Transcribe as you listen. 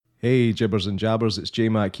Hey, Jibbers and Jabbers, it's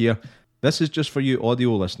J-Mac here. This is just for you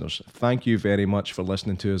audio listeners. Thank you very much for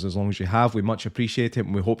listening to us as long as you have. We much appreciate it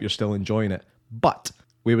and we hope you're still enjoying it. But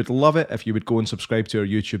we would love it if you would go and subscribe to our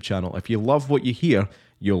YouTube channel. If you love what you hear,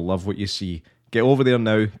 you'll love what you see. Get over there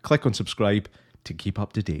now, click on subscribe to keep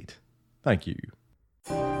up to date. Thank you.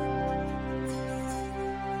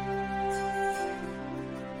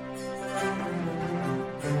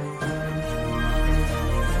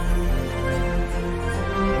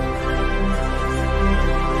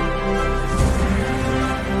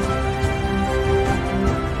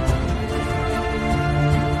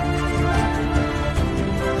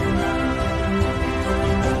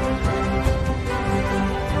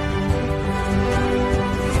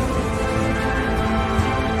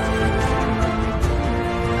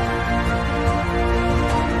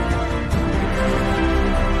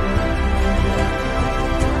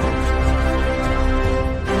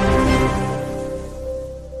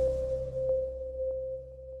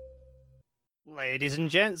 Ladies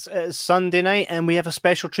and gents, it's Sunday night and we have a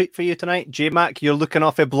special treat for you tonight. J-Mac, you're looking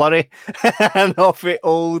awfully blurry and awfully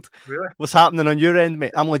old. Really? What's happening on your end,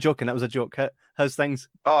 mate? I'm only joking. That was a joke. How's things?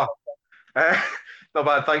 Oh, not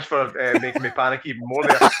bad. Thanks for making me panic even more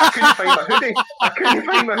there. I couldn't find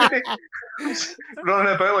my hoodie. I was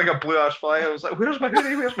running about like a blue-ass fly. I was like, where's my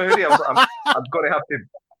hoodie? I was like, I'm going to have to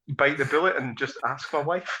bite the bullet and just ask my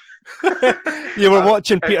wife. You were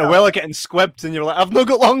watching Peter Weller getting squibbed and you were like, I've not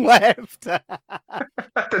got long left. I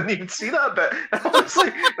didn't even see that bit.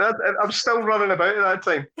 Honestly, I'm still running about at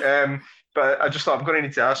that time. But I just thought I'm going to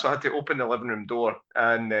need to ask. So I had to open the living room door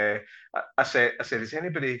and I said, is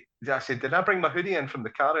anybody? I said, did I bring my hoodie in from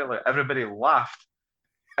the car earlier? Everybody laughed.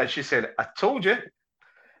 And she said, I told you.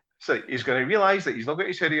 So he's going to realise that he's not got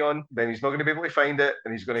his hoodie on, then he's not going to be able to find it,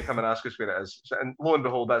 and he's going to come and ask us where it is. So, and lo and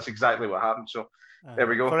behold, that's exactly what happened. So there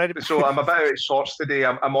we go. So I'm a bit out of sorts today.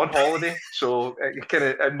 I'm on holiday, so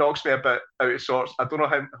it knocks me a bit out of sorts. I don't know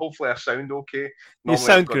how. Hopefully, I sound okay. Normally, you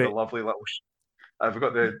sound I've got great. The lovely little. I've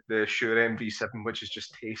got the Shure MV7, which is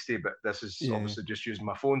just tasty, but this is obviously just using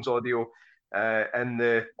my phone's audio. In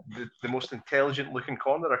the most intelligent looking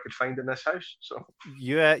corner I could find in this house. So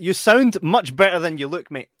you sound much better than you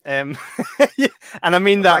look, mate. And I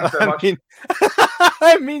mean that.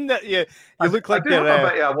 I mean that you look like you're.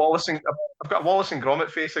 I've got a Wallace and Gromit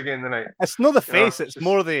face again tonight. It's not the face; it's just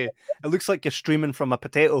more the. It looks like you're streaming from a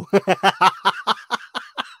potato.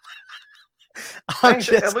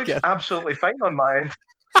 It looks absolutely fine on my end.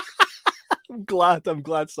 I'm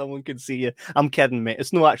glad someone can see you. I'm kidding, mate.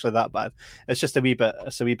 It's not actually that bad. It's just a wee bit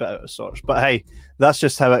out of sorts. But hey,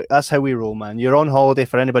 that's how we roll, man. You're on holiday.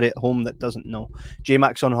 For anybody at home that doesn't know,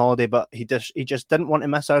 J-Mac's on holiday, but he just didn't want to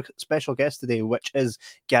miss our special guest today, which is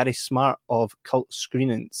Gary Smart of Cult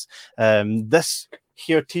Screenings. This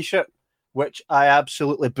here t-shirt, which I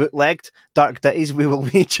absolutely bootlegged, Dark Ditties, we will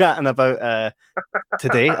be chatting about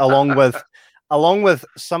today, along with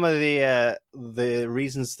some of the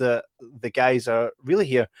reasons that the guys are really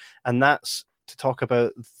here, and that's to talk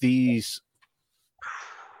about these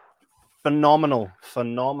phenomenal,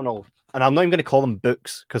 and I'm not even going to call them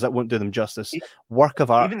books because that won't do them justice. Work of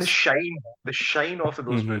art. Even the shine off of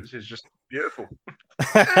those books is just beautiful.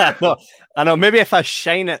 No, I know. Maybe if I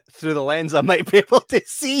shine it through the lens, I might be able to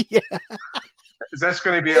see you. Is this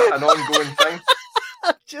going to be an ongoing thing?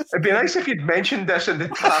 It'd be nice if you'd mentioned this in the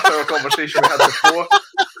half-hour conversation we had before.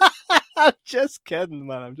 I'm just kidding,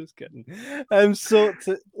 man. I'm just kidding. So,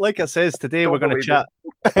 like I says, today we're going to chat.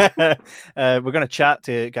 We're going to chat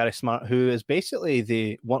to Gary Smart, who is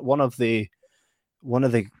basically one of the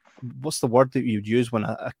what's the word that you'd use when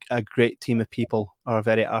a great team of people are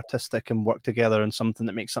very artistic and work together on something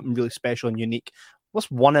that makes something really special and unique. What's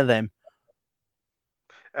one of them?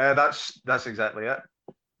 That's exactly it.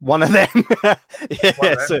 One of them.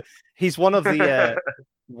 Yeah, so he's one of the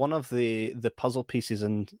puzzle pieces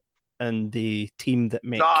and the team that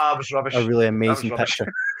make a really amazing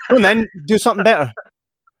picture. And then do something better.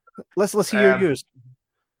 Let's hear yours.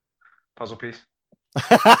 Puzzle piece.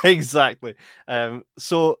 Exactly.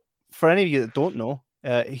 So for any of you that don't know,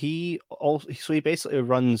 he basically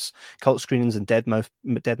runs Cult Screenings and Dead Mouse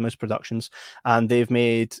Productions, and they've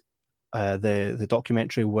made the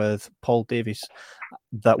documentary with Paul Davies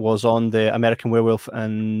that was on the American Werewolf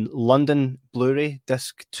in London Blu-ray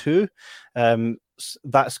disc 2.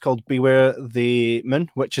 That's called Beware the Moon,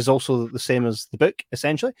 which is also the same as the book,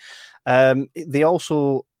 essentially. They're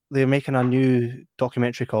making a new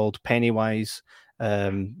documentary called Pennywise,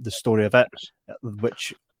 the story of it,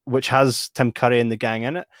 which has Tim Curry and the gang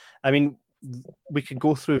in it. I mean, we could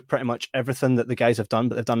go through pretty much everything that the guys have done,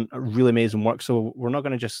 but they've done really amazing work. So we're not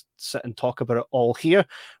going to just sit and talk about it all here.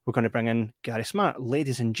 We're going to bring in Gary Smart.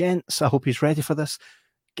 Ladies and gents, I hope he's ready for this.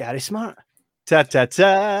 Gary Smart. Ta ta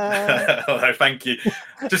ta. Hello, thank you.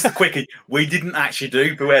 Just a quickie. We didn't actually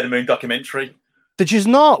do Beware the Moon documentary. Did you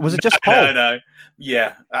not? Was it just Paul? No.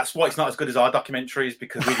 Yeah, that's why it's not as good as our documentaries,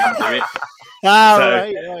 because we didn't do it.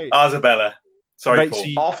 Right. Isabella. Sorry,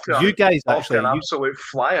 Right, Paul. so you guys actually an absolute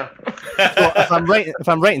flyer. So if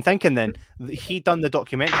I'm right in thinking, then he done the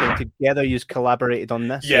documentary and together you collaborated on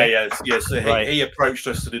this. Yeah. So Right. he approached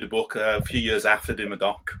us to do the book a few years after doing the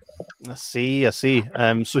doc. I see.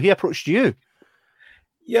 So he approached you.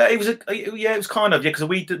 Yeah, it was kind of because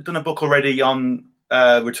we'd done a book already on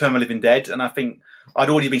Return of the Living Dead, and I think I'd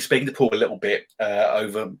already been speaking to Paul a little bit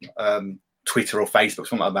over Twitter or Facebook,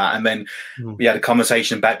 something like that, and then we had a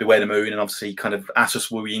conversation about Beware the Moon, and obviously kind of asked us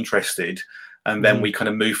were we interested, and then we kind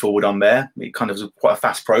of moved forward on there. It kind of was quite a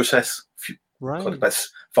fast process. Right.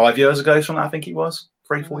 That's 5 years ago, something I think it was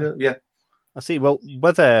 3-4 years. Yeah. I see. Well,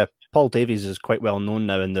 with Paul Davies is quite well known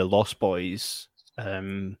now in the Lost Boys.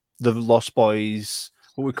 The Lost Boys,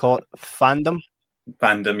 what we call it, fandom,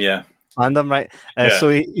 Yeah. Fandom, right? Yeah. So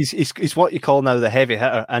he's what you call now the heavy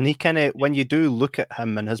hitter, and he kind of, when you do look at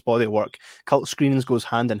him and his body work, Cult Screenings goes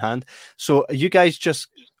hand in hand. So you guys just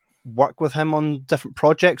work with him on different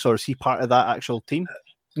projects, or is he part of that actual team?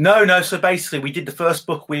 No. So basically, we did the first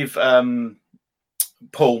book with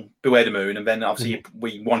Paul, Beware the Moon, and then obviously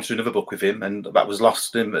we wanted to do another book with him, and that was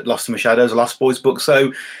Lost in the Shadows, a Lost Boys book.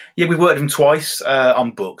 So yeah, we worked with him twice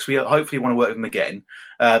on books. We hopefully want to work with him again,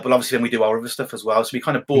 but obviously then we do our other stuff as well. So we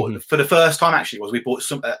kind of bought for the first time actually we bought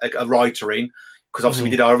a writer in, because obviously we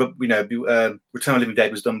did our other, Return of the Living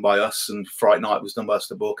Dead was done by us, and Fright Night was done by us.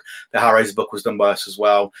 The book, the Hellraiser book was done by us as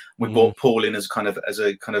well. We brought Paul in as a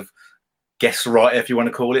kind of guest writer, if you want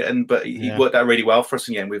to call it, but he worked out really well for us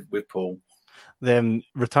again with Paul. The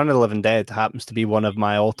Return of the Living Dead happens to be one of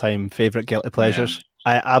my all-time favorite guilty pleasures.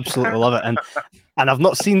 Yeah. I absolutely love it, and I've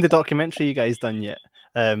not seen the documentary you guys done yet,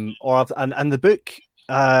 and the book.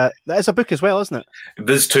 That is a book as well, isn't it?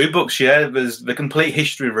 There's 2 books. Yeah, there's the complete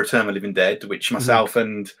history of Return of the Living Dead, which myself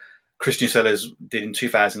and Christian Sellers did in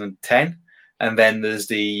 2010, and then there's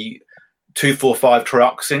the 245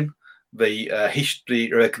 Trioxin. The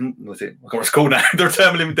history, what's it's called now? The Return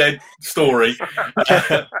of the Living Dead story,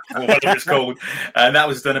 whatever it's called, and that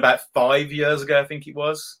was done about 5 years ago, I think it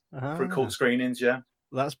was, for Cult Screenings. Yeah,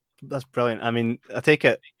 that's brilliant. I mean, I take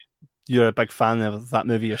it you're a big fan of that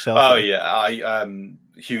movie yourself. Oh yeah, I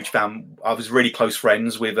huge fan. I was really close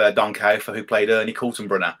friends with Don Kaufer, who played Ernie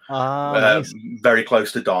Kaltenbrunner. Nice. Very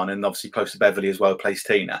close to Don, and obviously close to Beverly as well, who plays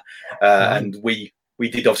Tina. And we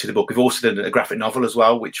did obviously the book. We've also done a graphic novel as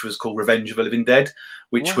well, which was called Revenge of the Living Dead,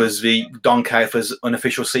 which was the Don Kaufer's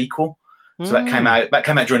unofficial sequel. So that came out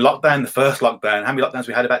during lockdown, the first lockdown. How many lockdowns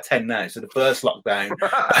we had? About 10 now. So the first lockdown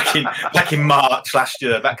back in March last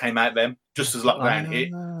year, that came out then, just as lockdown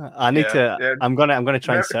hit. I need to. Yeah. I'm gonna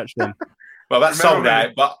try and search them. Well, that's sold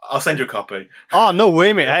out, but I'll send you a copy. Oh, no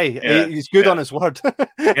way, mate. Hey, he's good on his word.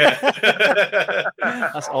 That's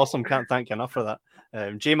awesome. Can't thank you enough for that.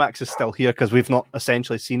 J-Max is still here because we've not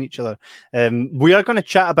essentially seen each other. We are going to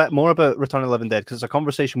chat a bit more about Return of the Living Dead because it's a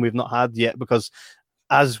conversation we've not had yet, because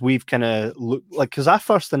as we've kind of looked, like, because I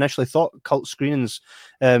first initially thought Cult Screenings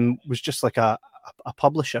was just like a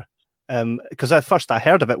publisher. Because at first I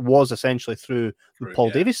heard of it was essentially through Paul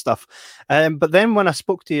Davies stuff, but then when I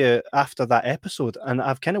spoke to you after that episode, and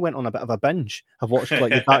I've kind of went on a bit of a binge. I've watched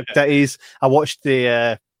like the Dark Days. I watched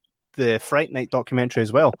the Fright Night documentary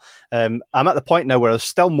as well. I'm at the point now where there's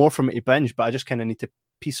still more for me to binge, but I just kind of need to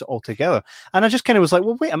piece it all together. And I just kind of was like,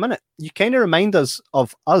 well, wait a minute. You kind of remind us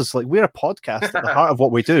of us. Like, we're a podcast at the heart of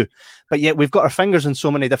what we do, but yet we've got our fingers in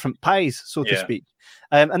so many different pies, so to speak.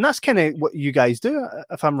 And that's kind of what you guys do,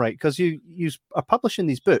 if I'm right, because you are publishing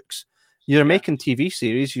these books. You're making TV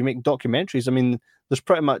series. You make documentaries. I mean, there's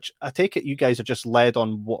pretty much, I take it you guys are just led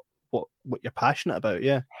on what you're passionate about.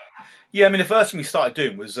 Yeah. Yeah. I mean, the first thing we started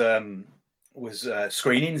doing was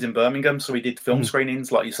screenings in Birmingham. So we did film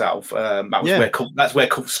screenings like yourself. That's where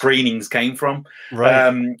Cult Screenings came from.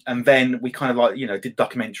 Right. And then we kind of did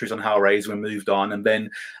documentaries on Hellraiser and moved on. And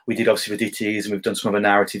then we did obviously the DTs, and we've done some other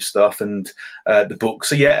narrative stuff and the book.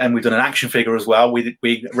 So and we've done an action figure as well. We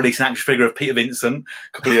released an action figure of Peter Vincent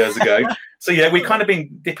a couple of years ago. So we kind of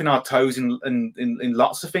been dipping our toes in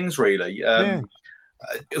lots of things really.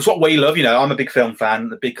 It's what we love. I'm a big film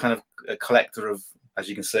fan, a big kind of collector of, as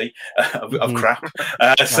you can see, of crap.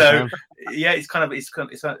 It's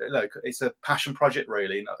a passion project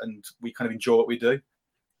really, and we kind of enjoy what we do.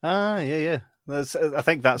 Yeah. I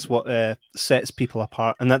think that's what sets people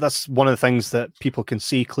apart, and that's one of the things that people can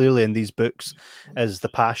see clearly in these books is the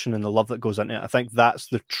passion and the love that goes into it. I think that's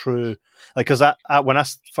the true, like, because when I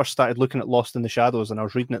first started looking at Lost in the Shadows, and I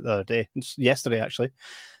was reading it the other day, yesterday actually,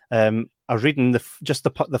 I was reading the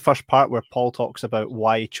first part where Paul talks about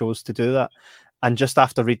why he chose to do that. And just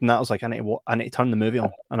after reading that, I was like, I need to turn the movie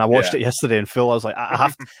on. And I watched it yesterday in full. I was like,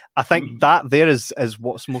 I think that there is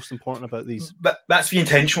what's most important about these. But that's the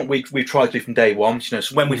intention. What we've tried to do from day one. You know,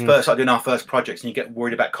 so when we first started doing our first projects, and you get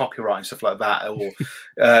worried about copyright and stuff like that, or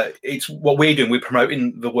it's what we're doing. We're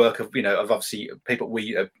promoting the work of obviously people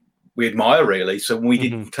we admire really. So when we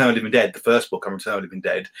did Return of the Living Dead, the first book on Return of the Living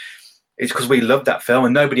Dead, it's because we loved that film,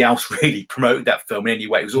 and nobody else really promoted that film in any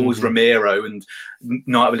way. It was always Romero and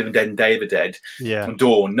Night of the Living Dead and Day of the Dead, and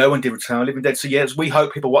Dawn. No one did Return of the Living Dead. So yes, we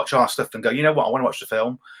hope people watch our stuff and go, you know what, I want to watch the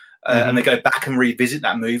film, and they go back and revisit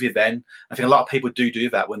that movie. Then I think a lot of people do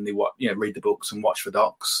that when they read the books and watch the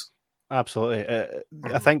docs. Absolutely,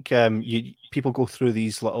 I think people go through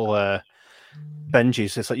these little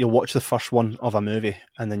binges. It's like you'll watch the first one of a movie,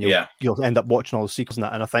 and then you'll end up watching all the sequels and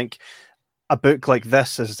that. And I think a book like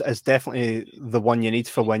this is definitely the one you need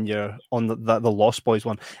for when you're on the Lost Boys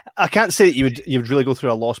one. I can't say that you would really go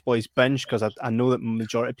through a Lost Boys binge, because I know that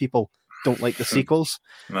majority of people don't like the sequels.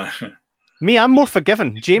 Me, I'm more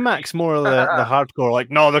forgiving. J-Mac's more of the hardcore,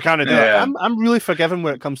 like, no, they can't do it. I'm really forgiving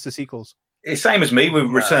when it comes to sequels. It's same as me with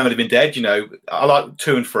Return of the Living Dead. You know, I like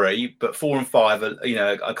 2 and 3, but 4 and 5 are,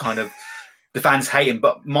 I kind of, the fans hate him.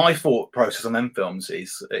 But my thought process on them films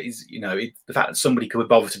is the fact that somebody could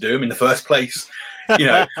bother to do them in the first place.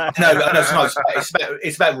 I know sometimes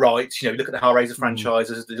it's about rights. Look at the Hellraiser franchise.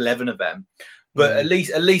 There's 11 of them, but at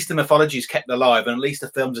least the mythology is kept alive, and at least the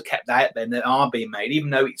films are kept out there and they are being made, even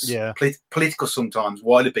though it's political sometimes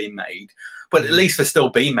why they're being made. But at least they're still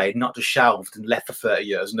being made, not just shelved and left for 30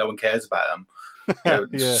 years. And no one cares about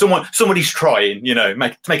them. Somebody's trying.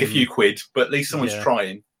 Make a few quid, but at least someone's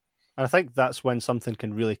trying. And I think that's when something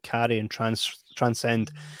can really carry and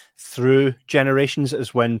transcend through generations,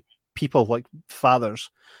 is when people like fathers,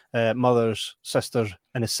 mothers, sisters,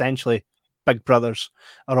 and essentially big brothers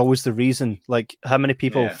are always the reason. Like, how many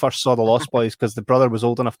people first saw The Lost Boys because the brother was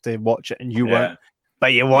old enough to watch it and you weren't,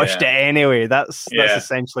 but you watched it anyway. That's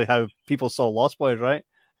essentially how people saw Lost Boys, right?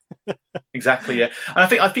 Exactly, yeah. And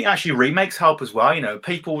I think actually remakes help as well.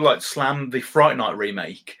 People like slam the Fright Night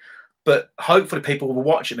remake, but hopefully people will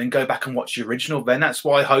watch it and go back and watch the original. Then that's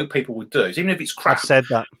what I hope people would do. So even if it's crap, I said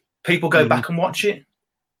that. People go back and watch it.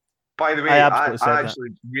 By the way, I actually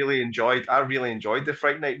really enjoyed the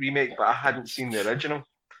Fright Night remake, but I hadn't seen the original.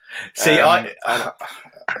 See, I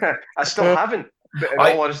still haven't. But in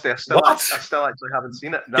all honesty, I still actually haven't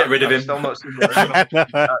seen it. Get rid of him. Still not seen the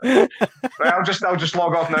original. I'll just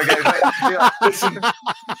log off now, guys.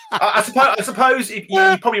 I suppose if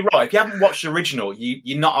you're probably right. If you haven't watched the original,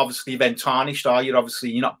 you're not obviously then tarnished, are you?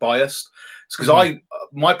 You're not biased. It's because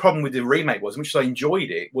my problem with the remake was, much as I enjoyed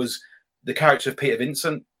it, was the character of Peter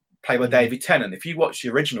Vincent, played by David Tennant. If you watch the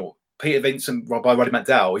original, Peter Vincent by Roddy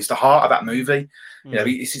McDowall is the heart of that movie.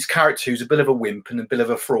 It's his character who's a bit of a wimp and a bit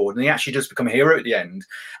of a fraud, and he actually does become a hero at the end.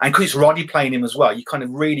 And because it's Roddy playing him as well, you kind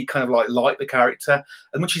of really like the character.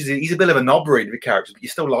 As much as he's a bit of a knob really, the character, but you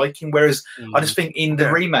still like him. Whereas I just think in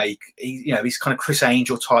the remake, he's kind of Chris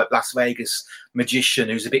Angel type Las Vegas magician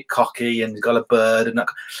who's a bit cocky and got a bird, and that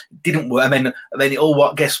didn't work. And then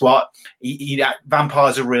guess what?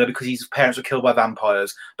 Vampires are real because his parents were killed by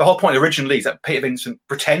vampires. The whole point originally is that Peter Vincent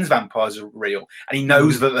pretends vampires are real, and he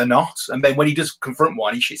knows that they're not. And then when he does confront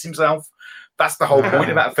one, he shits himself. That's the whole point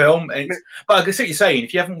of that film. But I can see what you're saying.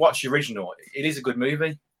 If you haven't watched the original, it is a good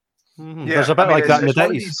movie. Yeah, there's a bit like that in the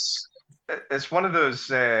days. It's one of those.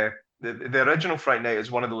 The original Fright Night is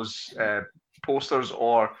one of those posters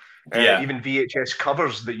or even VHS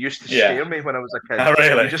covers that used to scare me when I was a kid. Oh,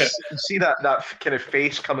 really? You just see that kind of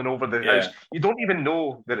face coming over the house. You don't even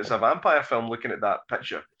know that it's a vampire film looking at that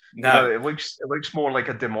picture. No, it looks more like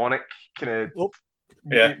a demonic kind of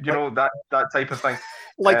that type of thing.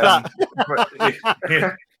 Like that.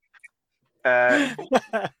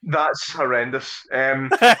 That's horrendous.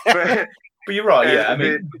 But you're right. I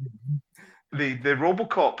mean, the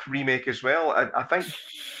RoboCop remake as well. I think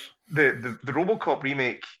the RoboCop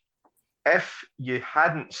remake, if you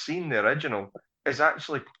hadn't seen the original, is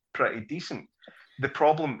actually pretty decent. The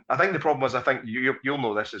problem was, I think you'll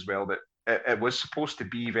know this as well, that it was supposed to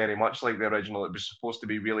be very much like the original. It was supposed to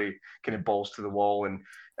be really kind of balls to the wall and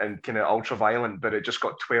kind of ultra violent, but it just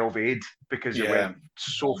got 12-8 because it went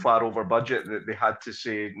so far over budget that they had to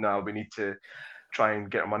say, no, we need to try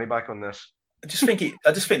and get our money back on this. I just think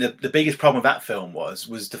the biggest problem with that film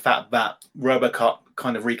was the fact that RoboCop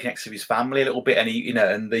kind of reconnects with his family a little bit,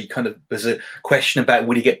 and there's a question about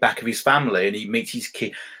would he get back with his family, and he meets his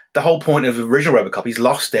kid. The whole point of the original RoboCop, he's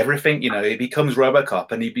lost everything. He becomes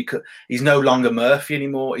RoboCop, and he's no longer Murphy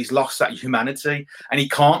anymore. He's lost that humanity, and he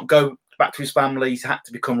can't go back to his family. He's had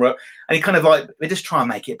to become and he kind of like, they just try and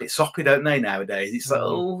make it a bit soppy, don't they, nowadays? It's like,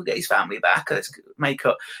 oh, get his family back, let's make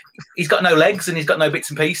up. He's got no legs and he's got no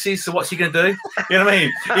bits and pieces, so what's he going to do? You know what I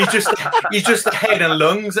mean? He's just a head and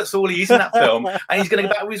lungs. That's all he is in that film, and he's going to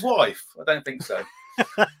go back with his wife. I don't think so.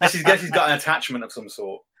 Guess he's got an attachment of some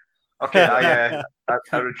sort. Okay,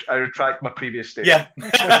 I retract my previous statement.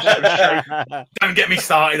 Yeah. Don't get me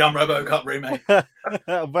started on RoboCop remake.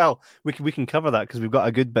 Well, we can cover that because we've got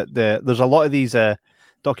a good bit there. There's a lot of these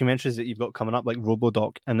documentaries that you've got coming up, like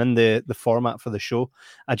RoboDoc, and then the format for the show,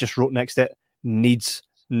 I just wrote next to it, needs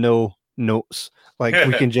no notes. Like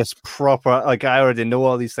we can just proper, like I already know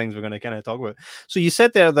all these things we're going to kind of talk about. So you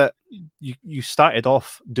said there that you started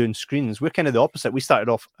off doing screenings. We're kind of the opposite. We started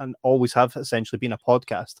off and always have essentially been a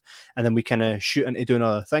podcast, and then we kind of shoot into doing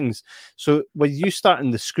other things. So when you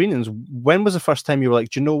starting the screenings, when was the first time you were like,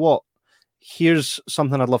 do you know what? Here's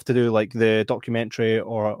something I'd love to do, like the documentary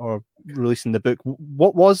or releasing the book.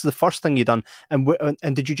 What was the first thing you done? And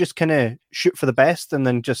did you just kind of shoot for the best and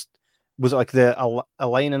then just, was it like the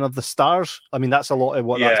aligning of the stars? I mean, that's a lot of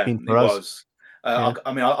what that's been for us. Was.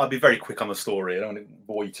 I'll be very quick on the story. I don't want to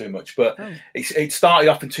bore you too much, but it started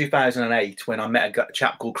off in 2008 when I met a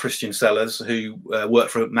chap called Christian Sellers who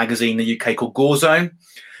worked for a magazine in the UK called Gore Zone,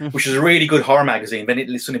 which is a really good horror magazine. Then it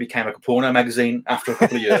suddenly became like a porno magazine after a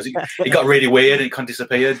couple of years. It got really weird and it kind of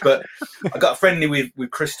disappeared. But I got friendly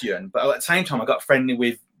with Christian, but at the same time I got friendly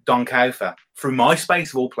with Don Kaufer through MySpace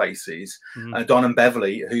of all places. Don and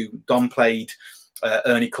Beverly, who Don played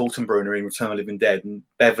Ernie Kaltenbrunner in Return of the Living Dead, and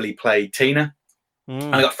Beverly played Tina.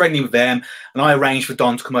 And I got friendly with them, and I arranged for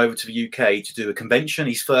Don to come over to the UK to do a convention,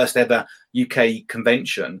 his first ever UK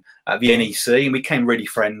convention at the NEC, and we became really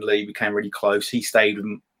friendly, became really close. He stayed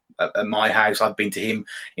at my house. I've been to him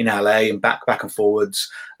in LA and back and forwards.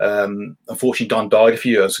 Unfortunately, Don died a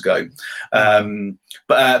few years ago.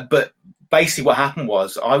 But basically what happened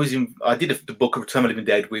was I did the book of Return of the Living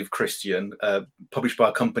Dead with Christian, published by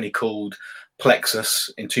a company called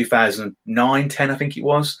Plexus in 2009-10, I think it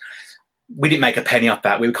was. We didn't make a penny off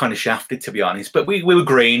that. We were kind of shafted, to be honest. But we were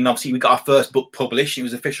green. Obviously, we got our first book published. It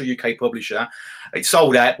was official UK publisher. It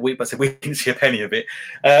sold out, but we didn't see a penny of it.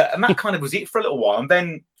 And that kind of was it for a little while. And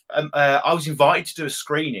then I was invited to do a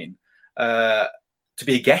screening, to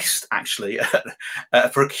be a guest, actually,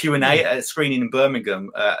 for a Q&A screening in Birmingham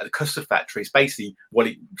at the Custard Factory. It's basically what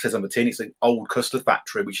it says on the tin. It's an old custard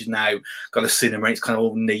factory, which is now got a cinema. It's kind of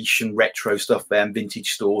all niche and retro stuff there, and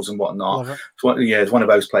vintage stores and whatnot. It's one of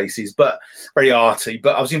those places, but very arty.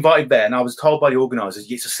 But I was invited there, and I was told by the organisers,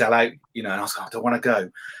 it's a sellout, and I was like, I don't want to go.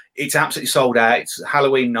 It's absolutely sold out. It's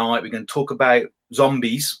Halloween night. We're going to talk about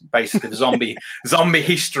zombies, basically the zombie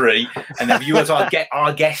history, and the viewers are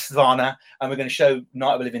our guests of honor, and we're going to show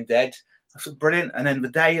Night of the Living Dead. I thought, brilliant. And then the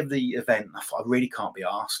day of the event, I thought, I really can't be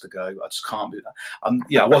asked to go. I just can't do that.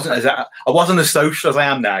 I wasn't as social as I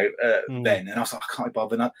am now then, and I was like, I can't be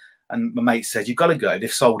bothered. And my mate said, you've got to go.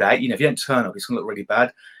 They've sold out. If you don't turn up, it's going to look really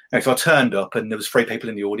bad. And so I turned up, and there was 3 people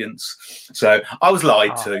in the audience. So I was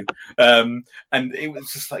lied to, and it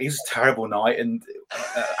was just like, it was a terrible night. And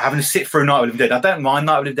having to sit through Night of the Living Dead, I don't mind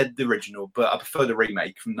Night of the Living Dead the original, but I prefer the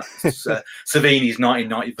remake from Savini's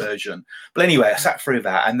 1990 version. But anyway, I sat through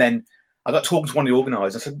that, and then I got talking to one of the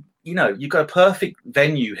organisers. I said, you've got a perfect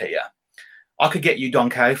venue here. I could get you Don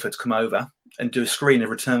Kaufer to come over and do a screen of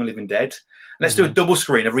Return of the Living Dead. Let's do a double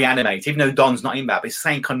screen of Reanimate, even though Don's not in that, but it's the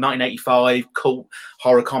same kind of 1985 cult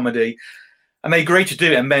horror comedy. And they agreed to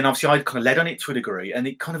do it. And then obviously I kind of led on it to a degree, and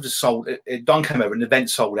it kind of just sold. Don came over and the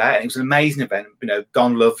event sold out. And it was an amazing event.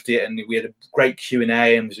 Don loved it, and we had a great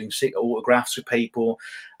Q&A and was doing autographs with people.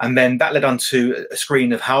 And then that led on to a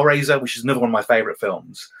screen of Hellraiser, which is another one of my favourite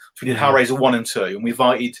films. So we did Hellraiser 1 and 2, and we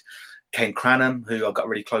invited Ken Cranham, who I've got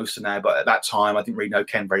really close to now, but at that time I didn't really know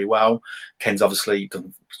Ken very well. Ken's obviously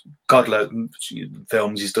done godload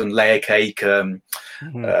films. He's done Layer Cake. I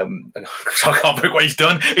can't think what he's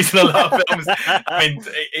done. He's done a lot of films. I mean,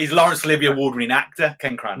 he's Laurence Olivier Award-winning actor,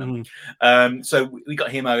 Ken Cranham. So we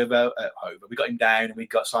got him over. We got him down, and we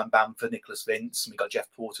got Simon Bamford, Nicholas Vince, and we got Jeff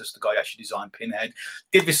Portis, the guy who actually designed Pinhead.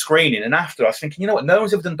 Did this screening, and after I was thinking, no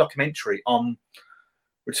one's ever done a documentary on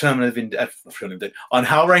Return of the Living Dead, on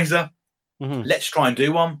Hellraiser. Let's try and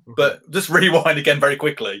do one. But just rewind again very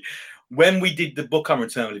quickly. When we did the book on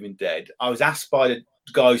Return of the Living Dead, I was asked by the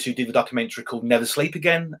guys who did the documentary called Never Sleep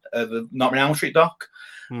Again, the Nightmare on Elm Street doc.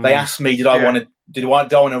 They asked me, did I want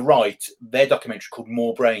to write their documentary called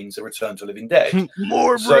More Brains: A Return to Living Dead?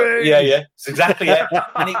 More brains. Yeah, it's exactly it.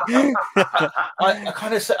 And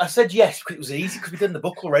I said yes because it was easy because we'd done the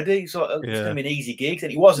book already, so it was going to be an easy gig,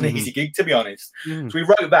 and it was an easy gig, to be honest. So we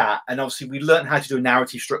wrote that, and obviously we learned how to do a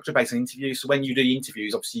narrative structure based on interviews. So when you do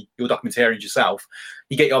interviews, obviously you're documentarians yourself,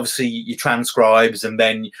 you get obviously your transcribes, and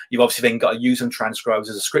then you've obviously then got to use them transcribes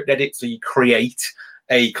as a script edit. So you create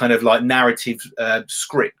a kind of like narrative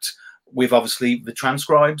script with obviously the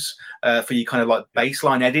transcribes for your kind of like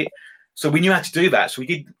baseline edit. So we knew how to do that. So we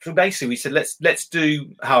did. So basically, we said let's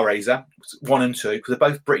do Hellraiser 1 and 2 because they're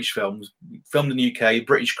both British films, filmed in the UK,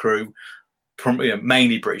 British crew,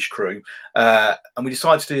 mainly British crew, and we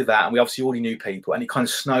decided to do that. And we obviously already knew people, and it kind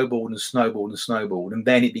of snowballed and snowballed and snowballed, and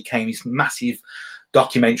then it became this massive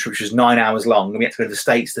documentary which was 9 hours long, and we had to go to the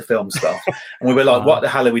States to film stuff. And we were like, what the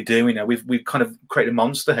hell are we doing? We've kind of created a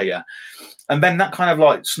monster here. And then that kind of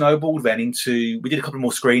like snowballed then into, we did a couple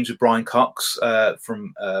more screens with Brian Cox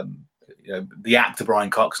from the actor Brian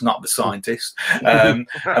Cox, not the scientist. And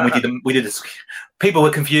we did this. People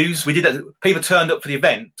were confused. People turned up for the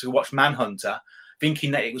event to watch Manhunter,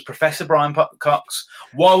 thinking that it was Professor Brian Cox.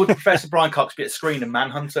 Why would Professor Brian Cox be at a screen and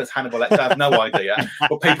Manhunter as Hannibal Lecter? I have no idea.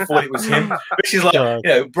 But people thought it was him. Which is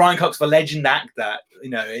like, Brian Cox, the legend actor,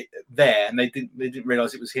 there, and they didn't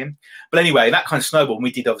realise it was him. But anyway, that kind of snowballed. And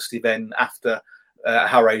we did obviously then after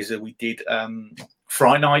Hellraiser, we did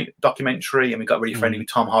Fright Night documentary, and we got really friendly with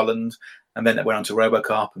Tom Holland. And then it went on to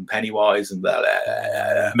RoboCop and Pennywise and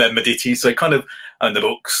then Medici. So it kind of, and the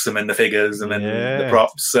books and then the figures and then the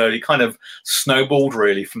props. So it kind of snowballed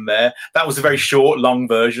really from there. That was a very short, long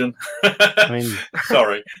version. I mean,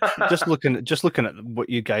 sorry. Just looking at what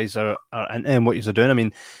you guys are and what you're doing. I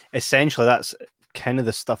mean, essentially that's kind of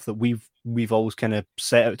the stuff that we've always kind of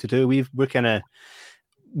set out to do. We've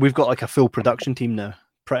got like a full production team now.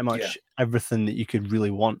 Pretty much everything that you could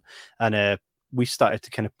really want, and we started to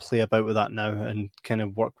kind of play about with that now and kind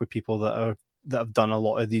of work with people that have done a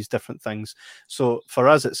lot of these different things. So for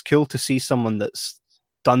us, it's cool to see someone that's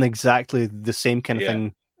done exactly the same kind of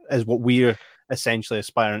thing as what we're essentially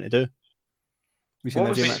aspiring to do.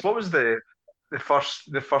 What was the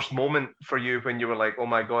first moment for you when you were like, oh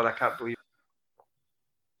my God, I can't believe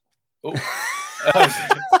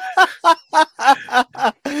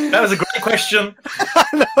that was a great question.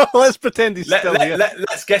 No, let's pretend he's still here.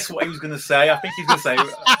 Let's guess what he was going to say. I think he's going to say,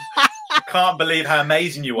 I can't believe how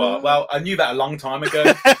amazing you are. Well, I knew that a long time ago.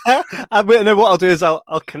 Now what I'll do is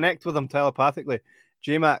I'll connect with him telepathically.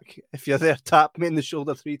 J-Mac, if you're there, tap me in the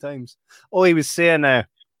shoulder 3 times. Oh, he was saying,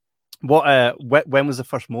 when was the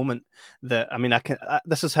first moment that, I mean,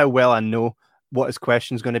 this is how well I know what his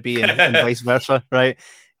question is going to be and vice versa, right?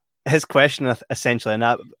 His question essentially,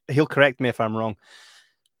 and he'll correct me if I'm wrong.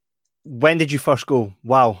 When did you first go,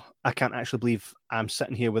 wow, I can't actually believe I'm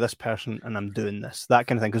sitting here with this person and I'm doing this, that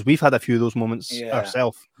kind of thing? Because we've had a few of those moments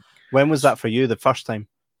ourselves. When was that for you, the first time?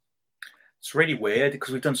 It's really weird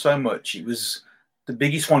because we've done so much. It was the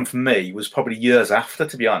biggest one for me was probably years after,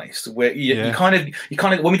 to be honest. Where you kind of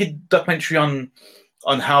when we did documentary on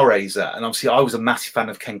Hellraiser, and obviously I was a massive fan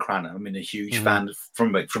of Ken Cranagh. I mean, a huge fan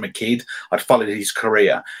from a kid. I'd followed his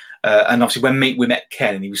career, and obviously when we met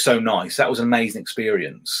Ken, and he was so nice. That was an amazing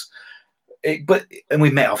experience. And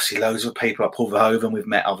we've met obviously loads of people like Paul Verhoeven. We've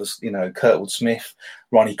met others, Kurtwood Smith,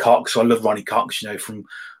 Ronnie Cox. So I love Ronnie Cox, from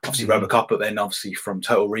obviously RoboCop, but then obviously from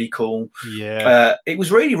Total Recall. Yeah, it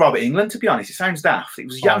was really Robert Englund, to be honest. It sounds daft. It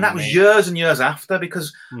was and that was years and years after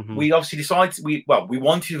because we obviously decided we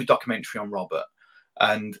wanted to do a documentary on Robert.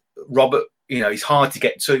 And Robert, he's hard to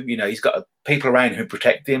get to. He's got people around who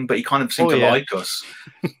protect him, but he kind of seemed to like us.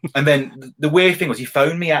 And then the weird thing was he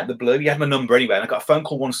phoned me out of the blue. He had my number anyway, and I got a phone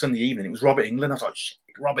call one Sunday evening. It was Robert Englund. I was like, shit,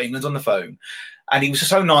 Robert Englund's on the phone. And he was just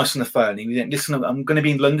so nice on the phone. He went, listen, I'm going to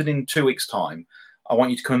be in London in 2 weeks' time. I want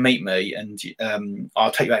you to come and meet me, and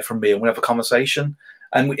I'll take you out for a meal and we'll have a conversation.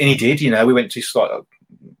 And he did. We went to like a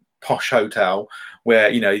posh hotel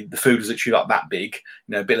where the food was actually like that big,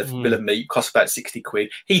 bill of meat cost about 60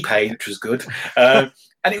 quid. He paid, which was good.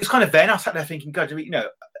 And it was kind of then I sat there thinking, God,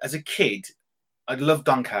 as a kid, I loved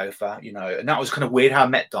Don Kaufer, and that was kind of weird how I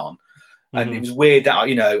met Don. And it was weird that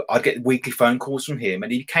I'd get weekly phone calls from him,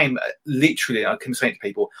 and he became literally, I can say to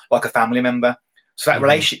people, like a family member. So that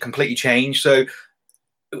relationship completely changed. So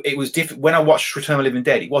it was different when I watched Return of the Living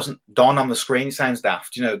Dead. It wasn't Don on the screen. It sounds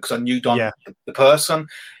daft, because I knew Don, the person.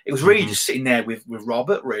 It was really just sitting there with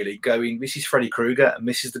Robert, really going, this is Freddy Krueger, and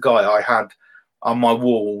this is the guy I had on my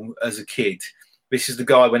wall as a kid. This is the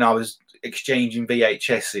guy when I was exchanging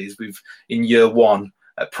VHSs in year 1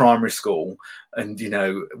 at primary school, and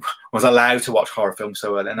was allowed to watch horror films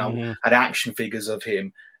so early, and I had action figures of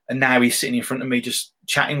him, and now he's sitting in front of me just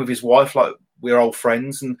chatting with his wife like we're old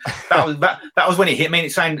friends, and that was when it hit me. And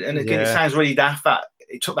it sounds really daft that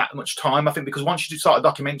it took that much time. I think because once you start a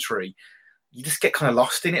documentary, you just get kind of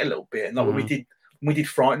lost in it a little bit. And like when we did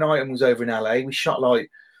Fright Night and was over in LA, we shot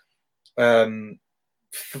like 30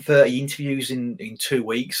 interviews in 2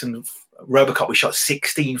 weeks, and RoboCop we shot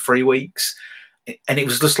 60 in 3 weeks, and it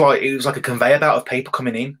was just like a conveyor belt of people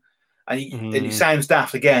coming in, and it sounds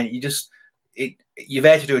daft again. You're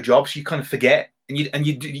there to do a job, so you kind of forget, and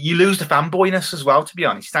you lose the fanboyness as well. To be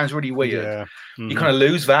honest, it sounds really weird. Yeah. You kind of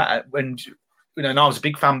lose that when and I was a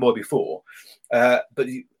big fanboy before, but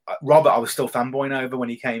Robert, I was still fanboying over when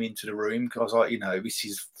he came into the room because I was like, this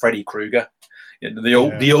is Freddy Krueger,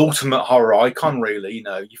 the ultimate horror icon. Really,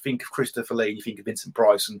 you think of Christopher Lee, you think of Vincent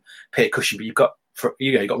Price and Peter Cushing, but you've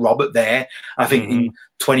got Robert there. I think in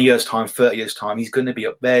 20 years' time, 30 years' time, he's going to be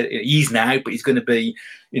up there. He's now, but he's going to be,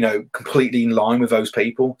 completely in line with those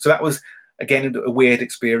people. So that was again a weird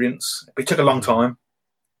experience. It took a long time.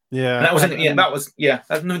 Yeah, and that wasn't. That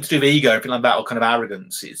had nothing to do with ego or anything like that, or kind of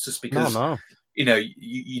arrogance. It's just because. No.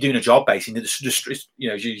 You're doing a job basically. The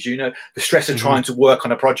stress of trying to work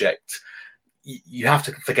on a project. You have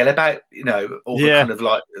to forget about all the kind of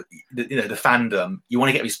like the fandom. You want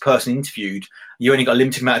to get this person interviewed. You only got a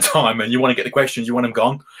limited amount of time, and you want to get the questions. You want them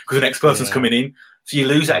gone because the next person's coming in. So you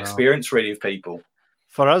lose that experience really of people.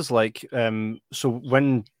 For us, so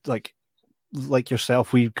when like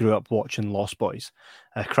yourself, we grew up watching Lost Boys.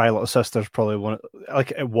 Cry Little Sister's probably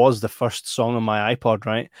it was the first song on my iPod,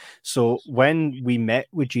 right? So when we met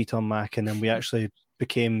with G-Tom Mac, and then we actually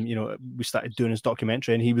became, we started doing his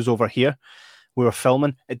documentary, and he was over here, we were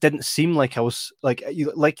filming. It didn't seem like I was like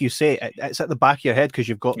you say, it's at the back of your head because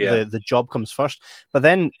you've got the job comes first. But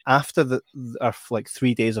then after our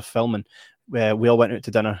 3 days of filming, we all went out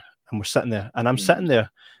to dinner, and we're sitting there, and I'm sitting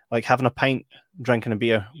there like having a pint, drinking a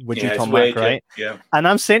beer with G-Tom Mac, right? Yeah. And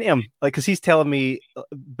I'm saying to him, because he's telling me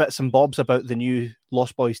bits and bobs about the new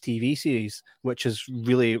Lost Boys TV series, which is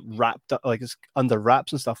really wrapped up, it's under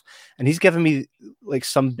wraps and stuff. And he's giving me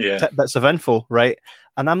some bits of info, right?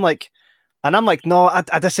 And I'm like, no,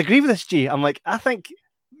 I disagree with this, G. I'm like, I think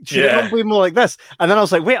should it not be more like this? And then I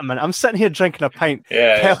was like, wait a minute, I'm sitting here drinking a pint,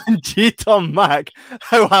 telling G-Tom Mac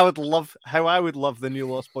how I would love the new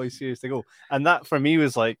Lost Boys series to go. And that for me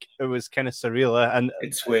was it was kind of surreal. And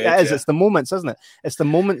it's weird. It is. It's the moments, isn't it? It's the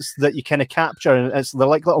moments that you kind of capture, and they're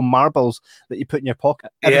like little marbles that you put in your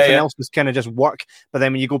pocket. Everything else was kind of just work. But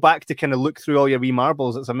then when you go back to kind of look through all your wee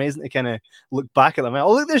marbles, it's amazing to kind of look back at them.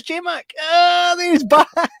 Oh, look, there's J-Mac. He's back.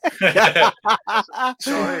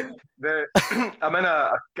 Sorry. I'm in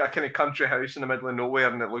a kind of country house in the middle of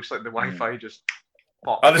nowhere, and it looks like the Wi-Fi just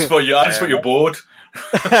popped. I just thought you're bored.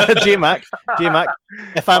 J-Mac,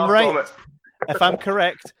 if I'm right, if I'm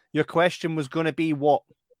correct, your question was going to be what?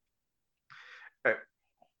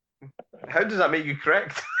 How does that make you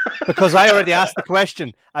correct? Because I already asked the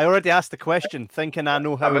question. Thinking I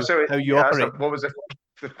know how you operate. What was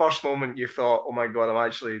the first moment you thought, oh my God, I'm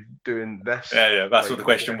actually doing this? Yeah, that's what the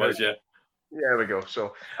question was, yeah. There we go.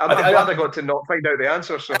 So I'm glad I got to not find out the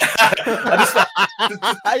answer. So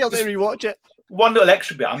I'll then rewatch it. One little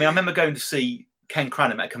extra bit. I mean, I remember going to see Ken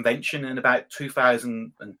Cranham at a convention in about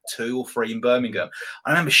 2002 or 3 in Birmingham. I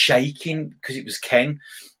remember shaking because it was Ken,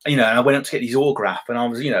 and I went up to get his autograph, and I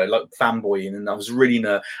was, like fanboying, and I was really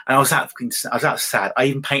nervous, and I was that sad. I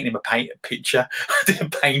even painted him a picture. I did a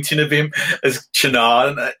painting of him as Chinar,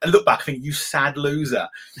 and I look back, I think, you sad loser,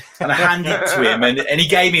 and I handed it to him, and he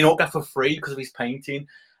gave me an autograph for free because of his painting.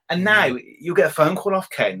 And now you'll get a phone call off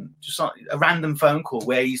Ken, just like a random phone call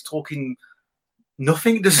where he's talking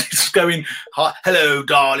nothing, just going, hello,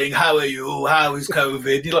 darling, how are you? How is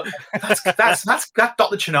COVID? You're like, that's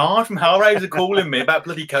Dr. Chenard from Hellraiser calling me about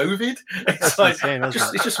bloody COVID. It's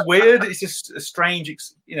it's just weird. It's just a strange,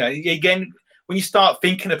 again, when you start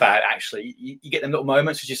thinking about it, actually, you get them little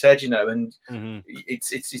moments, as you said, and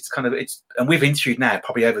it's kind of, and we've interviewed now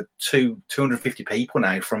probably over 250 people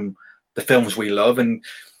now from the films we love, and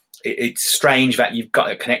it's strange that you've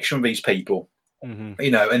got a connection with these people,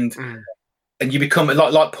 and you become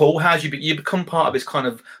like Paul has. You become part of this kind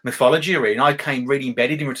of mythology arena. I came really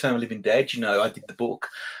embedded in Return of the Living Dead. I did the book.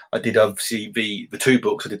 I did obviously the 2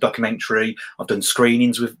 books. I did documentary. I've done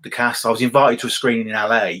screenings with the cast. I was invited to a screening in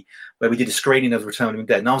LA where we did a screening of Return of the Living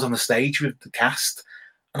Dead, and I was on the stage with the cast.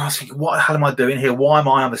 And I was thinking, what the hell am I doing here? Why am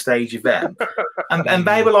I on the stage with them? and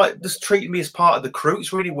they were like just treating me as part of the crew.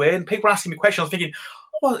 It's really weird. And people were asking me questions. I was thinking,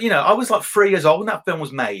 well, I was like 3 years old when that film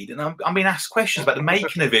was made, and I'm being asked questions about the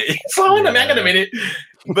making of it. It's like, hang on a minute.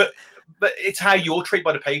 But but it's how you're treated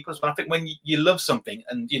by the people. But I think when you love something,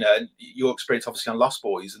 and your experience obviously on Lost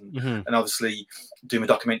Boys, and obviously doing a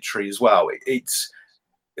documentary as well, it's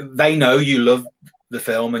they know you love the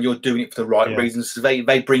film and you're doing it for the right reasons. So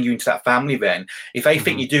they bring you into that family. Then if they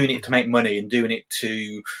think you're doing it to make money and doing it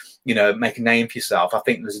to make a name for yourself, I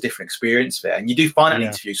think there's a different experience there. And you do find an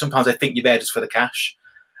interview. Sometimes they think you're there just for the cash.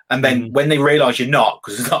 And then when they realise you're not,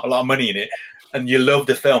 because there's not a lot of money in it, and you love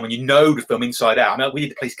the film and you know the film inside out. I mean, we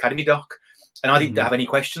did the Police Academy doc, and I didn't have any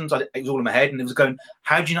questions. It was all in my head, and it was going,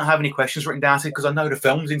 how do you not have any questions written down? Because I know the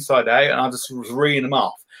film's inside out, and I just was reading them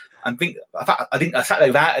off. And I sat there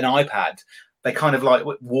without an iPad. They kind of like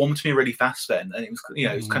warmed to me really fast then. And it was,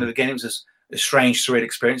 it was kind of, again, it was a strange, surreal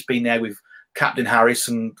experience being there with Captain Harris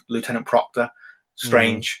and Lieutenant Proctor.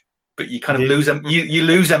 Strange. But you kind of lose them. You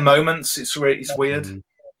lose them moments. It's weird.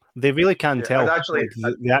 They really can tell. Actually,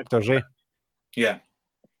 the actors, eh? Yeah.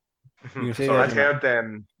 So I'd heard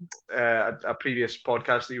a previous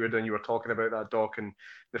podcast that you were doing. You were talking about that doc and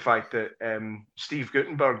the fact that Steve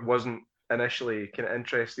Guttenberg wasn't initially kind of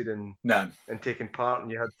interested in taking part,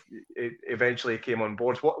 and it eventually came on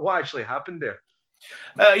board. What actually happened there?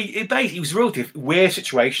 It was a real weird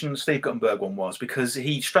situation. Steve Guttenberg one was because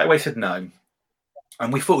he straight away said no.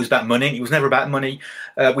 And we thought it was about money. It was never about money.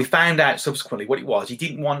 We found out subsequently what it was.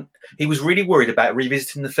 He was really worried about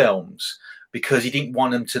revisiting the films because he didn't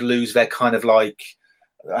want them to lose their kind of like,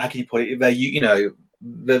 how can you put it? Their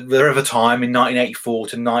other time in 1984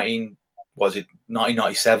 to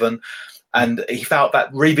 1997. And he felt that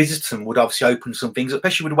revisiting them would obviously open some things,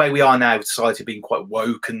 especially with the way we are now with society being quite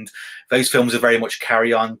woke, and those films are very much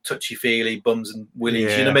carry on, touchy-feely, bums and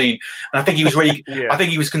willies, you know what I mean? And I think he was really, I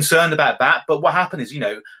think he was concerned about that. But what happened is,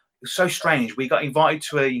 it was so strange. We got invited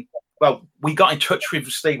to we got in touch with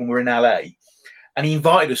Steve when we were in LA, and he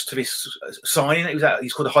invited us to this signing.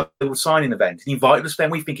 He's called a Hollywood signing event. He invited us there,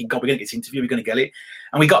 and we thinking, God, we're going to get this interview, we're going to get it.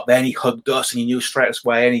 And we got there, and he hugged us, and he knew us straight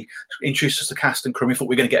away, and he introduced us to cast and crew. We thought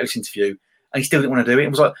we were going to get this interview, and he still didn't want to do it. It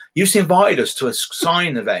was like, you just invited us to a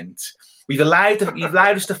signing event. You've allowed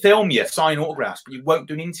us to film you, sign autographs, but you won't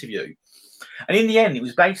do an interview. And in the end, it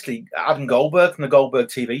was basically Adam Goldberg from the Goldberg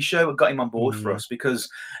TV show that got him on board for us, because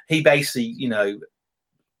he basically,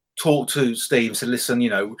 talked to Steve and said, listen,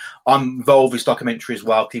 I'm involved with this documentary as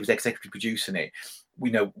well. He was executive producing it.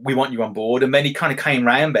 We want you on board. And then he kind of came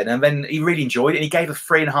round, Ben, and then he really enjoyed it. And he gave a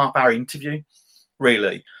 3.5-hour interview,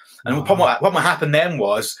 really. And what happened then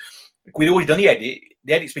was, we'd already done the edit.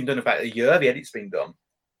 The edit's been done about a year. The edit's been done.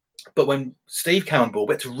 But when Steve came on board,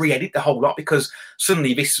 we had to re-edit the whole lot, because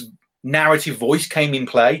suddenly this narrative voice came in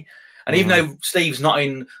play. And even though Steve's not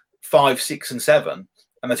in 5, 6, and 7,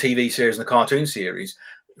 and the TV series and the cartoon series,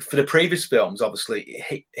 for the previous films, obviously,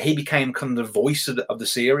 he became kind of the voice of the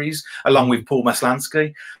series, along with Paul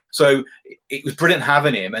Maslansky. So it was brilliant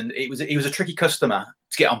having him, and he was a tricky customer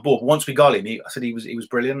to get on board. But once we got him, I said he was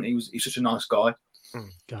brilliant. He's such a nice guy.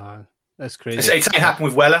 God, that's crazy. It's something happened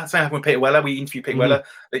with Weller. Something happened with Peter Weller. We interviewed Peter Weller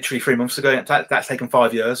literally 3 months ago. That's taken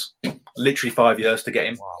 5 years, literally 5 years to get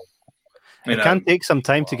him. Wow. It can take some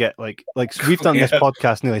time to get like we've done this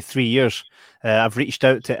podcast nearly 3 years. I've reached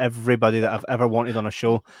out to everybody that I've ever wanted on a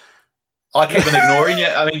show. I kept on ignoring you.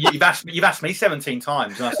 I mean, you've asked me 17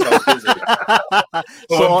 times, and I still was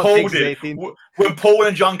busy. When Paul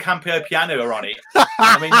and John Campiano are on it,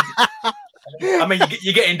 I mean,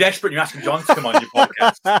 you're getting desperate. And you're asking John to come on your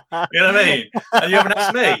podcast. You know what I mean? And you haven't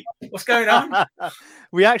asked me. What's going on?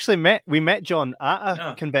 We actually met John at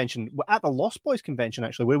a convention, at the Lost Boys convention,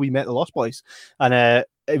 actually, where we met the Lost Boys, and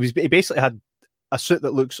he basically had a suit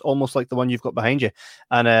that looks almost like the one you've got behind you,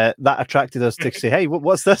 and that attracted us to say, "Hey,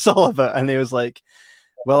 what's this all about?" And he was like,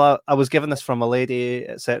 "Well, I was given this from a lady,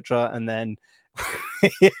 etc." And then,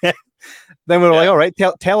 then we were like, "All right,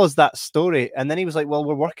 tell us that story." And then he was like, "Well,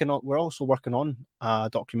 we're also working on a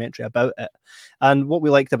documentary about it." And what we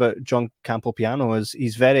liked about John Campopiano is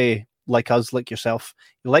he's very like us, like yourself.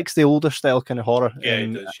 He likes the older style kind of horror. Yeah, he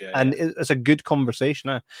does. Yeah, and it's a good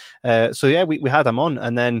conversation. So yeah, we had him on,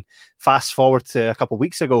 and then fast forward to a couple of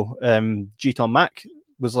weeks ago, G-Tom Mac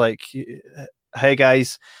was like, "Hey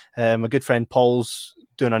guys, my good friend Paul's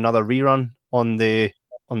doing another rerun on the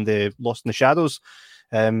Lost in the Shadows.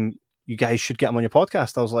 You guys should get him on your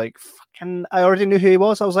podcast." I was like, "Fucking!" I already knew who he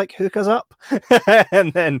was. I was like, "Hook us up,"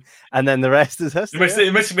 and then the rest is history.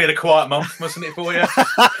 It must have been a quiet month, mustn't it, for you?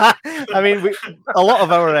 I mean, a lot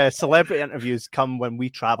of our celebrity interviews come when we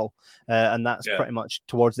travel, and that's pretty much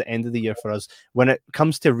towards the end of the year for us. When it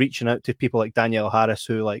comes to reaching out to people like Danielle Harris,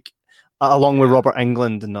 who along with Robert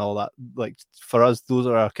Englund and all that, like for us, those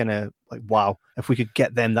are kind of like, wow, if we could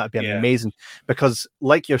get them, that'd be amazing. Because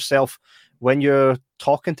like yourself, when you're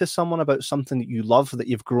talking to someone about something that you love, that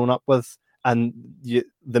you've grown up with, and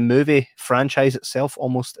the movie franchise itself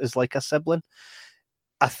almost is like a sibling,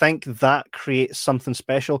 I think that creates something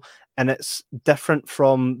special. And it's different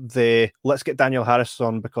from the let's get Danielle Harris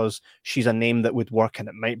on because she's a name that would work and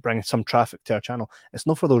it might bring some traffic to our channel. It's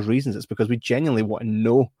not for those reasons. It's because we genuinely want to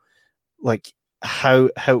know, like, how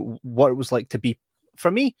what it was like to be, for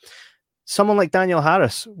me, someone like Danielle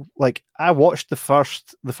Harris. Like, I watched the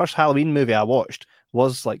first Halloween movie I watched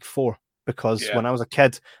was like 4, because when I was a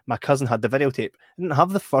kid, my cousin had the videotape. I didn't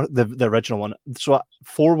have the original one, so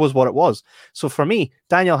 4 was what it was. So for me,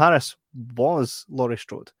 Danielle Harris was Laurie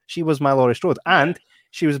Strode. She was my Laurie Strode, and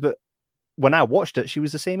she was, but when I watched it, she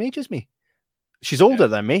was the same age as me. She's older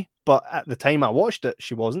than me, but at the time I watched it,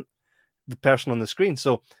 she wasn't the person on the screen.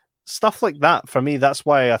 So stuff like that, for me, that's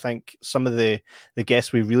why I think some of the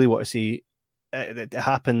guests we really want to see, it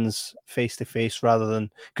happens face to face rather than,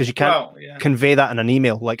 because you can't convey that in an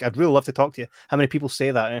email. Like, I'd really love to talk to you. How many people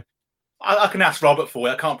say that? Eh? I can ask Robert for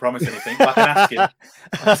you. I can't promise anything, but I can ask him.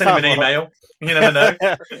 I can send him an email. You never know.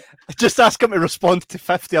 Just ask him to respond to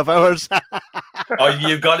 50 of ours. Oh,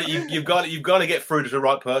 you've got to get through to the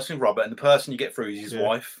right person, Robert, and the person you get through is his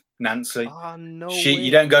wife, Nancy. Oh, no way.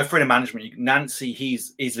 You don't go through the management. Nancy,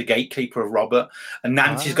 is the gatekeeper of Robert, and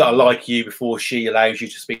Nancy's got to like you before she allows you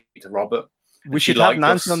to speak to Robert. We should have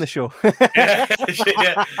Nancy on the show. yeah.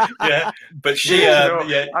 But she, I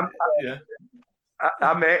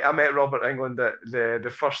met Robert Englund at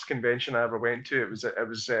the first convention I ever went to. It was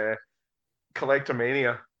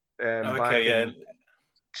Collectormania. It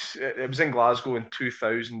was in Glasgow in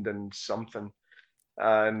 2000 and something,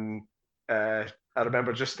 and I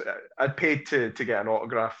remember I'd paid to get an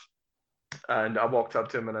autograph, and I walked up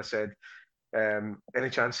to him and I said,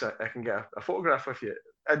 "Any chance I can get a photograph with you?"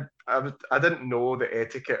 I didn't know the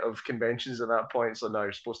etiquette of conventions at that point, so now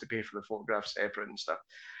you're supposed to pay for the photograph separate and stuff.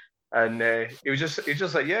 And he was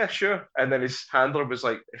just like, yeah, sure. And then his handler was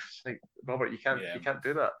like, Robert, you can't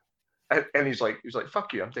do that. And he was like,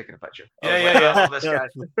 fuck you, I'm taking a picture. I love this guy.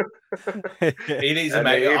 He needs a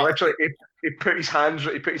mate. He literally he put his hands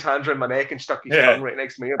around my neck and stuck his tongue right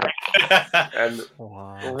next to me. And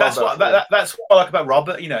that's what I like about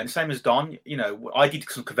Robert. You know, and same as Don. You know, I did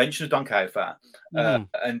some conventions with Don Kaufat,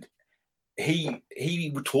 and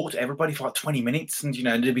he would talk to everybody for like 20 minutes, and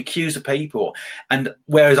and there'd be queues of people. And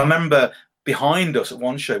whereas I remember behind us at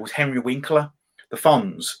one show was Henry Winkler, the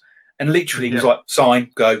Fonz. And literally, he was like, sign,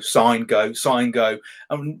 go, sign, go, sign, go.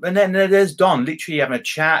 And then there's Don, literally having a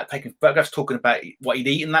chat, taking photographs, talking about what he'd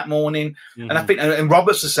eaten that morning. And I think, and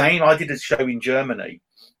Robert's the same. I did a show in Germany,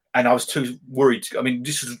 and I was too worried. I mean,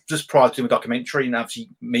 this was just prior to doing a documentary and actually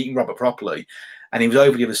meeting Robert properly. And he was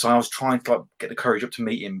over the other side. I was trying to get the courage up to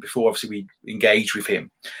meet him before, obviously, we engaged with him.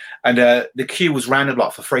 And the queue was rounded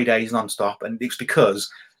like for 3 days non-stop. And it's because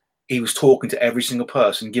he was talking to every single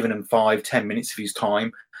person, giving them 5-10 minutes of his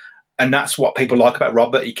time. And that's what people like about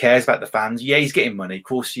Robert. He cares about the fans. Yeah, he's getting money. Of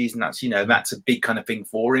course he is. And that's, that's a big kind of thing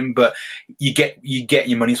for him. But you get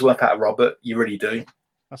your money's worth out of Robert. You really do.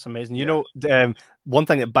 That's amazing. One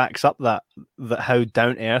thing that backs up that how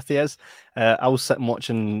down to earth he is. I was sitting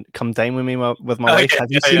watching Come Dine With Me with my wife. Have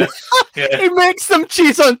you seen it? He makes them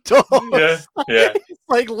cheese on toast. Yeah.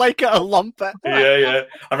 It's like a lumpet. Yeah.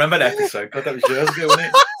 I remember that episode. God, that was years ago, wasn't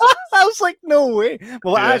it? I was like, no way.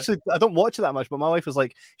 Well, I don't watch it that much, but my wife was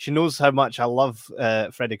like, she knows how much I love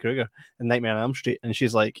Freddy Krueger and Nightmare on Elm Street, and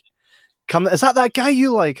she's like, is that guy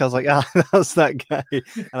you like? I was like, that's that guy.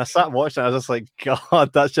 And I sat watching it, I was just like,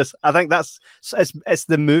 God, I think it's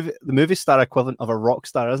the movie star equivalent of a rock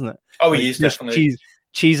star, isn't it? Oh, he is definitely.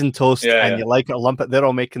 Cheese and toast, and you like it a lumpet. They're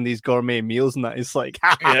all making these gourmet meals, and that it's like,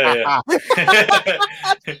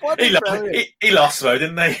 he lost though,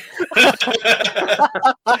 didn't they?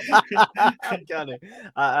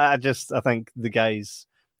 I think the guys,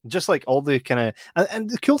 just like all the kind of, and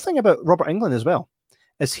the cool thing about Robert Englund as well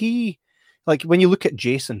is he, like, when you look at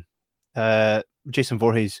Jason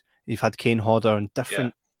Voorhees, you've had Kane Hodder and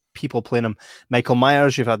different people playing him. Michael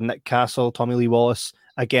Myers, you've had Nick Castle, Tommy Lee Wallace,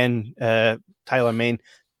 again, Tyler Mane,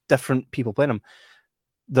 different people playing him.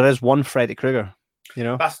 There is one Freddy Krueger,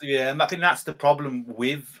 and I think that's the problem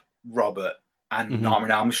with Robert and Nightmare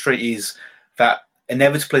on Elm Street is that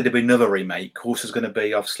inevitably there'll be another remake. Of course, there's going to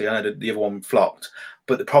be, obviously, I know the other one flopped,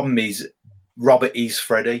 but the problem is Robert is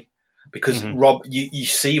Freddy. Because you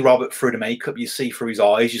see Robert through the makeup, you see through his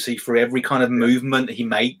eyes, you see through every kind of movement he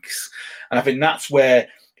makes. And I think that's where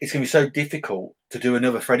it's going to be so difficult to do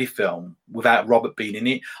another Freddy film without Robert being in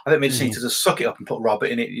it. I think we just need to just suck it up and put Robert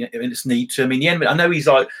in it. And it's need to. I mean, I know he's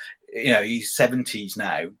like, he's 70s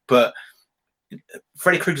now, but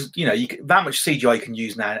Freddy Krueger's, that much CGI you can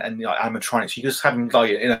use now, and animatronics. You just have him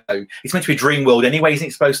it's meant to be a dream world anyway, isn't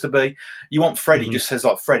it supposed to be? You want Freddy, just says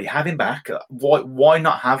like Freddy, have him back. Why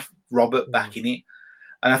not have Robert back in it?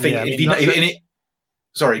 And I think if you in it,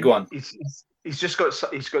 sorry, go on. He's just got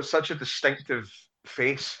such a distinctive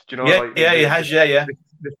face. Do you know? He has.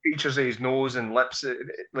 The features of his nose and lips,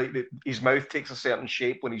 his mouth takes a certain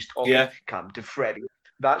shape when he's talking. Yeah. Come to Freddy.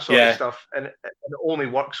 That sort of stuff, and it only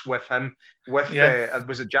works with him. Was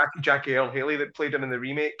it Jackie Earle Haley that played him in the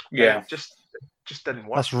remake? Yeah, just didn't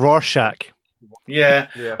work. That's Rorschach. Yeah.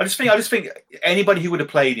 I just think anybody who would have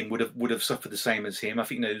played him would have suffered the same as him. I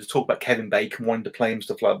think there's talk about Kevin Bacon wanting to play him,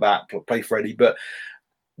 stuff like that, play Freddy, but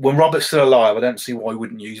when Robert's still alive, I don't see why he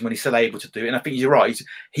wouldn't use him when he's still able to do it. And I think you're right.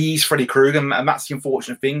 He's Freddy Krueger, and that's the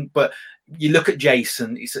unfortunate thing. But you look at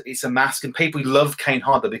Jason; it's a mask, and people love Kane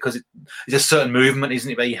Hodder because it's a certain movement, isn't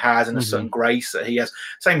it, that he has, and a certain grace that he has.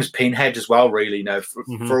 Same as Pinhead as well, really.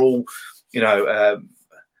 For all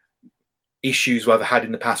issues I've had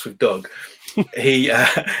in the past with Doug, he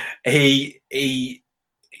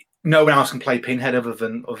no one else can play Pinhead other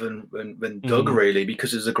than Doug, really,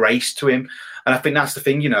 because there's a grace to him. And I think that's the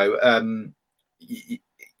thing, you don't,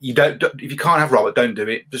 if you can't have Robert, don't do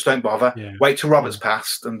it. Just don't bother. Wait till Robert's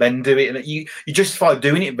passed and then do it. And you justify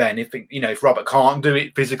doing it then if Robert can't do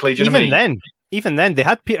it physically. Do you know what I mean? Even then, they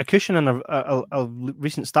had Peter Cushing in a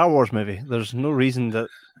recent Star Wars movie. There's no reason that.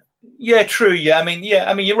 Yeah, true. Yeah, I mean,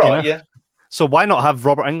 you're right. Yeah. So why not have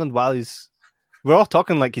Robert Englund while he's? We're all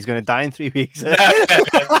talking like he's going to die in 3 weeks.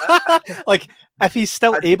 Like, if he's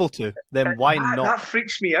still able to, then why not? That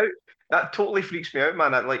freaks me out. That totally freaks me out,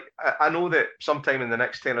 man. I know that sometime in the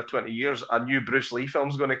next 10 or 20 years, a new Bruce Lee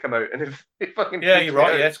film's going to come out, and if it fucking you're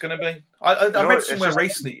right. Yeah, it's going to be. I read somewhere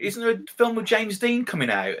recently. Isn't there a film with James Dean coming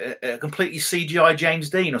out? A completely CGI James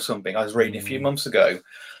Dean or something? I was reading a few months ago.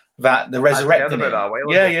 That they're resurrecting him.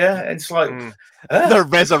 Yeah. It's like they're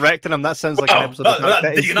resurrecting him. That sounds like an episode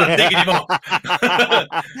of You're not digging him up.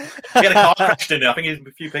 He had a car crash in there. I think he's in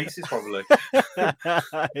a few pieces, probably.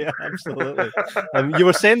 Yeah, absolutely. You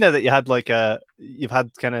were saying there that you've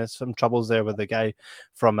had kind of some troubles there with the guy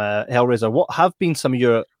from Hellraiser. What have been some of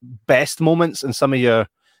your best moments and some of your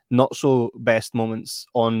not so best moments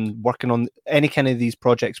on working on any kind of these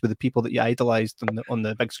projects with the people that you idolized on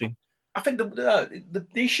the big screen? I think the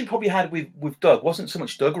issue probably had with Doug wasn't so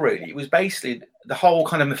much Doug, really. It was basically the whole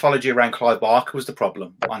kind of mythology around Clive Barker was the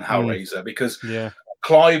problem on Hellraiser, because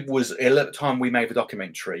Clive was ill at the time we made the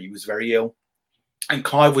documentary. He was very ill. And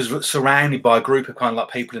Clive was surrounded by a group of kind of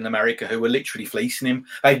like people in America who were literally fleecing him.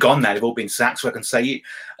 They've gone now. They've all been sacked, so I can say it.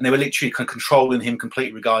 And they were literally kind of controlling him completely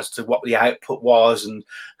in regards to what the output was and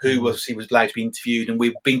who was allowed to be interviewed. And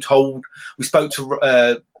we've been told, we spoke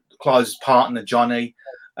to Clive's partner, Johnny,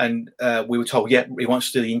 and we were told, he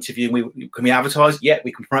wants to do the interview. Can we advertise? Yeah,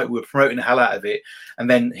 we can promote. We were promoting the hell out of it. And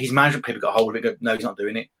then his management people got hold of it and go, no, he's not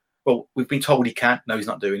doing it. Well, we've been told he can. No, he's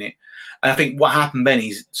not doing it. And I think what happened then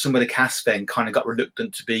is some of the cast then kind of got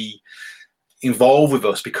reluctant to be involved with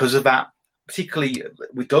us because of that, particularly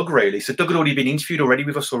with Doug, really. So Doug had already been interviewed already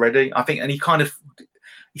with us already, I think. And he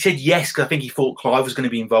said yes, because I think he thought Clive was going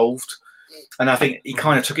to be involved. And I think he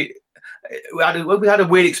kind of took it. We had a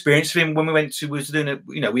weird experience with him when we went to,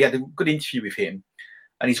 we had a good interview with him,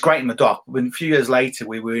 and he's great in the doc. When a few years later,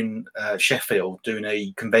 we were in Sheffield doing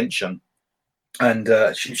a convention, and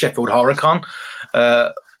Sheffield HorrorCon,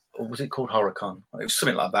 or was it called HorrorCon? It was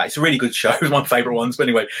something like that. It's a really good show. It was one of my favourite ones. But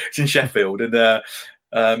anyway, it's in Sheffield,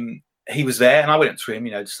 and he was there, and I went up to him,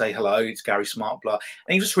 to say hello. It's Gary Smart, blah.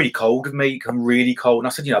 And he was just really cold with me, really cold. And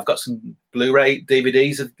I said, I've got some Blu-ray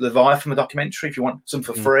DVDs of Leviathan, a documentary, if you want some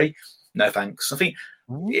for free. No thanks. I think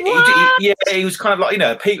he was kind of like,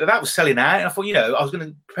 people that was selling out. And I thought, I was going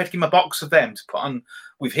to prepare to give him a box of them to put on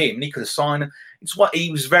with him, and he could have signed. It's what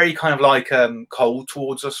he was very kind of like cold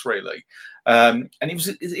towards us, really. And it was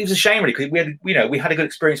a shame, really, because we had a good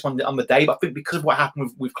experience on the day, but I think because of what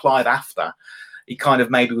happened with Clive after, he kind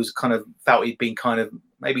of maybe felt he'd been kind of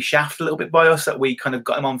maybe shafted a little bit by us, that we kind of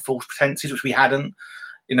got him on false pretenses, which we hadn't,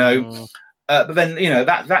 But then,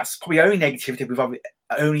 that's probably the only negativity we've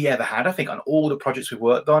only ever had, I think, on all the projects we've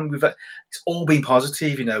worked on. It's all been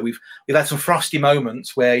positive. We've had some frosty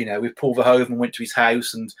moments where, with Paul Verhoeven went to his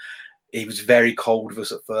house and he was very cold with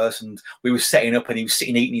us at first, and we were setting up and he was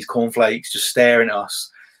sitting eating his cornflakes, just staring at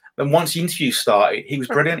us. And once the interview started, he was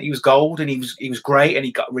brilliant. He was gold, and he was great, and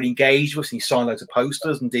he got really engaged with us, and he signed loads of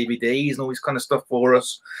posters and DVDs and all this kind of stuff for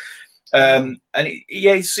us. We've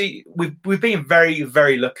been very,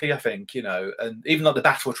 very lucky, I think, and even though the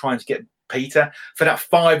battle of trying to get Peter, for that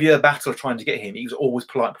 5-year battle of trying to get him, he was always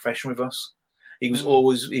polite and professional with us. He was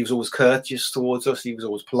always courteous towards us. He was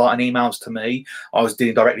always polite in emails to me. I was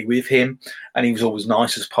dealing directly with him, and he was always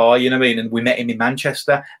nice as pie. You know what I mean? And we met him in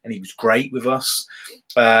Manchester, and he was great with us.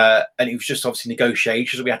 And it was just obviously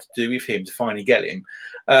negotiations that we had to do with him to finally get him.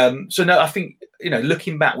 So no, I think,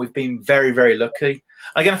 looking back, we've been very, very lucky.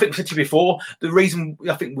 Again, I think we said to you before, the reason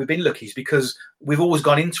I think we've been lucky is because we've always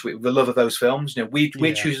gone into it with the love of those films.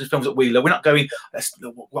 We're choosing films that we love. We're not going,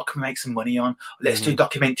 what can we make some money on? Let's do a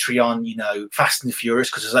documentary on, Fast and the Furious,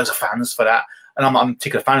 because there's loads of fans for that. And I'm a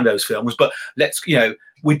particular fan of those films. But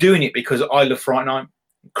we're doing it because I love Fright Night.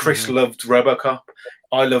 Chris loved RoboCop.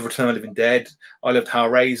 I love Return of the Living Dead. I loved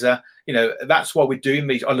Hellraiser. That's why we're doing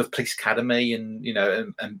these. I love Police Academy and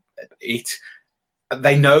it.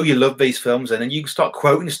 They know you love these films, and then you start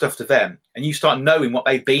quoting stuff to them, and you start knowing what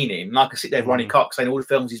they've been in. Like I sit there with Ronnie Cox saying all the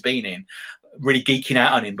films he's been in, really geeking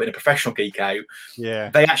out on him, but in a professional geek out. Yeah,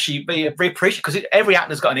 they actually very appreciate, because every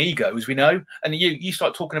actor's got an ego, as we know, and you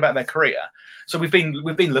start talking about their career. So we've been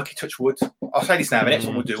lucky. Touch wood. I'll say this now. The next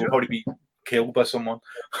one we'll do will probably be killed by someone.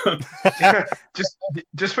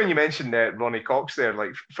 just when you mentioned Ronnie Cox there,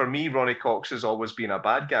 like for me, Ronnie Cox has always been a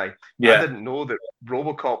bad guy. Yeah. I didn't know that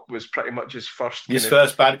RoboCop was pretty much his first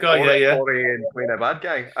bad guy. And playing a bad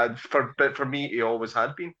guy. But for me, he always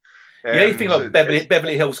had been. You think like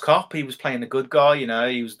Beverly Hills Cop, he was playing the good guy.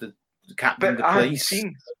 He was the captain of the police.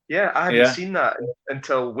 I hadn't seen that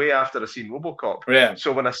until way after I seen RoboCop. Yeah.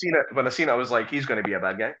 So when I seen it, I was like, he's going to be a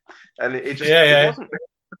bad guy, and it just it wasn't.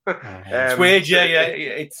 It's weird,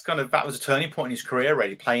 It's kind of, that was a turning point in his career,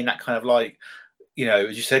 really, playing that kind of like,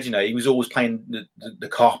 as you said, he was always playing the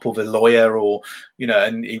cop or the lawyer, or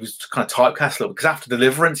and he was kind of typecast a little, because after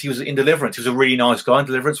Deliverance, he was a really nice guy in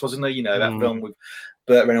Deliverance, wasn't he? That film with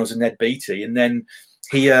Burt Reynolds and Ned Beatty, and then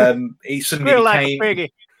he suddenly became.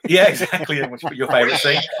 Yeah, exactly. Your favourite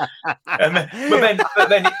scene. But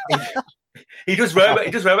then he does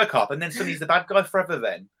RoboCop, and then suddenly he's the bad guy forever.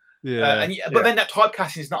 Then. But then that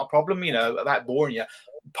typecasting is not a problem, about boring you.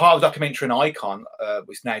 Part of the documentary on Icon,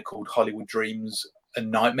 which is now called Hollywood Dreams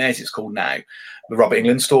and Nightmares, it's called now, the Robert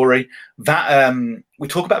Englund story. That we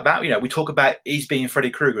talk about that, we talk about he's being Freddy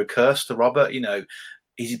Krueger, a curse to Robert,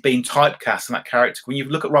 he's been typecast in that character. When you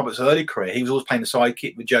look at Robert's early career, he was always playing the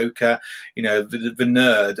sidekick, the Joker, the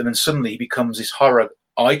nerd, and then suddenly he becomes this horror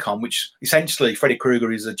icon, which essentially Freddy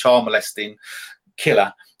Krueger is a child molesting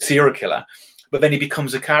killer, serial killer. But then he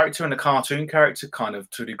becomes a character and a cartoon character, kind of,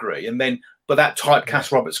 to a degree. But that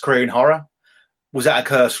typecast Robert's career in horror. Was that a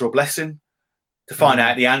curse or a blessing? To find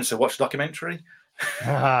out the answer, watch the documentary.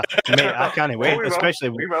 Mate, I can't wait. Especially,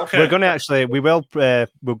 we're going to actually, we've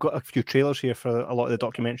got a few trailers here for a lot of the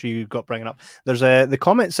documentary you've got bringing up. There's the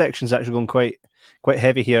comment section's actually going quite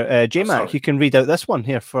heavy here. J-Mac, you can read out this one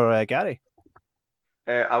here for Gary.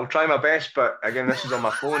 I'll try my best, but again, this is on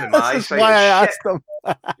my phone and my eyesight. Why I asked them.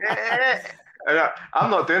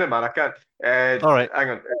 I'm not doing it, man. I can't. All right. Hang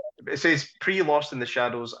on. It says pre-Lost in the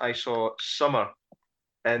Shadows. I saw Summer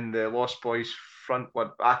in the Lost Boys front.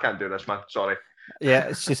 What? I can't do this, man. Sorry.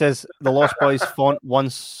 Yeah, she says the Lost Boys font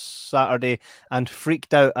one Saturday and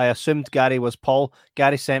freaked out. I assumed Gary was Paul.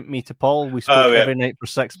 Gary sent me to Paul. We spoke every night for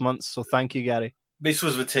 6 months. So thank you, Gary. This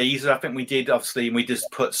was the teaser. I think we did, obviously, and we just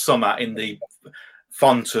put Summer in the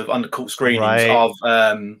font of undercut screenings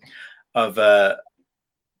of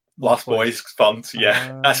Lost Boys font.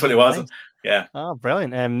 Yeah, that's what it was. Nice. Yeah. Oh,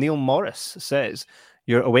 brilliant. Neil Morris says,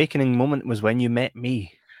 your awakening moment was when you met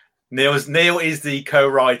me. Neil is the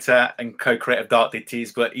co-writer and co-creator of Dark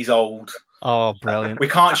Ditties, but he's old. Oh, brilliant. We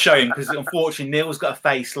can't show him because, unfortunately, Neil's got a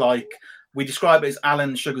face like, we describe it as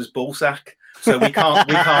Alan Sugar's ballsack. So we can't.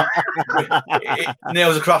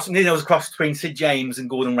 Neil's a cross between Sid James and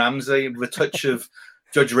Gordon Ramsay with a touch of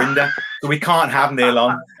Judge Rinder. So we can't have Neil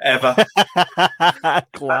on ever. I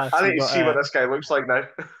need to see what this guy looks like now.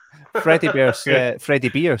 Freddie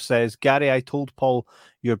Beer says, Gary, I told Paul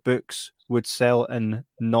your books would sell in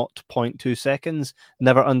 0.2 seconds.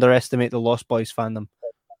 Never underestimate the Lost Boys fandom.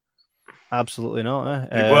 Absolutely not.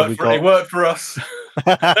 It worked for us.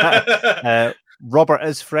 Robert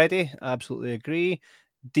is Freddy. Absolutely agree.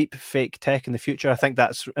 Deep fake tech in the future. I think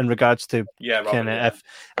that's in regards to Robert,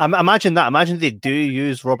 imagine they do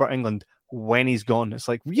use Robert Englund when he's gone. It's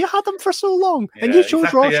like, you had him for so long and you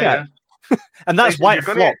chose Rorschach. And that's why it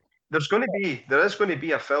flopped. There is going to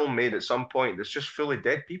be a film made at some point that's just fully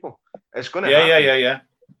dead people. It's going to happen.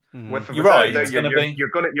 You're right. You're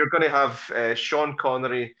going to have Sean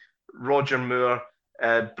Connery, Roger Moore,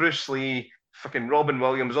 Bruce Lee, fucking Robin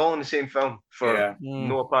Williams, all in the same film for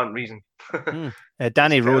no apparent reason.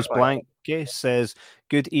 Danny Rose Blank says,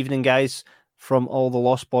 good evening, guys, from all the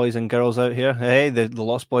Lost Boys and girls out here. Hey, the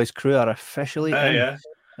Lost Boys crew are officially in.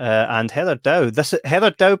 and Heather Dow.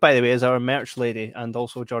 Heather Dow, by the way, is our merch lady and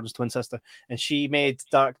also Jordan's twin sister, and she made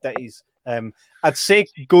Dark Ditties. I'd say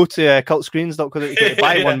go to cultscreens.co.uk to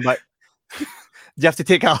buy one, but you have to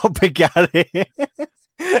take it up with Gary.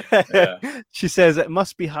 She says it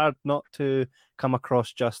must be hard not to come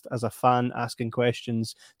across just as a fan asking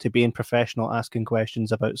questions to being professional asking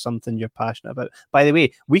questions about something you're passionate about. By the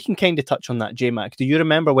way, we can kind of touch on that, J-Mac. Do you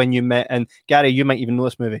remember when you met, and Gary, you might even know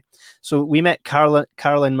this movie. So we met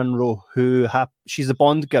Caroline Munro, who she's a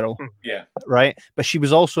Bond girl. Yeah. Right? But she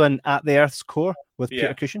was also in At the Earth's Core with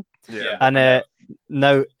Peter Cushing. Yeah. And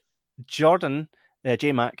now Jordan,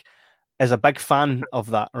 J-Mac, is a big fan of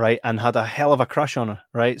that, right? And had a hell of a crush on her,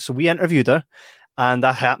 right? So we interviewed her, and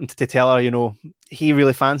I happened to tell her, he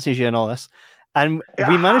really fancies you and all this. And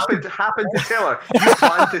we managed to tell her. You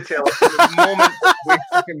planned to tell her from the moment we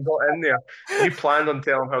fucking got in there. You planned on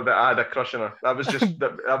telling her that I had a crush on her. That was just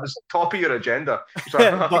that was top of your agenda. So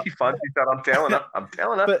you fancied her. I'm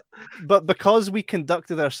telling her. But because we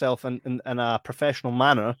conducted ourselves in a professional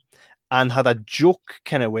manner and had a joke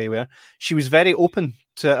kind of way where she was very open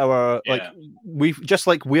to our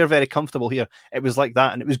we're very comfortable here. It was like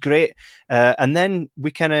that, and it was great. And then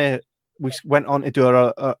we went on to do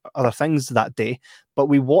our other things that day, but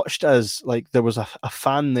we watched as like there was a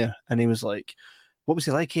fan there, and he was like, "What was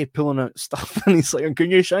he like? He pulling out stuff," and he's like,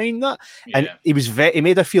 "Can you sign that?" Yeah. And he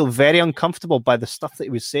made her feel very uncomfortable by the stuff that he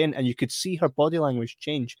was saying, and you could see her body language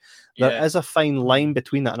change. There is a fine line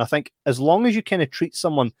between that, and I think as long as you kind of treat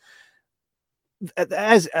someone.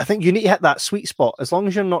 I think you need to hit that sweet spot. As long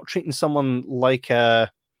as you're not treating someone like they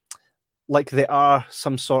are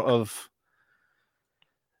some sort of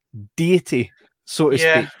deity, so to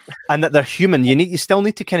speak, and that they're human. You still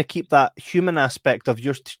need to kind of keep that human aspect of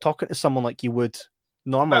you're talking to someone like you would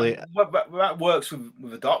normally. That works with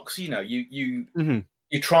the docs.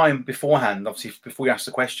 You try and beforehand, obviously, before you ask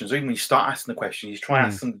the questions, or even when you start asking the questions, you try and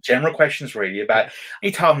ask them general questions, really, about,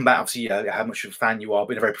 you tell them about, obviously, how much of a fan you are,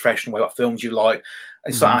 but in a very professional way, what films you like,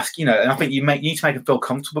 and start asking, and I think you need to make them feel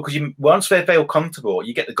comfortable, because once they feel comfortable,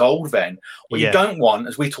 you get the gold then. What you don't want,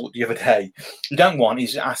 as we talked the other day, you don't want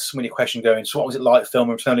is ask so many questions going, so what was it like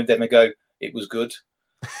filming Return of the Dead? And they go, it was good.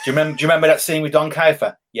 Do you remember that scene with Don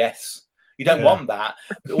Kiefer? Yes. You don't want that.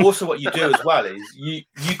 But also what you do as well is you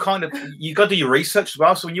got to do your research as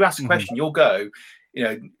well. So when you ask a question, you'll go,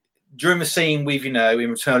 during the scene with, in Return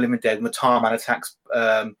of the Living Dead, when the Tar Man attacks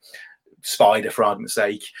Spider, for argument's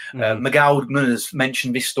sake, Miguel Nunes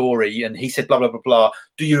mentioned this story and he said, blah, blah, blah, blah.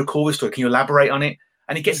 Do you recall this story? Can you elaborate on it?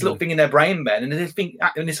 And it gets a little thing in their brain then. And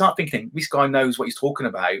they start thinking, this guy knows what he's talking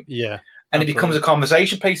about. Yeah. And it becomes a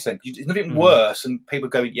conversation piece then. It's nothing worse. And people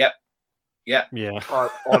go, yep. Yeah.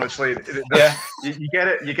 Honestly, you get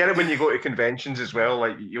it. You get it when you go to conventions as well.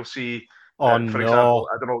 Like you'll see, for example,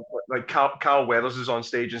 I don't know, like Carl Weathers is on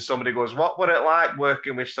stage and somebody goes, "What would it like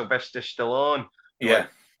working with Sylvester Stallone?" Yeah, like,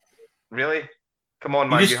 really? Come on,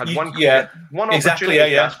 man! You had one exactly,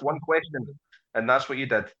 opportunity to ask one question, and that's what you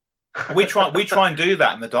did. we try and do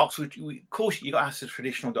that in the docs. Of course, you got to ask the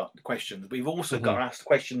traditional questions, but we've also got to ask the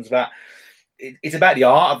questions that. It's about the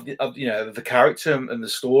art of the character and the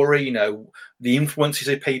story, the influences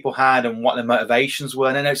that people had and what their motivations were.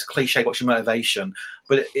 And I know it's a cliche, what's your motivation?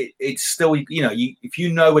 But it's still, if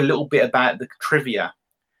you know a little bit about the trivia,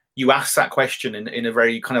 you ask that question in a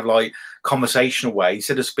very kind of like conversational way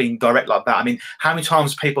instead of being direct like that. I mean, how many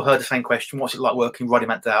times have people heard the same question? What's it like working with Roddy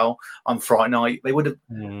McDowell on Friday night? They would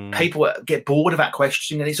have, people get bored of that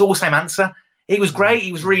question and it's all the same answer. He was great.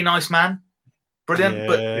 He was a really nice man. Brilliant,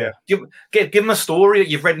 but give them a story that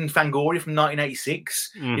you've read in Fangoria from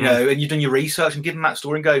 1986, and you've done your research, and give them that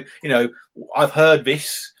story and go, I've heard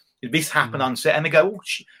this happened on set, and they go,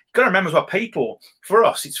 you got to remember as well, people, for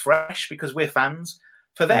us, it's fresh because we're fans.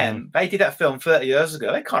 For them, they did that film 30 years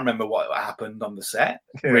ago. They can't remember what happened on the set.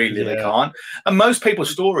 Really, they can't. And most people's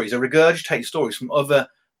stories are regurgitated stories from other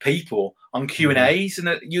people on Q&As,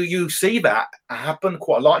 and you see that happen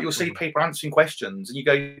quite a lot. You'll see people answering questions, and you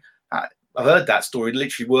go, I've heard that story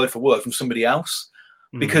literally word for word from somebody else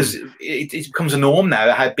because it becomes a norm now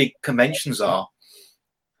how big conventions are.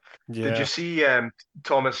 Yeah. Did you see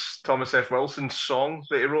Thomas F. Wilson's song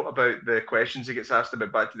that he wrote about the questions he gets asked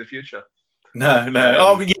about Back to the Future? No.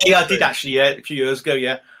 I did actually, a few years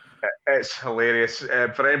ago, It's hilarious.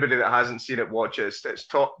 For anybody that hasn't seen it, watch it. It's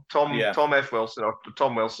Tom F. Wilson or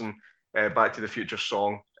Tom Wilson Back to the Future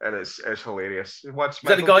song, and it's hilarious. What's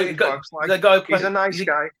that the guy? He's a nice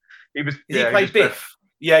guy. He played Biff.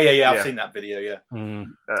 Yeah. I've seen that video.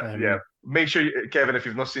 Yeah. Make sure, Kevin, if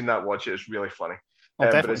you've not seen that, watch it. It's really funny.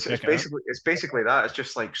 But it's basically that. It's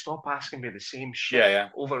just like, stop asking me the same shit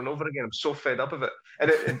over and over again. I'm so fed up of it.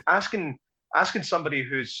 And asking asking somebody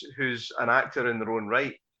who's an actor in their own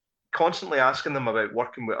right, constantly asking them about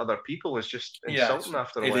working with other people is just insulting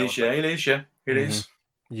after a while. It is.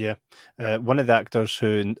 Yeah. One of the actors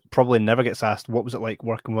who probably never gets asked what was it like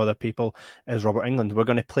working with other people is Robert Englund. We're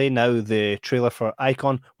going to play now the trailer for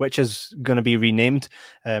Icon, which is going to be renamed.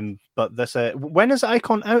 But this, when is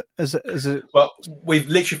Icon out? Is it? Well, we've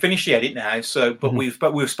literally finished the edit now. So, but we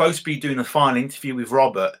were supposed to be doing a final interview with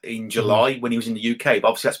Robert in July when he was in the UK. But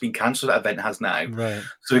obviously that's been cancelled. That event has now. Right.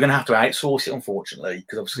 So we're going to have to outsource it, unfortunately,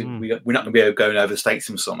 because obviously we're not going to be able to go over the States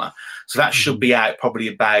in summer. So that should be out probably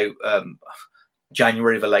about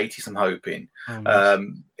January the latest, I'm hoping.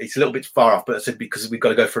 It's a little bit far off, but I said because we've got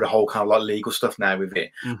to go through the whole kind of like legal stuff now with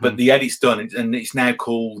it. But the edit's done, and it's now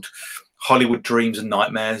called Hollywood Dreams and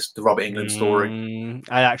Nightmares: The Robert Englund Story.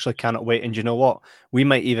 I actually cannot wait, and you know what? We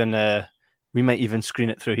might even screen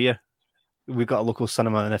it through here. We've got a local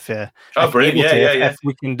cinema, and if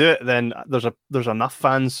we can do it, then there's enough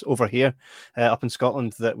fans over here up in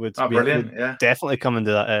Scotland that would definitely come and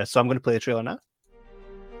do that. So I'm going to play the trailer now.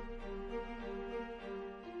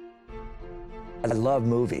 I love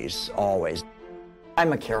movies, always.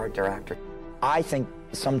 I'm a character actor. I think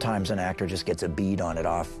sometimes an actor just gets a bead on it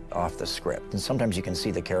off the script. And sometimes you can see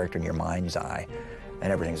the character in your mind's eye,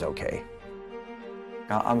 and everything's okay.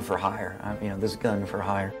 I'm for hire. This gun for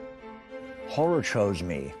hire. Horror chose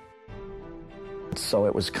me. So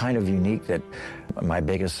it was kind of unique that my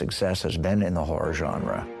biggest success has been in the horror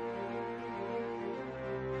genre.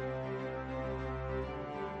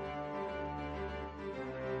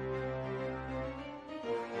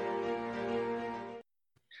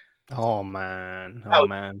 Oh man!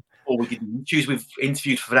 Or we can choose. We've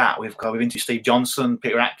interviewed for that. We've interviewed Steve Johnson,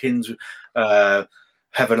 Peter Atkins, Heather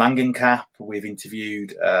Langenkamp. We've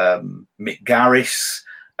interviewed Mick Garris,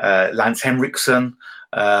 Lance Henriksen,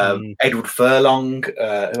 Edward Furlong.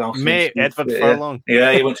 Edward Furlong.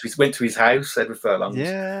 Yeah, he went to his house. Edward Furlong.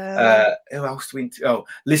 Yeah. Who else do we?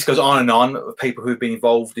 List goes on and on of people who've been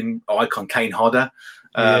involved in Icon. Kane Hodder.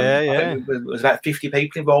 There was about 50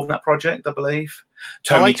 people involved in that project, I believe.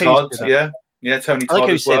 Tony Todd, Tony Todd. I like how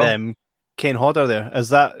you say Kane Hodder there. Is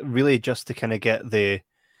that really just to kind of get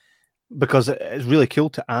because it's really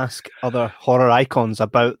cool to ask other horror icons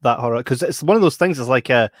about that horror, because it's one of those things. It's like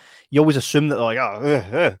you always assume that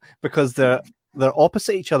they're like because they're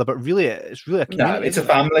opposite each other, but really it's really a community. No, it's a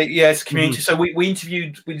family. Yeah, it's a community. So we've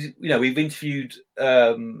interviewed.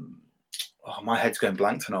 My head's going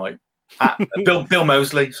blank tonight. Bill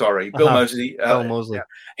Moseley, sorry, Bill Moseley. Bill Moseley.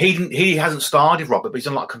 Yeah. He hasn't starred with Robert, but he's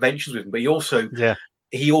done a lot of conventions with him. But he also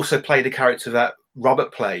played a character that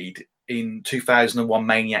Robert played in 2001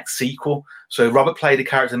 Maniac sequel. So Robert played a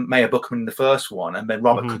character Mayor Buckman in the first one, and then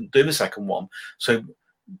Robert couldn't do the second one. So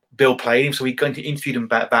Bill played him. So we interviewed him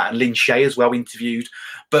about that, and Lynn Shay as well. We interviewed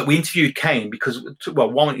Kane because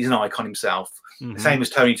one, he's an icon himself, the same as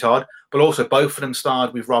Tony Todd, but also both of them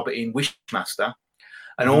starred with Robert in Wishmaster.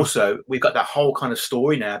 And also, we've got that whole kind of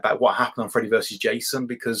story now about what happened on Freddy vs. Jason,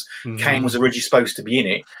 because Kane was originally supposed to be in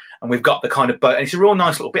it. And we've got the kind of, and it's a real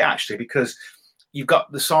nice little bit, actually, because you've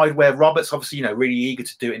got the side where Robert's obviously, really eager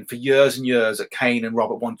to do it. And for years and years that Kane and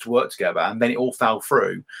Robert wanted to work together. And then it all fell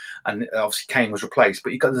through. And obviously Kane was replaced.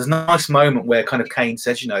 But there's a nice moment where kind of Kane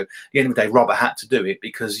says, at the end of the day, Robert had to do it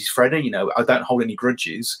because he's Freddy, I don't hold any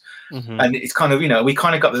grudges. And it's kind of, we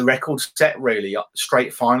kind of got the record set really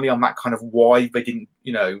straight finally on that kind of why they didn't,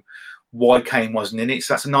 why Kane wasn't in it.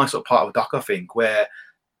 So that's a nice little part of the doc, I think, where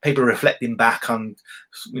people are reflecting back on,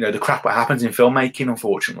 the crap that happens in filmmaking,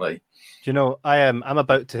 unfortunately. I'm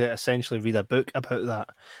about to essentially read a book about that,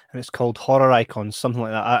 and it's called Horror Icons, something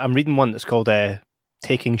like that. I'm reading one that's called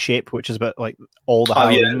Taking Shape, which is about like all the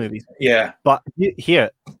Halloween movies. Yeah. But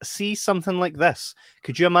here, see something like this.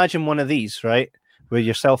 Could you imagine one of these, right, with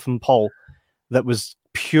yourself and Paul, that was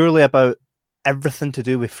purely about everything to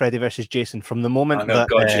do with Freddy versus Jason from the moment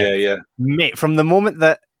mate, from the moment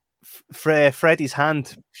that Freddy's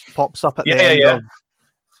hand pops up at the end of,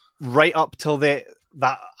 right up till I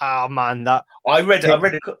read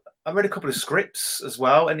a couple of scripts as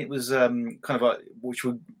well, and it was kind of like which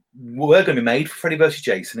were going to be made for Freddy versus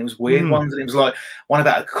Jason. It was weird ones, and it was like one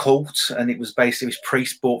about a cult, and it was basically this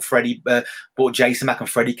priest brought Jason back, and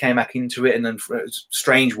Freddy came back into it, and then it was a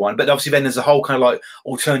strange one. But obviously, then there's a whole kind of like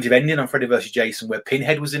alternative ending on Freddy versus Jason where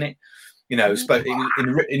Pinhead was in it. In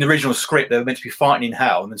the original script, they were meant to be fighting in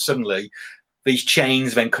hell, and then suddenly these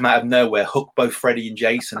chains then come out of nowhere, hook both Freddy and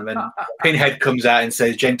Jason, and then Pinhead comes out and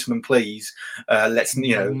says, "Gentlemen, please, let's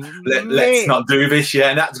not do this." Yeah,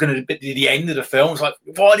 and that's going to be the end of the film. It's like,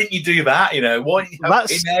 why didn't you do that? Why didn't you have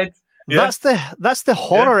Pinhead? Yeah. That's the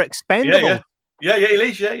horror expendable. Yeah,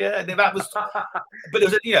 Elise, yeah. And that was, but there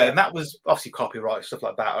was, and that was obviously copyright stuff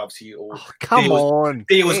like that. Obviously, all Come on,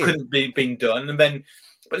 deals hey. couldn't be been done, and then.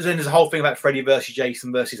 But then there's a whole thing about Freddy versus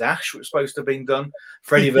Jason versus Ash, which was supposed to have been done.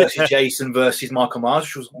 Freddy versus Jason versus Michael Myers,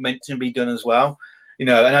 which was meant to be done as well. And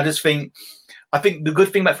I think the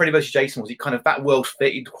good thing about Freddy versus Jason was that world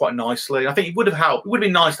fitted quite nicely. I think it would have helped. It would have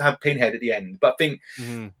been nice to have Pinhead at the end, but I think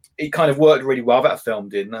it kind of worked really well. That film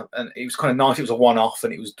did, and it was kind of nice. It was a one-off,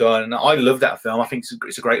 and it was done. And I love that film. I think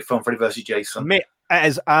it's a great film, Freddy versus Jason. Mate, it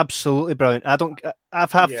is absolutely brilliant.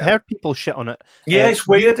 I've heard people shit on it. Yeah, it's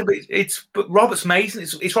weird. But Robert's amazing.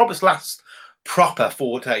 It's Robert's last proper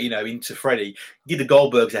forte, into Freddy. He did the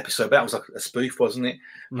Goldbergs episode, but that was like a spoof, wasn't it?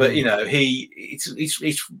 But it's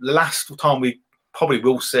the last time we probably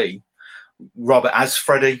will see Robert as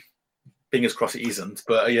Freddy. Fingers crossed it isn't.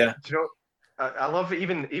 But yeah. Do you know? I love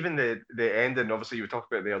even the ending. Obviously, you were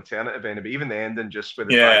talking about the alternative ending, but even the ending, just with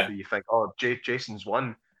the fact that you think, oh, Jason's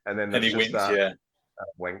won, and then he wins,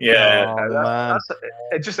 wink. Yeah,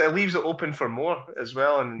 it leaves it open for more as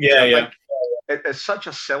well. And it's such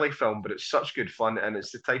a silly film, but it's such good fun, and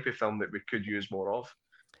it's the type of film that we could use more of.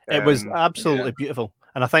 It was absolutely beautiful,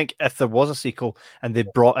 and I think if there was a sequel and they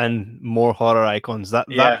brought in more horror icons,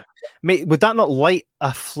 mate, would that not light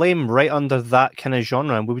a flame right under that kind of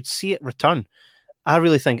genre, and we would see it return? I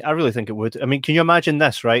really think it would. I mean, can you imagine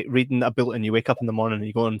this, right? Reading a bulletin, you wake up in the morning and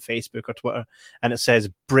you go on Facebook or Twitter, and it says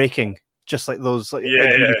breaking. Just like those,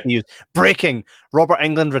 breaking. Robert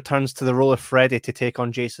Englund returns to the role of Freddy to take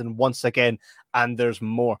on Jason once again, and there's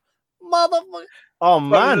more. Motherfucker! Oh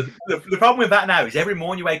man! The problem with that now is every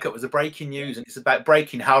morning you wake up with the breaking news, and it's about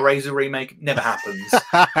breaking Hellraiser remake. Never happens.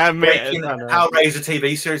 Breaking Hellraiser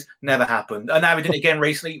TV series never happened. And now we did it again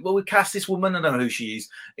recently. Well, we cast this woman. I don't know who she is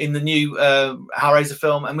in the new Hellraiser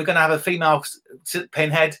film, and we're going to have a female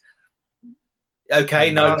Pinhead.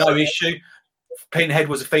 Okay, no issue. Pinhead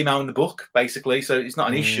was a female in the book, basically, so it's not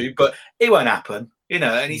an issue, but it won't happen,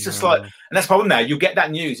 and it's just like, and that's the problem now. You'll get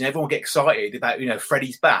that news and everyone will get excited about,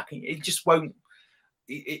 Freddy's back. It just won't.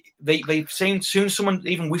 They've seen soon someone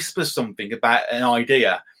even whispers something about an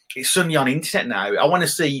idea, it's suddenly on the internet now. I want to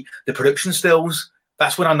see the production stills.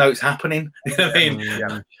 That's when I know it's happening. You know what I mean?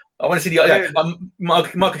 I want to see the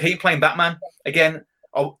Michael Keaton playing Batman again.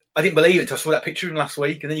 I didn't believe it until I saw that picture of him last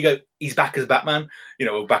week, and then you go, he's back as Batman,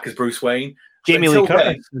 back as Bruce Wayne. Jamie Lee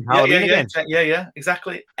Curtis. Yeah,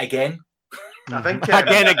 exactly. Again. I think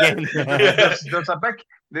again. There's a big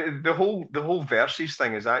the whole Versus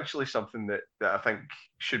thing is actually something that I think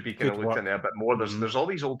should be kind of looked into a bit more. There's all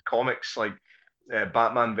these old comics like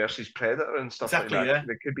Batman versus Predator and stuff like that. Yeah.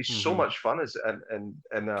 That could be so much fun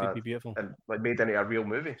could be beautiful and like made into a real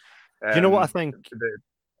movie. Do you know what I think?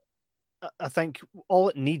 I think all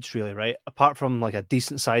it needs really, right, apart from like a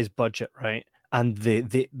decent sized budget, right, and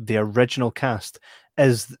the original cast,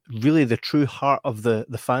 is really the true heart of the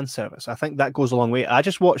fan service. I think that goes a long way. I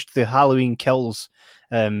just watched the Halloween Kills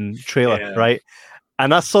trailer, right,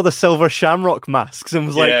 and I saw the silver shamrock masks and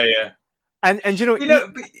was like, and irritating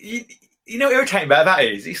about that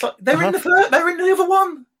is it's like they're in the other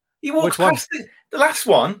one. He walks past the last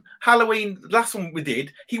one, Halloween, the last one we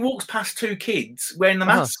did. He walks past two kids wearing the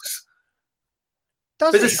masks.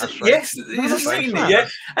 Does he? Yes, there's a scene there. Yeah,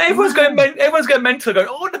 and everyone's going mental, going,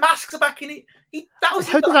 "Oh, the masks are back in it." How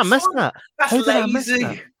did I miss that? That's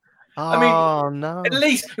lazy. I mean, no. At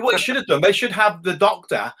least what they should have done, they should have the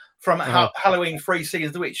Doctor from Halloween 3 Seasons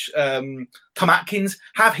of the Witch, Tom Atkins,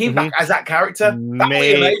 have him back as that character.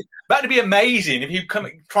 That'd be amazing if you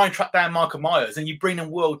try and track down Michael Myers and you bring them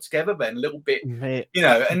world together then a little bit,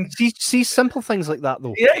 and see simple things like that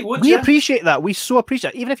though. Yeah, we appreciate that. We so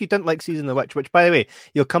appreciate it. Even if you didn't like Season of the Witch, which by the way,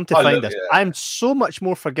 you'll come to find this. I'm so much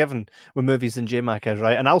more forgiving with movies than J-Mac is,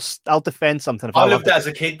 right? And I'll defend something if I loved it as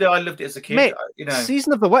a kid though. I loved it as a kid. Mate,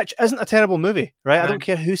 Season of the Witch isn't a terrible movie, right? I don't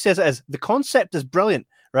care who says it is. The concept is brilliant.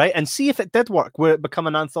 Right, and see if it did work, where it become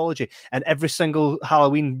an anthology, and every single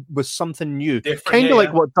Halloween was something new, kind of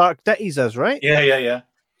like what Dark Ditties is, right? Yeah.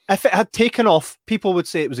 If it had taken off, people would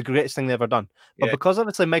say it was the greatest thing they ever done. But because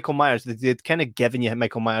obviously Michael Myers, they'd kind of given you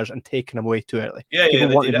Michael Myers and taken him away too early.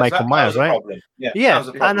 People wanted Michael Myers, right?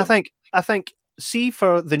 And I think, see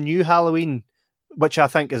for the new Halloween, which I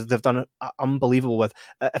think is they've done unbelievable with.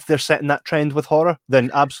 If they're setting that trend with horror,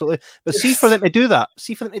 then absolutely. But see for them to do that,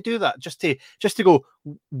 just to go,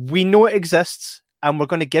 we know it exists, and we're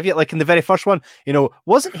going to give you it. Like in the very first one,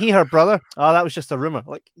 wasn't he her brother? Oh, that was just a rumor.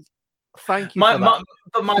 Like, thank you.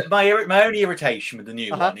 My only irritation with the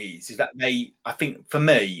new one is that I think for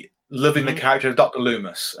me, loving the character of Dr.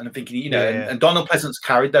 Loomis, and I'm thinking, and Donald Pleasance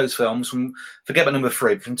carried those films from forget about number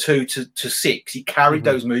 3, from 2 to 6. He carried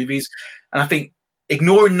those movies, and I think.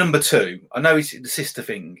 ignoring number 2, I know it's the sister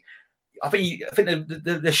thing. I think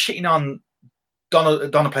they're shitting on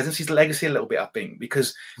Donna Pleasance's legacy a little bit. I think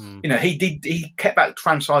because he kept that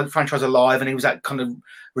franchise alive, and he was that kind of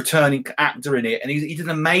returning actor in it, and he did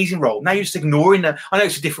an amazing role. Now you're just ignoring that. I know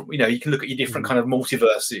it's a different. You can look at your different kind of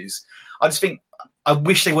multiverses. I just think I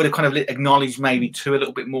wish they would have kind of acknowledged maybe 2 a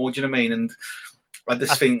little bit more. Do you know what I mean? And I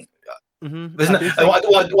just think. There's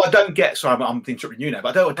what I don't get. Sorry, I'm interrupting you now,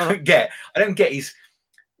 but I don't get is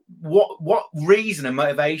what reason and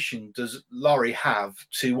motivation does Laurie have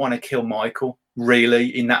to want to kill Michael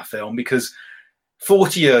really in that film? Because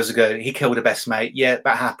 40 years ago he killed a best mate. Yeah,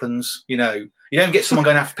 that happens. You don't get someone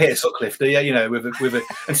going after Peter Sutcliffe, do you? With a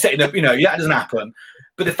and setting up. That doesn't happen.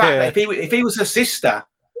 But the fact that if he was her sister,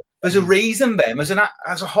 there's a reason. Then there's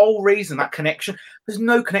a whole reason, that connection. There's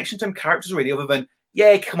no connection to them characters really, other than he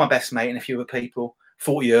killed my best mate and a few other people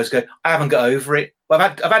 40 years ago. I haven't got over it. Well,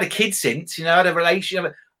 I've had a kid since. I had a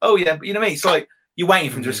relationship. Oh yeah, but you know what I mean? It's like you're waiting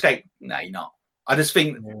for him to escape. No, you're not. I just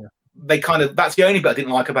think they kind of, that's the only bit I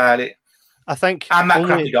didn't like about it. I think and that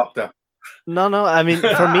crappy doctor. No. I mean,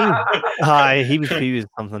 for me, he was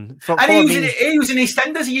something. He was in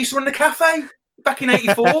EastEnders. He used to run the cafe back in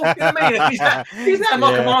 '84. You know what I mean? He's now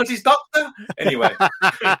Michael Myers' doctor. Anyway,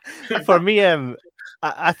 for me,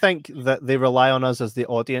 I think that they rely on us as the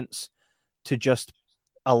audience to just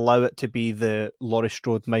allow it to be the Laurie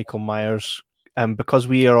Strode, Michael Myers, because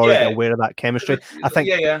we are already aware of that chemistry. I think,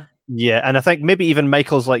 and I think maybe even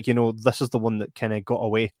Michael's like, this is the one that kind of got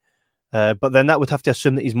away. But then that would have to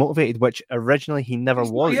assume that he's motivated, which originally he never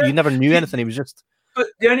was. You never knew anything. He was just. But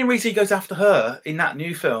the only reason he goes after her in that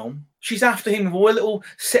new film, she's after him with a little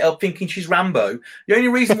sit up thinking she's Rambo. The only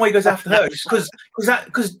reason why he goes after her is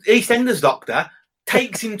because EastEnders doctor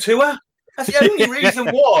takes him to her. That's the only reason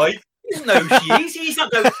why. He doesn't know who she is. He's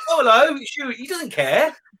not going, hello. He doesn't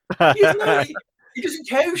care. He doesn't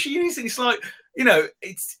care who she is. And it's like,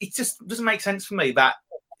 it just doesn't make sense for me that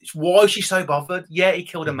why is she so bothered? Yeah, he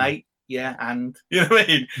killed a mate. Yeah, and you know what I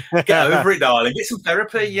mean? Get over it, darling. Get some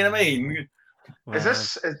therapy, you know what I mean?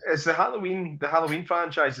 Is the Halloween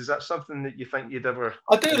franchise, is that something that you think you'd ever?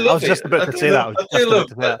 I do love it. I was just about to say that.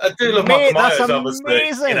 I do love Michael Myers, that's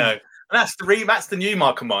obviously. And that's the new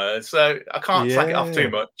Michael Myers, so I can't slack it off too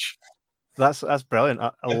much. That's brilliant.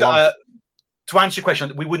 I love to answer your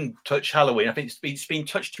question, we wouldn't touch Halloween. I think it's been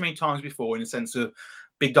touched too many times before in the sense of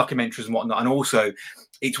big documentaries and whatnot, and also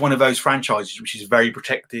it's one of those franchises which is very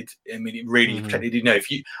protected. I mean, it really is protected.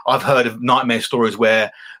 I've heard of nightmare stories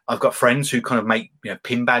where I've got friends who kind of make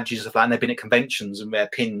pin badges of that, and they've been at conventions and wear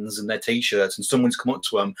pins and their T-shirts, and someone's come up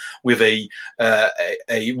to them with a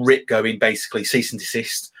writ going basically cease and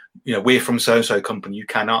desist. We're from so-and-so company, you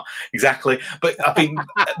cannot. Exactly. But I think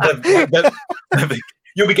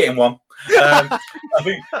you'll be getting one. I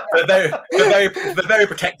think they're very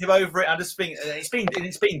protective over it. I just think it's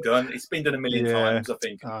been done. It's been done a million times. I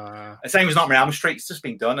think. Same as Nightmare on Elm Street. It's just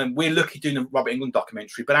been done, and we're lucky doing the Robert Englund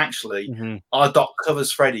documentary. But actually, our doc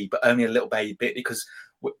covers Freddy, but only a little baby bit, because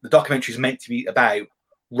the documentary is meant to be about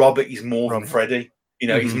Robert is more than Freddy.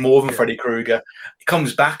 He's more than Freddy Krueger. He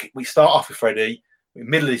comes back. We start off with Freddy. The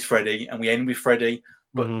middle is Freddy, and we end with Freddy.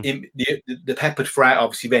 But the peppered throughout,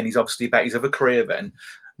 obviously, then he's obviously about his other career then.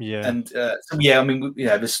 Yeah. And I mean,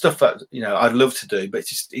 there's stuff that I'd love to do, but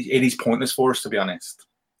it is pointless for us, to be honest.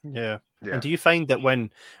 Yeah. And do you find that when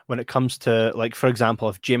it comes to, like, for example,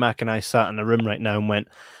 if J-Mac and I sat in a room right now and went,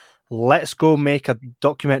 let's go make a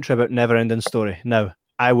documentary about Neverending Story, now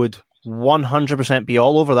I would 100% be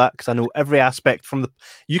all over that, because I know every aspect from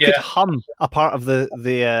you could hum a part of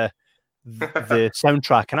the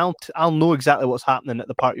soundtrack, and I'll know exactly what's happening at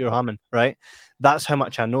the part you're humming, right? That's how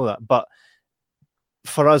much I know that. But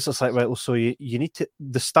for us, it's like, right, well, so you need to,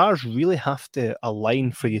 the stars really have to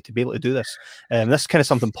align for you to be able to do this. This is kind of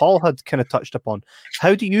something Paul had kind of touched upon.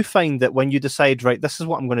 How do you find that when you decide, right, this is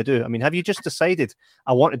what I'm going to do? I mean, have you just decided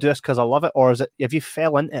I want to do this because I love it, or is it, have you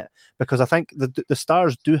fell into it? Because I think the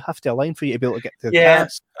stars do have to align for you to be able to get to the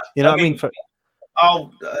cast. You know what I mean?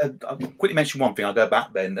 I'll quickly mention one thing. I'll go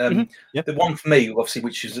back then. The one for me, obviously,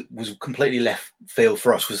 which was completely left field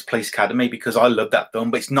for us, was Police Academy, because I love that film,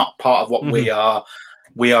 but it's not part of what we are.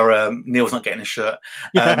 We are. Neil's not getting a shirt.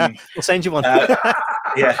 We'll send you one.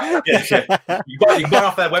 Yeah. You can buy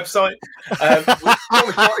off their website.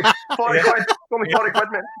 40 quid,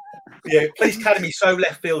 man. Yeah, Police Academy is so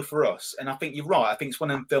left field for us, and I think you're right. I think it's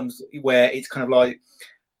one of them films where it's kind of like,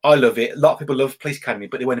 I love it. A lot of people love Police Academy,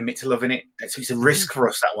 but they won't admit to loving it. So it's a risk for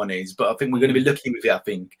us, that one is. But I think we're going to be lucky with it, I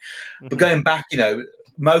think. But going back,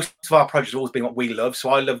 most of our projects have always been what we love. So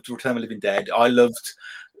I loved Return of the Living Dead. I loved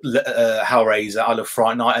Hellraiser. I love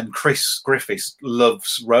Fright Night. And Chris Griffiths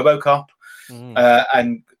loves RoboCop.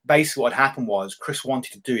 And basically what had happened was Chris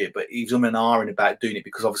wanted to do it, but he was and ahhing about doing it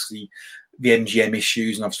because obviously the MGM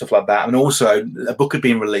issues and stuff like that. And also a book had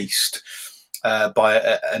been released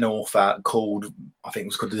by an author called, I think it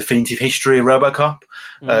was called The Definitive History of RoboCop.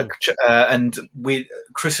 And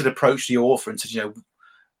Chris had approached the author and said,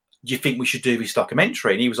 do you think we should do this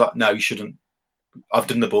documentary? And he was like, no, you shouldn't. I've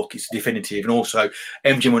done the book, it's definitive. And also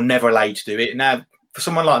MGM will never allow you to do it. Now, for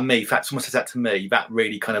someone like me, in fact, someone says that to me, that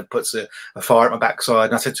really kind of puts a fire at my backside.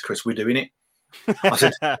 And I said to Chris, we're doing it.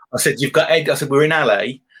 I said, you've got Ed. I said, we're in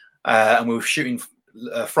LA and we were shooting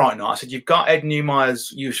Fright Night. I said, you've got Ed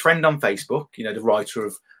Neumeyer's friend on Facebook, the writer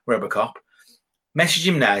of RoboCop. Message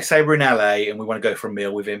him now, say we're in LA and we want to go for a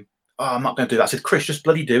meal with him. Oh, I'm not going to do that. I said, Chris, just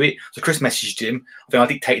bloody do it. So Chris messaged him. I think I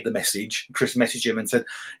dictated the message. Chris messaged him and said,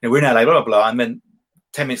 we're in LA, blah, blah, blah. And then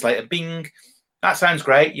 10 minutes later, bing, that sounds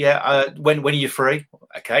great. Yeah. When are you free?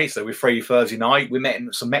 Okay. So we're free Thursday night. We met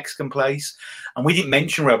in some Mexican place and we didn't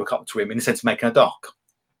mention RoboCop to him in the sense of making a doc.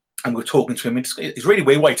 And we were talking to him. It's a really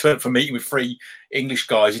weird way to for meeting with 3 English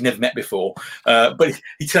guys he'd never met before. But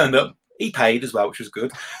he turned up. He paid as well, which was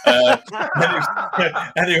good. And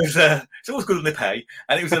it was it's always good when they pay.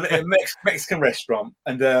 And it was a Mexican restaurant.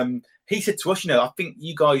 And he said to us, I think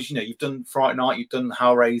you guys, you've done Fright Night, you've done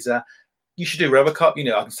Hellraiser. You should do RoboCop.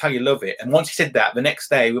 I can tell you love it. And once he said that, the next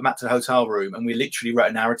day we went back to the hotel room and we literally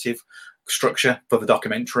wrote a narrative structure for the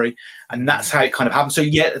documentary. And that's how it kind of happened. So,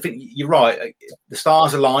 yeah, I think you're right. The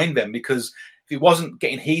stars aligned then, because if it wasn't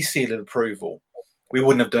getting his seal of approval, we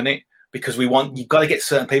wouldn't have done it. Because you've got to get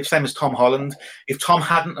certain people, same as Tom Holland. If Tom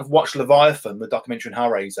hadn't have watched Leviathan, the documentary on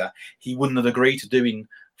Hellraiser, he wouldn't have agreed to doing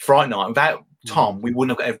Fright Night. Without Tom, we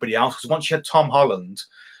wouldn't have got everybody else. Because once you had Tom Holland,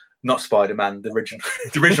 not Spider-Man, the original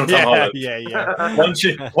Tom Holland.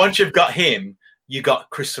 Yeah. Once you've got him, you got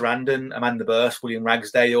Chris Sarandon, Amanda Burst, William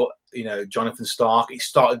Ragsdale, Jonathan Stark. It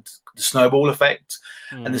started the snowball effect.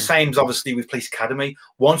 And the same's obviously with Police Academy.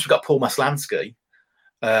 Once we got Paul Maslansky,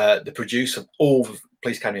 the producer of all the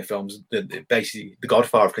Police Academy films, basically the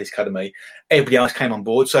godfather of Police Academy, everybody else came on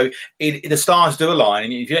board. So the stars do align,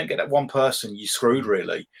 and if you don't get that one person, you're screwed,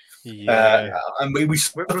 really. Yeah. And we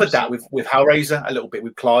suffered that with Hellraiser a little bit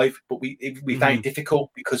with Clive, but we found it difficult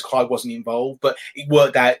because Clive wasn't involved. But it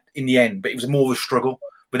worked out in the end. But it was more of a struggle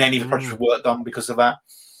with any of the projects we worked on because of that.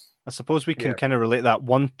 I suppose we can kind of relate that.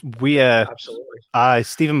 Absolutely.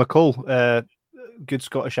 Stephen McCall, good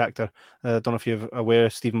Scottish actor. I don't know if you're aware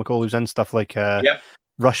of Stephen McCall, who's in stuff like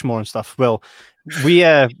Rushmore and stuff. Well, we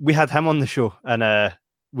had him on the show, and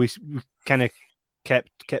we kind of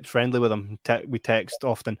kept friendly with him. We text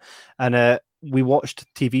often, and we watched a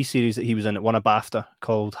TV series that he was in. It won a BAFTA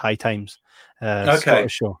called High Times.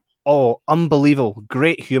 Scottish show. Oh, unbelievable!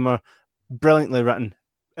 Great humor, brilliantly written.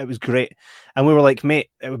 It was great, and we were like,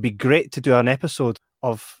 mate, it would be great to do an episode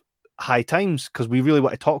of High Times because we really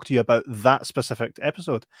want to talk to you about that specific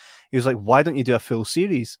episode. He was like, why don't you do a full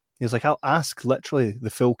series? He was like, I'll ask literally the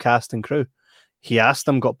full cast and crew. He asked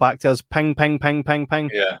them, got back to us, ping, ping, ping, ping, ping.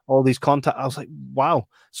 Yeah. All these contacts. I was like, wow.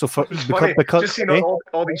 So because just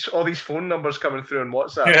all these phone numbers coming through on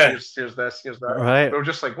WhatsApp. Yeah. Here's this, here's that. Right. We were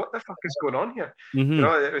just like, what the fuck is going on here?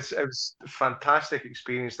 It was a fantastic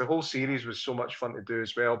experience. The whole series was so much fun to do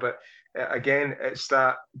as well. But again, it's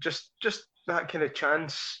that just that kind of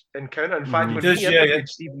chance encounter. In fact, when we interviewed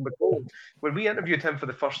Stephen McCall, when we interviewed him for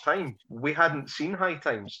the first time, we hadn't seen High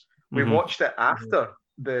Times. We watched it after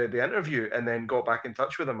the interview and then got back in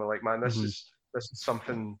touch with him. We're like, man, this is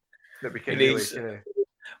something that we can really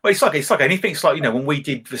well, it's like anything. It's like, when we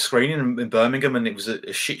did the screening in Birmingham and it was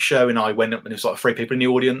a shit show and I went up and it was like 3 people in the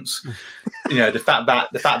audience. The fact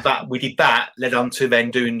that we did that led on to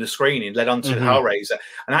then doing the screening, led on to Hellraiser.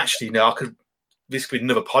 And actually, I could this with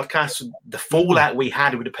another podcast, the fallout we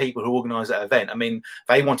had with the people who organised that event. I mean,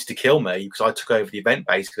 they wanted to kill me because I took over the event.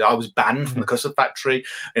 Basically, I was banned from the Custard Factory.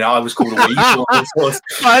 I was called a weasel.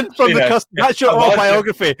 Banned from the Custard. That's your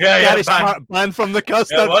autobiography. Banned from the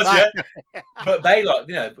Custard. But they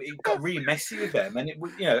it got really messy with them, and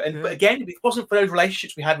but again, if it wasn't for those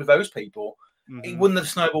relationships we had with those people, it wouldn't have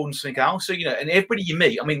snowballed into something else. So, and everybody you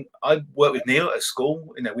meet, I mean, I worked with Neil at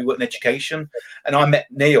school, we worked in education, and I met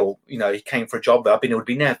Neil, he came for a job there. I've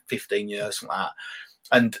been there 15 years, something like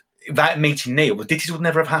that. And that meeting Neil, the ditties would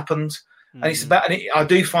never have happened. And it's about, I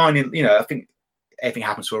do find, I think everything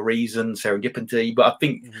happens for a reason, serendipity, but I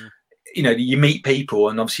think, you meet people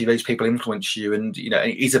and obviously those people influence you, and,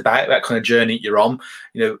 it is about that kind of journey you're on.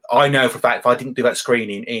 I know for a fact if I didn't do that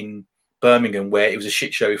screening in Birmingham where it was a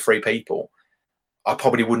shit show with 3 people, I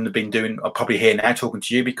probably wouldn't have been doing. I'm probably here now talking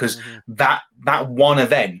to you because that one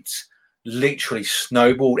event literally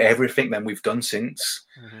snowballed everything that we've done since.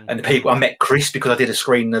 And the people I met Chris because I did a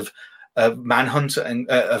screening of Manhunt and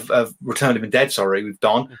of Return of the Living Dead, with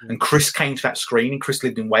Don. And Chris came to that screening. Chris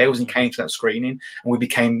lived in Wales and came to that screening, and we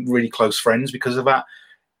became really close friends because of that.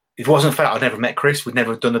 If it wasn't for that, I'd never met Chris. We'd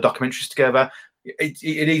never done the documentaries together. It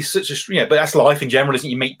is such a, but that's life in general, isn't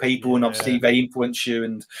it? You meet people, and obviously they influence you,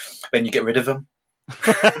 and then you get rid of them.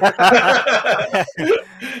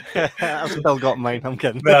 I've still got mine. I'm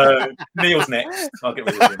kidding. No, Neil's next. I'll get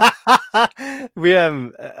rid of him.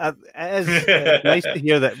 It is nice to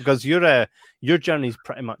hear that, because your journey is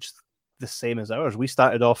pretty much the same as ours. We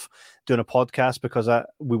started off doing a podcast because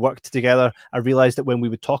we worked together. I realized that when we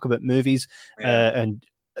would talk about movies, and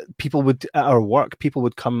people would, at our work, people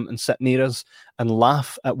would come and sit near us and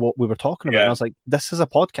laugh at what we were talking about. And I was like, this is a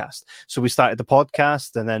podcast. So we started the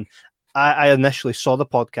podcast, and then I initially saw the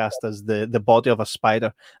podcast as the body of a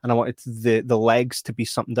spider, and I wanted the legs to be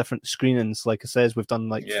something different. Screenings, like it says, we've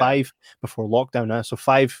done 5 before lockdown now, so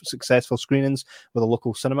 5 successful screenings with a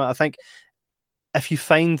local cinema. I think if you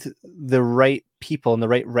find the right people and the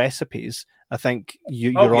right recipes, I think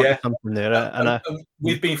you're on something there. And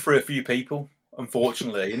we've been through a few people,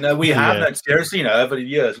 unfortunately. We have. No, seriously, over the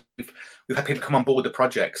years, we've had people come on board the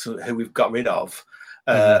projects who we've got rid of.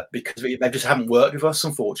 Because they just haven't worked with us,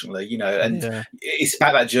 unfortunately, and it's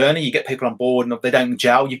about that journey. You get people on board and they don't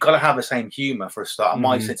gel. You've got to have the same humour for a start.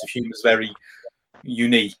 My sense of humour is very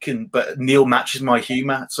unique, but Neil matches my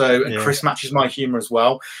humour, and Chris matches my humour as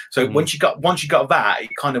well. So once you got that, it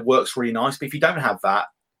kind of works really nice. But if you don't have that,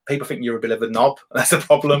 people think you're a bit of a knob. That's a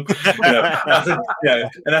problem. And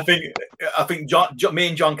I think me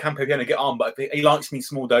and John Camp are going to get on, but he likes me in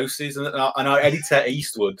small doses, and our editor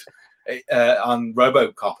Eastwood on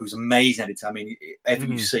RoboCop, who's an amazing editor. I mean,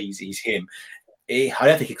 everything you see is him. I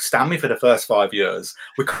don't think he could stand me for the first 5 years.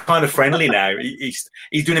 We're kind of friendly now. He's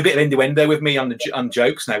doing a bit of innuendo with me on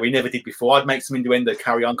jokes now. We never did before. I'd make some innuendo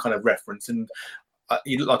carry on kind of reference, and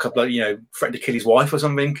he looked like a threatened to kill his wife or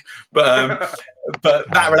something. But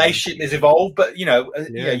that relationship has evolved. But you're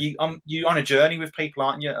on a journey with people,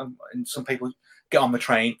 aren't you? And some people get on the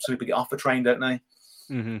train, some people get off the train, don't they?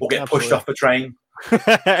 Or get pushed off the train.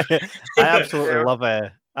 I absolutely love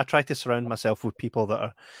it. I try to surround myself with people that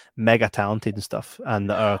are mega talented and stuff, and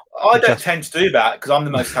that are. I don't tend to do that because I'm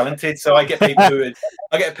the most talented. So I get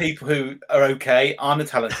people who are okay. I'm the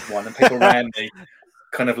talented one, and people around me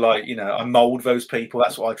kind of I mold those people.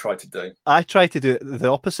 That's what I try to do. I try to do it the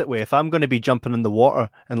opposite way. If I'm going to be jumping in the water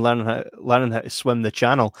and learning how to swim the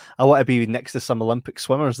channel, I want to be next to some Olympic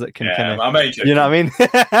swimmers that can kind of. You know what I mean?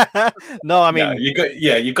 No, I mean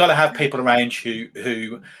you've got to have people around you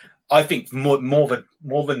who I think more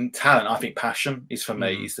than talent. I think passion is for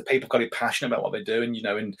me. Is the people got to be passionate about what they're doing.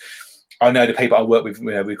 And I know the people I work with,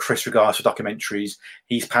 with Chris Regards for documentaries.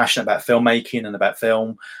 He's passionate about filmmaking and about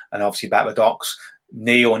film, and obviously about the docs.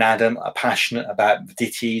 Neil and Adam are passionate about the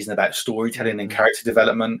ditties and about storytelling and character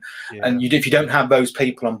development. And if you don't have those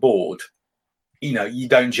people on board, you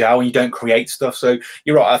don't gel and you don't create stuff. So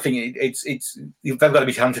you're right. I think they've got to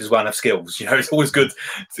be talented as well and have skills. It's always good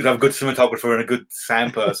to have a good cinematographer and a good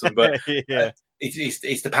sound person, but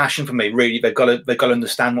it's the passion for me. Really, they've got to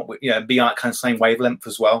understand what be on that kind of same wavelength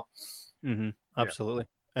as well. Absolutely.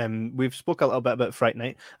 We've spoke a little bit about Fright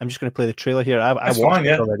Night. I'm just going to play the trailer here. I watched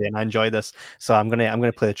it already and I enjoy this, so I'm going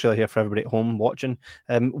to play the trailer here for everybody at home watching.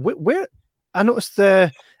 Where I noticed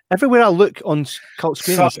everywhere I look on cult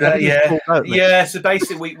screens, So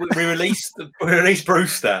basically, we released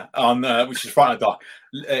Brewster on which is Fright Night Doc.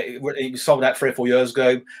 It was sold out 3 or 4 years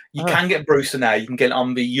ago. You can get Brewster now. You can get it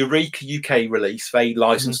on the Eureka UK release. They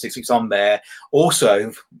licensed it, so it's on there.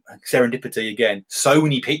 Also, serendipity again.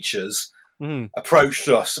 Sony Pictures approached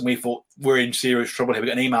us, and we thought we're in serious trouble here. We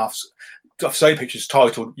got an email off Sony Pictures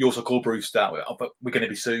titled "You also call Brewster," but we're going to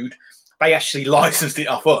be sued. They actually licensed it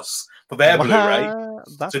off us for their Blu-ray.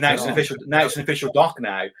 So now it's an official. Now it's an official doc.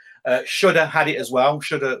 Now Shudder had it as well.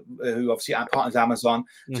 Shudder, who obviously partners Amazon.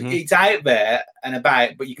 So it's out there and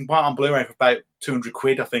about, but you can buy it on Blu-ray for about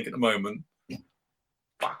 £200, I think, at the moment.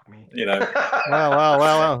 Fuck me.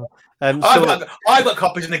 Wow. I've got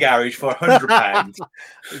copies in the garage for £100.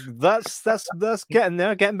 That's getting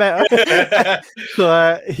there, getting better.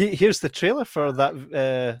 So here's the trailer for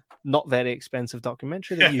that not very expensive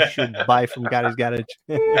documentary that you should buy from Gary's Garage.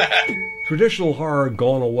 Traditional horror had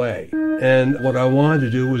gone away, and what I wanted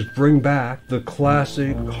to do was bring back the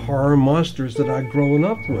classic horror monsters that I'd grown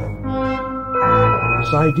up with.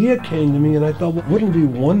 This idea came to me, and I thought, well, wouldn't it be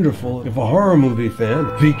wonderful if a horror movie fan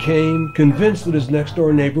became convinced that his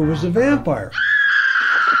next-door neighbor was a vampire?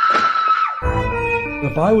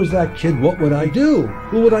 If I was that kid, what would I do?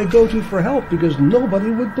 Who would I go to for help? Because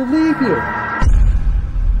nobody would believe you.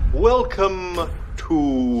 Welcome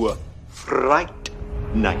to Fright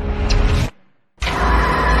Night.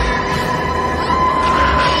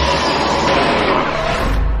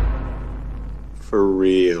 For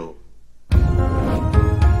real.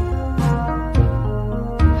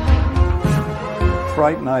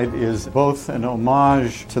 Fright Night is both an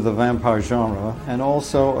homage to the vampire genre and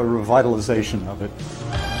also a revitalization of it.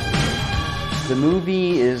 The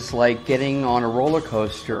movie is like getting on a roller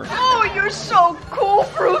coaster. Oh, you're so cool,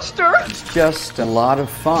 Brewster! It's just a lot of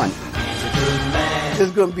fun.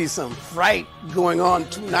 There's going to be some fright going on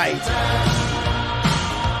tonight.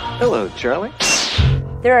 Hello, Charlie.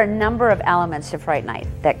 There are a number of elements to Fright Night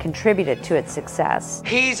that contributed to its success.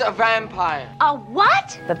 He's a vampire. A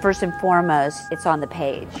what? But first and foremost, it's on the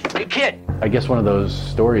page. Hey, kid. I guess one of those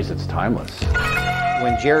stories that's timeless.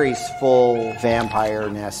 When Jerry's full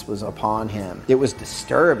vampire-ness was upon him, it was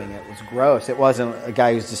disturbing. It was gross. It wasn't a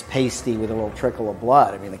guy who's just pasty with a little trickle of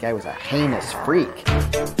blood. I mean, the guy was a heinous freak.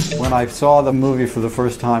 When I saw the movie for the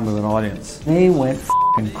first time with an audience, they went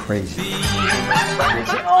f***ing crazy. They'd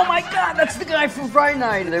say, oh my God, that's the guy from Friday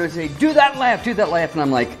Night. And they would say, do that laugh. And I'm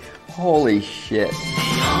like, holy shit.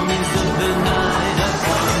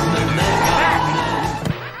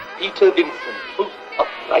 Peter Vincent, who's a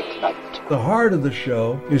Fright Night. The heart of the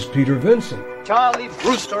show is Peter Vincent. Charlie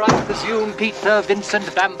Brewster, I presume, Peter Vincent,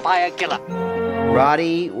 vampire killer.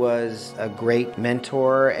 Roddy was a great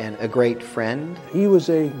mentor and a great friend. He was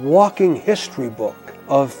a walking history book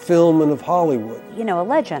of film and of Hollywood. You know, a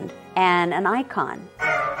legend and an icon.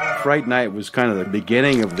 Fright Night was kind of the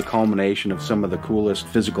beginning of the culmination of some of the coolest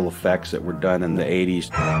physical effects that were done in the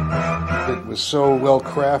 80s. It was so well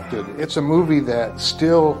crafted. It's a movie that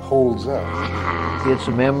still holds up. It's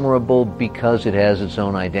memorable because it has its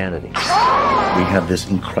own identity. We had this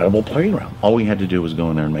incredible playground. All we had to do was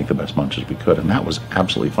go in there and make the best munches we could, and that was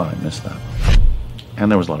absolutely fun. I missed that.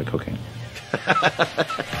 And there was a lot of cocaine.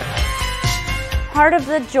 Part of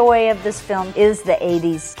the joy of this film is the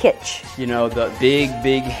 80s kitsch. You know, the big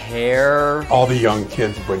hair. All the young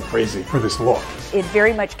kids went crazy for this look. It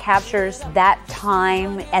very much captures that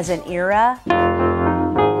time as an era.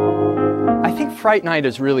 I think Fright Night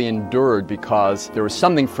has really endured because there was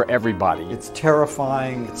something for everybody. It's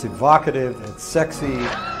terrifying, it's evocative, it's sexy.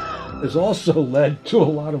 Has also led to a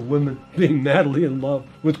lot of women being madly in love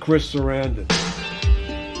with Chris Sarandon.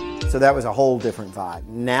 So that was a whole different vibe.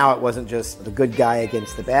 Now it wasn't just the good guy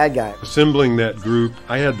against the bad guy. Assembling that group,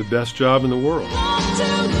 I had the best job in the world.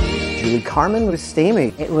 Julie Carmen was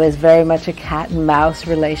steamy. It was very much a cat and mouse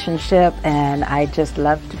relationship, and I just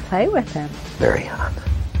loved to play with him. Very hot.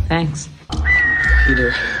 Thanks.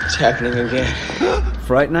 Peter, it's happening again.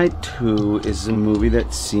 Fright Night 2 is a movie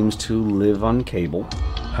that seems to live on cable.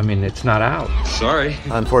 I mean, it's not out. Sorry.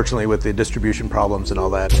 Unfortunately, with the distribution problems and all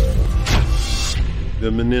that. The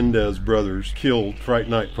Menendez brothers killed Fright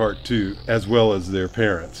Night Part 2, as well as their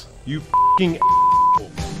parents. You f***ing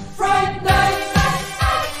Fright Night.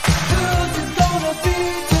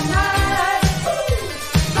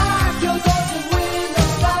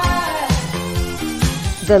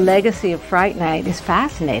 The legacy of Fright Night is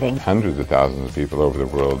fascinating. Hundreds of thousands of people over the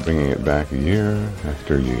world bringing it back year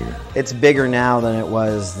after year. It's bigger now than it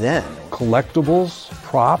was then. Collectibles,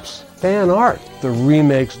 props, fan art. The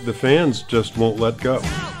remakes, the fans just won't let go.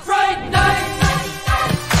 Fright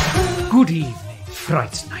Night. Good evening,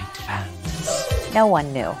 Fright Night fans. No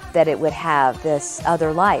one knew that it would have this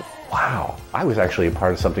other life. Wow, I was actually a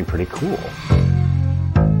part of something pretty cool.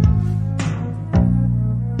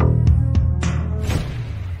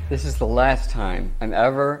 This is the last time I'm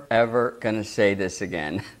ever gonna say this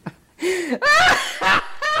again.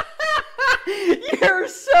 You're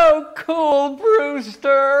so cool,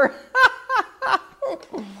 Brewster.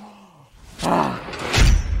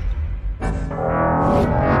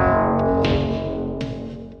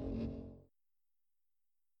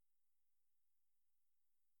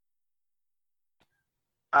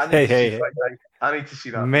 I need to see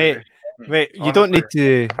that. Mate, Honestly. you don't need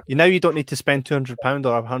to. You don't need to spend £200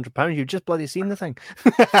 or £100. You've just bloody seen the thing.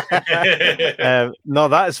 No,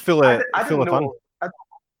 that is full of fun.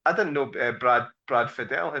 I didn't know Brad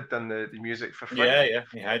Fidel had done the music for Friday. Yeah,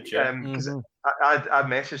 he had. Yeah. I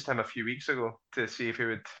messaged him a few weeks ago to see if he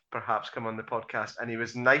would perhaps come on the podcast, and he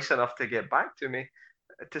was nice enough to get back to me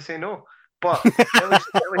to say no. But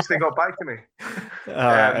at least they got back to me.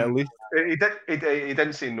 At least he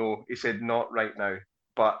didn't say no. He said not right now.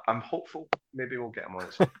 But I'm hopeful. Maybe we'll get him on.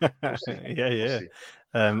 We'll see. Yeah.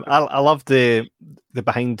 I love the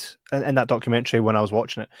behind in that documentary when I was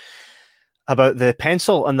watching it about the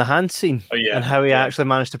pencil and the hand scene and how he actually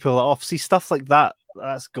managed to pull it off. See, stuff like that,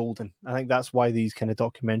 that's golden. I think that's why these kind of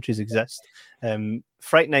documentaries exist.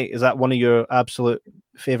 Fright Night, is that one of your absolute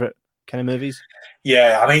favorite kind of movies?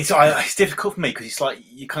 Yeah, I mean, it's difficult for me because it's like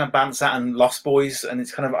you kind of balance that and Lost Boys, and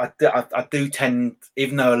it's kind of I do tend,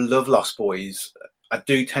 even though I love Lost Boys, I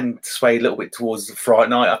do tend to sway a little bit towards the Fright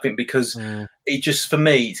Night. I think because it just, for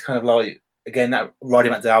me, it's kind of like, again, that Roddy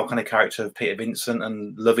McDowall kind of character of Peter Vincent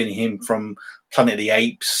and loving him from Planet of the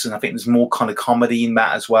Apes, and I think there's more kind of comedy in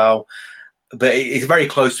that as well. But it's very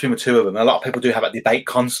close between the two of them. A lot of people do have a debate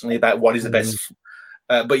constantly about what is the best.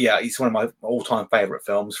 But yeah, it's one of my all-time favourite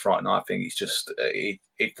films, Fright Night. I think it's just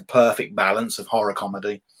it's the perfect balance of horror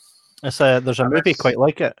comedy. There's a movie quite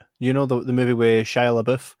like it. You know the movie with Shia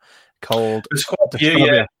LaBeouf called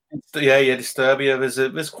Disturbia. Yeah, Disturbia.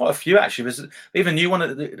 There's quite a few actually. There's even a new one,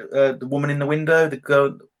 the woman in the window, the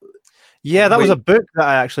girl. Yeah, that was a book that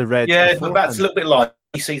I actually read. Yeah, but that's a little bit like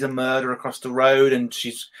he sees a murder across the road, and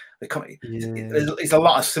there's a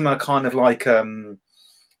lot of similar kind of like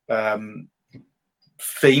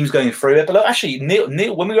themes going through it. But look, actually,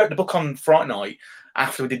 Neil, when we wrote the book on Fright Night,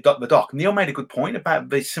 after we did the doc, Neil made a good point about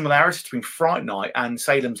the similarities between Fright Night and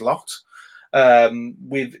Salem's Lot,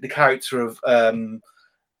 with the character of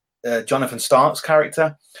Jonathan Stark's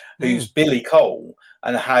character, who's Billy Cole,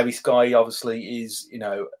 and how this guy obviously is,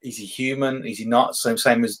 is he human? Is he not?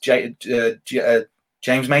 Same as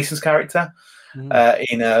James Mason's character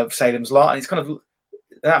in Salem's Lot. And it's kind of,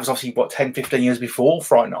 that was obviously, 10, 15 years before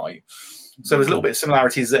Fright Night. So there's a little bit of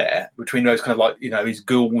similarities there between those kind of like, these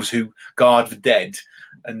ghouls who guard the dead.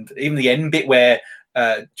 And even the end bit where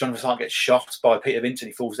Jonathan Stark gets shot by Peter Vincent,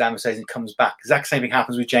 he falls down and says and comes back. Exact same thing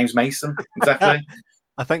happens with James Mason. Exactly.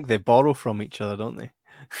 I think they borrow from each other, don't they?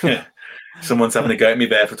 Yeah. Someone's having a go at me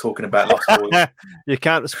there for talking about Lost Boys. You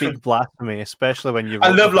can't speak blasphemy, especially when you. I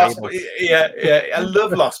love Lost Boys. Yeah, I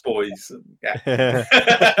love Lost Boys. Yeah.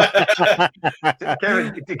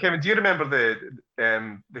 Kevin, do you remember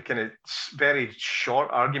the kind of very short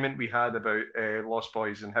argument we had about Lost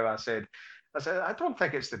Boys and how I said I don't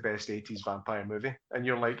think it's the best 80s vampire movie, and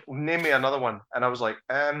you're like, name me another one, and I was like,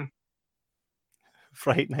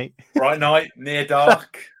 Fright Night, Near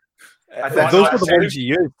Dark. Those were the ones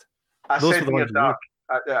you used. I said Near Dark.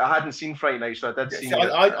 I hadn't seen Fright Night, so I did see.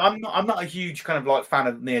 I'm not a huge kind of like fan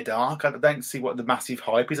of Near Dark. I don't see what the massive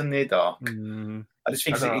hype is on Near Dark. I just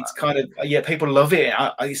think it's kind of people love it.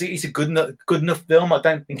 It's a good enough film. I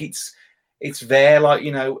don't think it's there like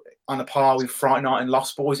on a par with Fright Night and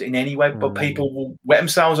Lost Boys in any way, but people will wet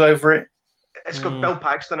themselves over it. It's got Bill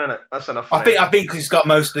Paxton in it. That's enough. I think because it's got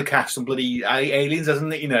most of the cast and bloody aliens,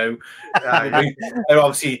 hasn't it? They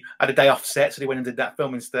obviously had a day off set, so they went and did that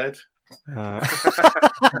film instead.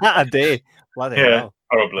 A day. Bloody hell.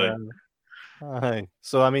 Probably.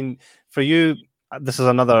 So, I mean, for you, this is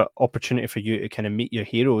another opportunity for you to kind of meet your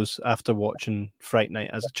heroes after watching Fright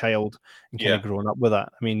Night as a child and kind of growing up with that.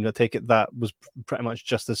 I mean, I take it that was pretty much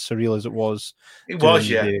just as surreal as it was. It was,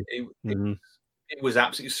 yeah. It was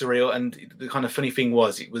absolutely surreal, and the kind of funny thing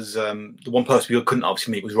was, it was the one person we couldn't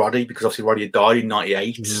obviously meet was Roddy, because obviously Roddy had died in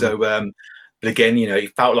 '98. So, but again, he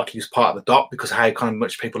felt like he was part of the doc because of how kind of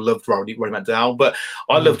much people loved Roddy McDowall. But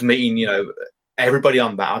I loved meeting, everybody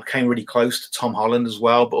on that. I came really close to Tom Holland as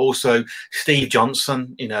well, but also Steve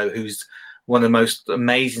Johnson, who's one of the most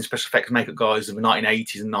amazing special effects makeup guys of the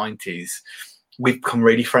 1980s and 90s. We've become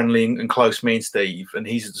really friendly and close, me and Steve, and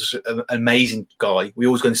he's just an amazing guy. We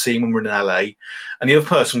always go and see him when we're in LA. And the other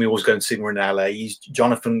person we always go and see when we're in LA is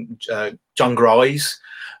John Grise,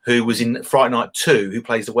 who was in Fright Night 2, who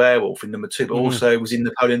plays the werewolf in number 2, but also was in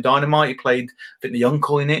Napoleon Dynamite. He played, I think, the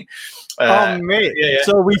uncle in it. Mate. Yeah.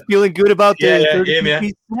 So are we feeling good about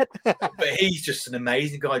the But he's just an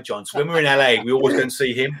amazing guy, John. So when we're in LA, we always go and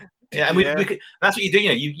see him. Yeah, and that's what you do.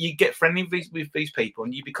 You get friendly with these people,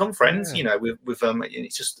 and you become friends. With them.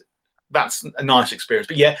 It's just, that's a nice experience.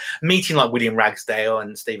 But yeah, meeting like William Ragsdale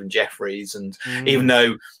and Stephen Jeffries, and even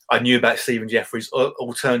though I knew about Stephen Jeffries'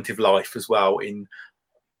 alternative life as well in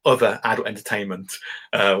other adult entertainment,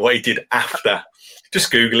 what he did after, just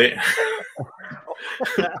Google it.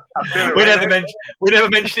 we never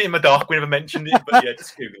mentioned it in my doc. We never mentioned it, but yeah,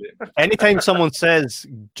 just Google it. Anytime someone says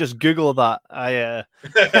just Google that,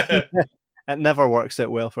 it never works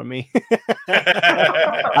out well for me.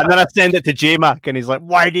 And then I send it to J-Mac, and he's like,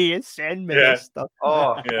 "Why do you send me this stuff?"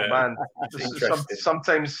 Oh man,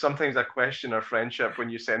 sometimes I question our friendship when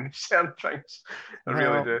you send me certain things. I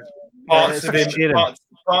really do.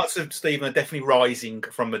 Parts of Stephen are definitely rising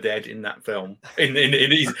from the dead in that film. In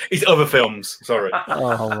his other films, sorry.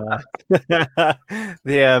 Oh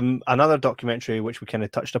man. Another documentary which we kind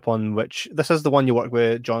of touched upon, which this is the one you work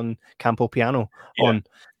with John Campopiano on,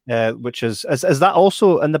 which is that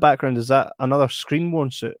also in the background? Is that another Screen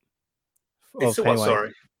Worn suit? It's what?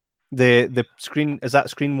 Sorry. The screen, is that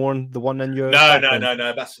screen worn? The one in your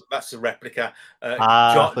No. That's a replica.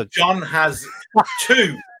 John has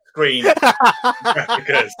 2 screen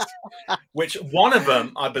replicas, which one of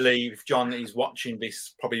them, I believe, John is watching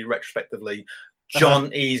this probably retrospectively.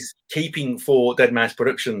 John is keeping for Dead Mouse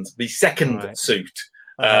Productions the second suit,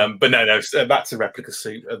 but no, that's a replica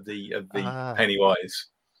suit of the Pennywise.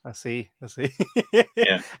 I see.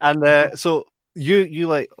 Yeah, and so you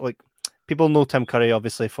like people know Tim Curry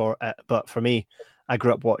obviously for it, but for me, I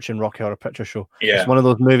grew up watching Rocky Horror Picture Show. Yeah, it's one of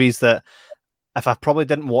those movies that if I probably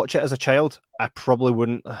didn't watch it as a child, I probably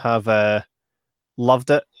wouldn't have loved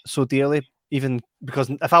it so dearly. Even because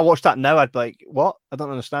if I watched that now, I'd be like, "What? I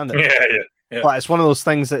don't understand it." Yeah. But it's one of those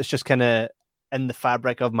things that's just kind of in the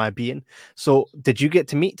fabric of my being. So, did you get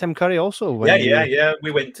to meet Tim Curry also? Yeah.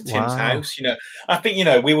 We went to Tim's house. I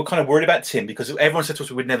think we were kind of worried about Tim because everyone said to us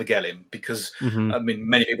we would never get him because I mean,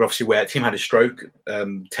 many people obviously aware Tim had a stroke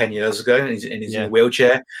 10 years ago and he's in a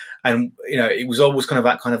wheelchair, and it was always kind of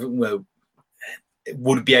that kind of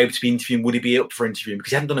would he be able to be interviewing? Would he be up for interviewing?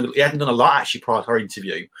 Because he hadn't done a lot actually prior to our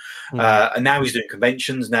interview, and now he's doing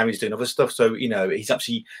conventions. Now he's doing other stuff. So he's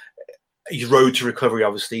actually. His road to recovery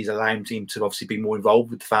obviously is allowing him to obviously be more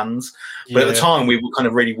involved with the fans. But at the time we were kind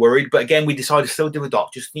of really worried. But again, we decided to still do a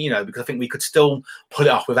doc, just because I think we could still pull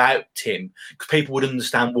it off without Tim, because people would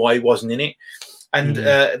understand why he wasn't in it. And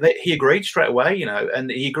he agreed straight away,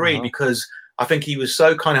 and he agreed because I think he was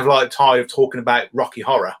so kind of like tired of talking about Rocky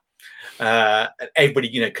Horror.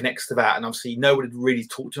 Everybody, connects to that, and obviously nobody had really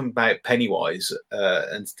talked to him about Pennywise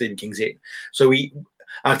and Stephen King's It. So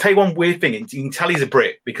I'll tell you one weird thing. You can tell he's a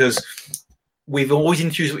Brit because we've always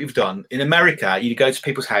interviewed what we've done. In America, you go to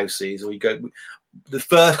people's houses, or you go. The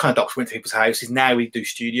first kind of docs went to people's houses. Now we do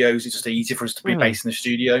studios. It's just easier for us to be based in the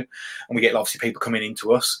studio, and we get obviously people coming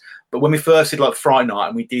into us. But when we first did like Friday Night,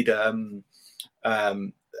 and we did the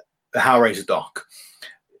Hellraiser doc,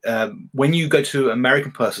 when you go to an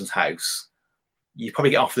American person's house, you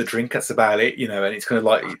probably get off the drink. That's about it, And it's kind of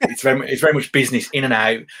like it's very much business in and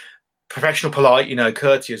out. Professional, polite,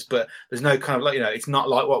 courteous, but there's no kind of it's not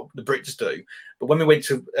like what the Brits do. But when we went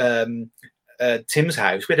to Tim's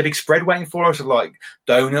house, we had a big spread waiting for us of like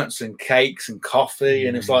donuts and cakes and coffee,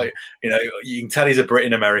 and it's like you can tell he's a Brit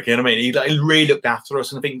in America. I mean, he really looked after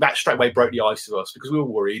us, and I think that straight away broke the ice to us because we were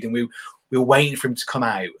worried and we were waiting for him to come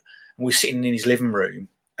out, and we were sitting in his living room.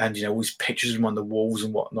 And all his pictures of him on the walls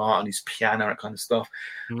and whatnot, and his piano, that kind of stuff.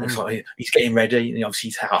 And it's like he's getting ready, and obviously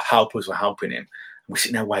his helpers were helping him. We're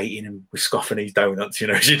sitting there waiting, and we're scoffing these donuts,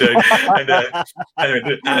 as you do, and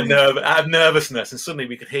out of nervousness. And suddenly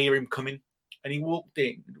we could hear him coming, and he walked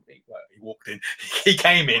in. He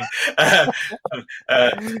came in,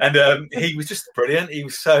 and he was just brilliant. He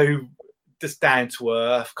was so just down to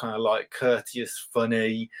earth, kind of like courteous,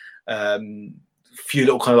 funny. Few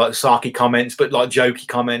little kind of like sarky comments, but like jokey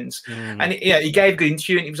comments, and he gave a good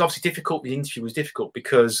interview. And it was obviously difficult. The interview was difficult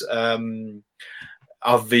because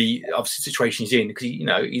of the situation he's in, because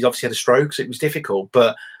he's obviously had a stroke, so it was difficult.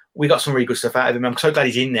 But we got some really good stuff out of him. I'm so glad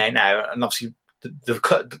he's in there now, and obviously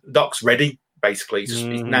the doc's ready. Basically, he's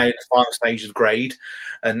now in the final stage of grade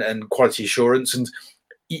and quality assurance, and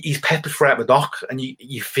he's peppered throughout the doc, and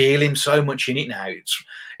you feel him so much in it now.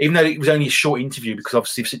 Even though it was only a short interview, because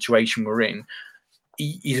obviously the situation we're in.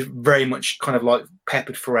 He's very much kind of like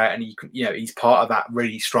peppered throughout, and he's part of that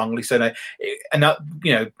really strongly. So,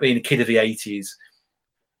 being a kid of the 80s,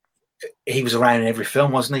 he was around in every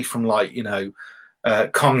film, wasn't he? From like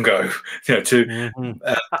Congo, to Home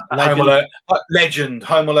Alone, Legend,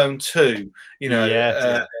 Home Alone 2.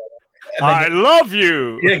 I love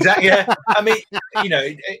you. Yeah, exactly. Yeah, I mean,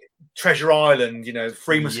 Treasure Island,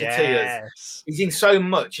 Three Musketeers. Yes. He's in so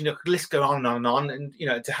much. The list go on and on, and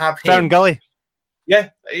to have him. Fern Gully. Yeah,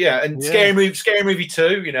 and Scary Movie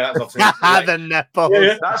 2, that's obviously the nipples.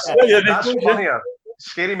 Yeah. That's funnier.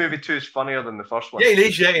 Scary Movie 2 is funnier than the first one. Yeah, it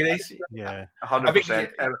is. Yeah, 100%.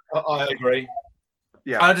 I agree.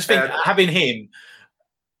 Yeah, I just think having him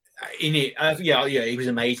in it, he was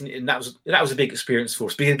amazing, and that was a big experience for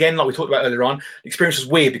us. Because again, like we talked about earlier on, the experience was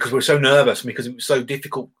weird because we were so nervous and because it was so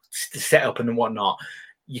difficult to set up and whatnot.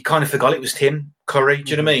 You kind of forgot it was Tim Curry.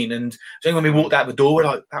 Do you know what I mean? And so when we walked out the door, we're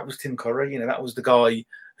like, that was Tim Curry. That was the guy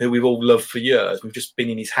who we've all loved for years. We've just been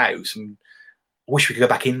in his house, and I wish we could go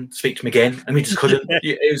back in, speak to him again, and we just couldn't.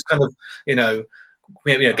 It was kind of,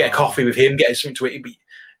 get a coffee with him, get something to eat. But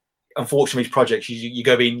unfortunately, these projects, you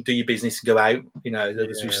go in, do your business, and go out.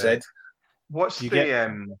 As we've said. What's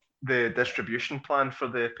the distribution plan for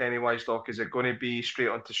the Pennywise doc? Is it going to be straight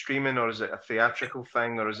onto streaming, or is it a theatrical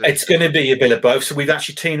thing, or is it? It's going to be a bit of both. So we've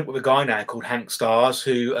actually teamed up with a guy now called Hank Stars,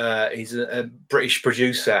 who is a British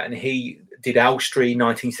producer, and he did Elstree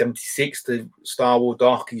 1976, the Star Wars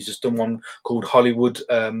doc. He's just done one called Hollywood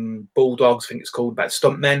Bulldogs, I think it's called, about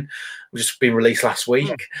stuntmen, which has been released last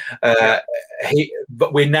week.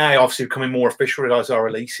 But we're now obviously becoming more official as our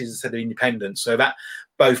releases instead of independent. So that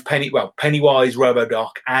both Pennywise,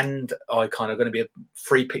 RoboDoc, and Icon are going to be a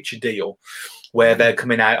 3-picture deal where they're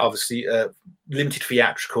coming out, obviously limited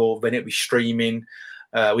theatrical, then it'll be streaming.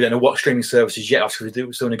 We don't know what streaming services yet. Obviously,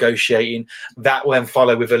 we're still negotiating. That will then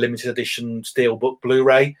follow with a limited edition Steelbook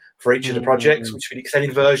Blu-ray for each of the projects, which will be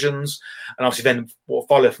extended versions. And obviously, then what will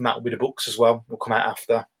follow from that will be the books as well. Will come out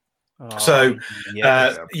after. So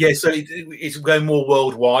it's going more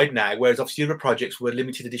worldwide now. Whereas obviously other projects were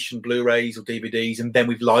limited edition Blu-rays or DVDs, and then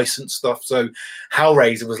we've licensed stuff. So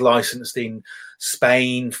Hellraiser was licensed in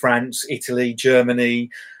Spain, France, Italy, Germany,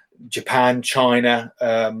 Japan, China,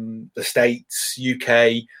 the States,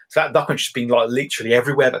 UK. So that documentary's been like literally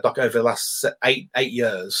everywhere. That doc over the last eight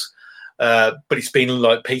years, but it's been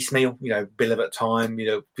like piecemeal. You know, bill at a time. You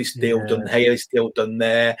know, this deal done here, this deal done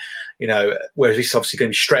there. You know, whereas this is obviously going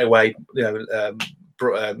to be straight away. You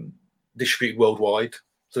know, distributed worldwide.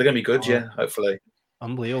 So they're going to be good. Yeah, hopefully.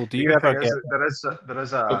 Unbelievable. Do you ever get? There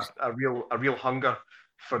is a real hunger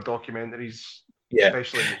for documentaries. Yeah,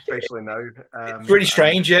 especially now. It's really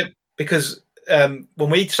strange, because when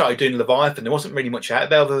we started doing Leviathan, there wasn't really much out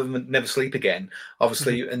there other than Never Sleep Again,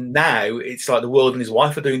 obviously. And now it's like The World and His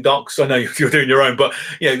Wife are doing docs. I know you're doing your own, but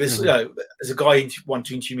you know, there's a guy wanting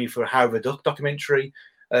to interview me for a Howard the Duck documentary.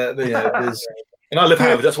 You know, and I love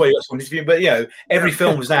Howard. That's why he got someone to interview. But you know, every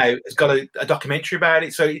film now has got a documentary about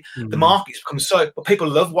it. So the market's become so. But people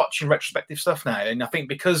love watching retrospective stuff now, and I think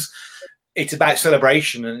because it's about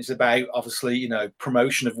celebration and it's about obviously, you know,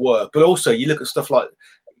 promotion of work, but also you look at stuff like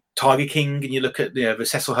Tiger King and you look at, you know, the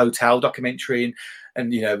Cecil Hotel documentary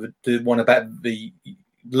and you know, the one about the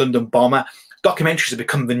London bomber. Documentaries have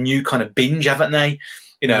become the new kind of binge, haven't they?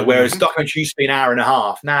 You know, whereas documentary used to be an hour and a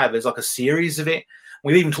half. Now there's like a series of it.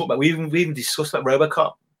 We even discussed about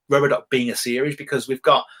RoboDoc being a series, because we've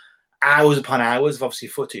got hours upon hours of obviously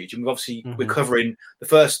footage, and we're covering the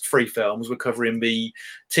first 3 films, we're covering the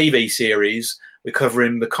TV series, we're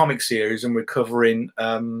covering the comic series, and we're covering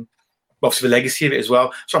obviously the legacy of it as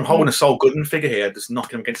well. So I'm holding a Saul Goodman figure here, just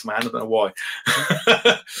knocking him against my hand. I don't know why.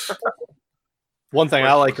 One thing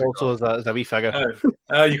I like also is a wee figure.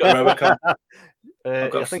 Oh, you got RoboCop.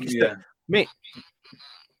 I think mate.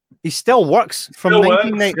 He still works from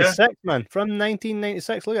 1996, man. From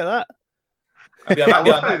 1996. Look at that. I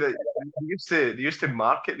love how they used to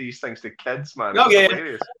market these things to kids, man. Oh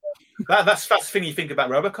yeah, that's the thing you think about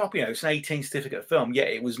RoboCop. You know, it's an 18 certificate film. Yet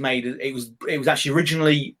it was made. It was actually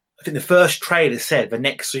originally. I think the first trailer said the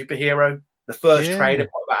next superhero. The first trailer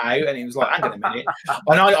put that out, and it was like, hang on a minute.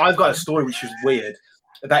 And I've got a story which was weird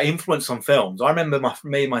about influence on films. I remember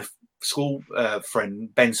me and my school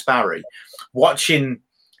friend Ben Sparry watching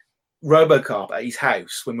RoboCop at his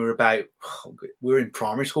house when we were in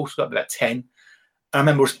primary school, so about 10. I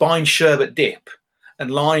remember us buying sherbet dip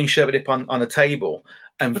and lying sherbet dip on a table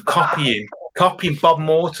and copying Bob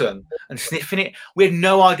Morton and sniffing it. We had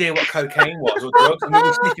no idea what cocaine was or drugs, and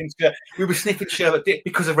we were sniffing sherbet dip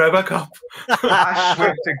because of RoboCop. I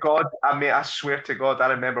swear to God, I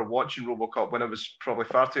remember watching RoboCop when I was probably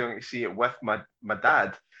far too young to see it with my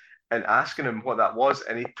dad and asking him what that was,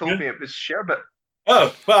 and he told me it was sherbet.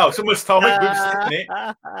 Oh, wow, someone's told me we were sniffing it.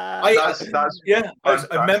 I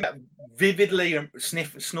remember vividly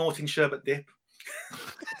snorting sherbet dip.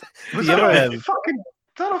 Was that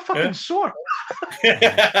a fucking sore?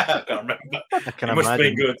 I can't remember. I can imagine. Must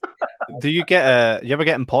be good. Do you ever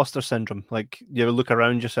get imposter syndrome? Like, you ever look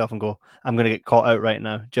around yourself and go, I'm going to get caught out right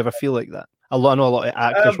now? Do you ever feel like that? I know a lot of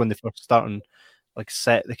actors when they first start on like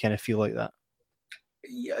set, they kind of feel like that.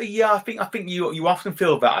 Yeah, I think you often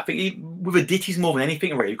feel that. I think with the ditties more than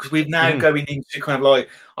anything, really, because we're now going into kind of like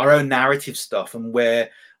our own narrative stuff, and where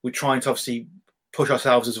we're trying to obviously push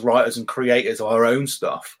ourselves as writers and creators of our own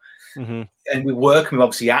stuff. And we're working with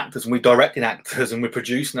obviously actors, and we're directing actors, and we're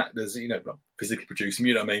producing actors. You know, not physically producing.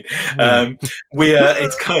 You know what I mean?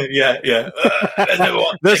 It's kind of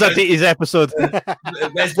There's a ditties episode.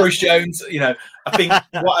 There's Bruce Jones. You know, I think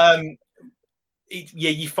what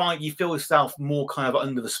you feel yourself more kind of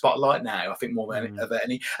under the spotlight now. I think more than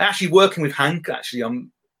any. Actually, working with Hank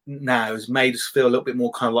now has made us feel a little bit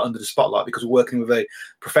more kind of like under the spotlight, because we're working with a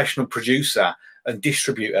professional producer and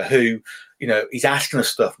distributor who, you know, he's asking us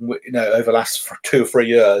stuff, you know, over the last 2 or 3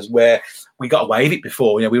 years where we got away with it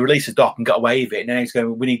before. You know, we released a doc and got away with it, and then he's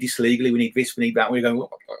going, we need this legally, we need this, we need that. We're going, and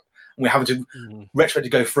we're having to retrospectively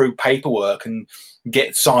go through paperwork and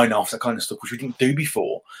get sign-offs, that kind of stuff, which we didn't do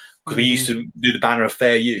before, because we used to do the banner of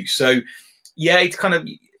fair use. So, yeah, it's kind of,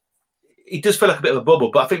 it does feel like a bit of a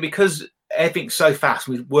bubble. But I think because everything's so fast,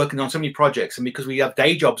 we're working on so many projects, and because we have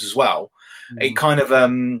day jobs as well, it kind of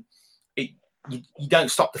you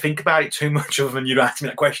don't stop to think about it too much other than you ask me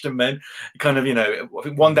that question, then you kind of, I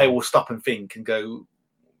think one day we'll stop and think and go,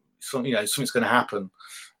 something's going to happen.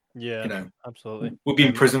 Yeah, absolutely. We'll be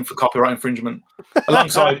in prison for copyright infringement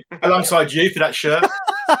alongside you for that shirt.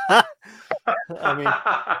 I mean,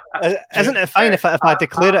 isn't it fine if I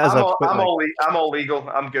declare it as I'm all legal.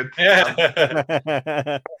 I'm good. Yeah.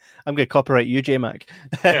 I'm going to copyright you, J-Mac.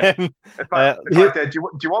 Do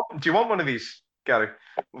you want one of these, Gary?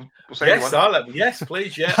 We'll yes,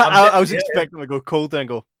 please. Yeah, I was expecting to go cold and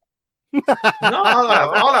go. No,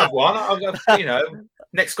 I'll have one. I'll have,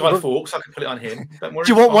 next Guy Fawkes, I can put it on him. Don't worry.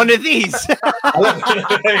 Do you want one of these?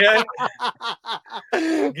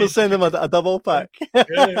 We'll send them a double pack.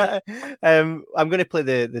 Yeah. I'm going to play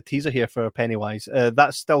the teaser here for Pennywise.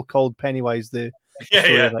 That's still called Pennywise. The so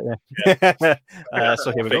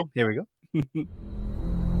here we go. Here we go.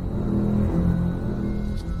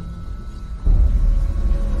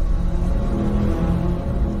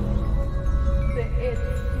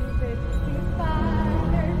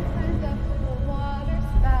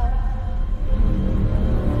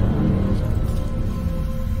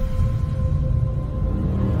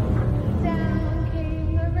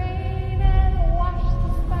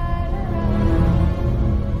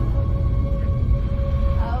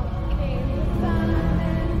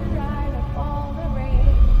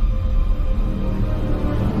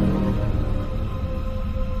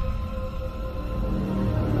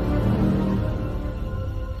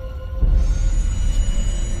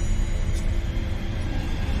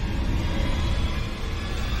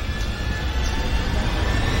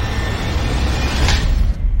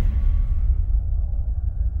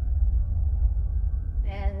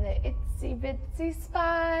 Bitsy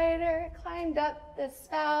spider climbed up the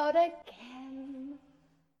spout again.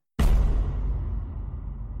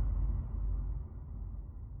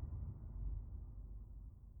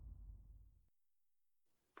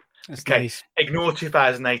 Okay, nice. Ignore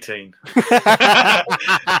 2018.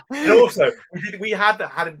 And also, we had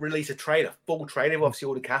to release a trailer, full trailer of obviously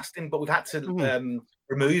all the casting, but we've had to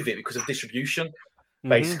remove it because of distribution.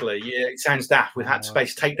 Basically, yeah, it sounds daft. We've had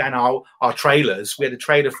to take down our trailers. We had a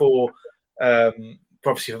trailer for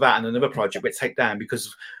obviously for that and another project we had to take down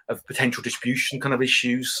because of potential distribution kind of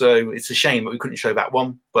issues. So it's a shame that we couldn't show that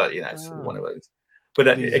one, but it's one of those. But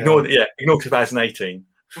ignore 2018.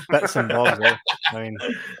 Bits and bobs. I mean,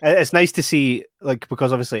 it's nice to see,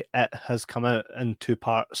 because obviously it has come out in 2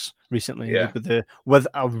 parts recently, with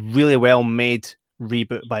a really well made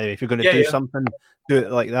reboot. By the way, if you're going to do something, do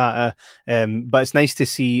it like that. But it's nice to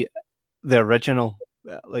see the original,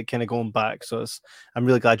 kind of going back. So I'm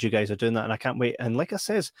really glad you guys are doing that, and I can't wait. And like I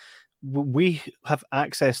says, we have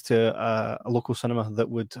access to a local cinema that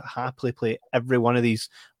would happily play every one of these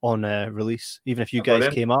on release, even if you guys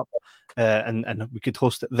came up. And we could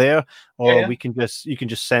host it there, or you can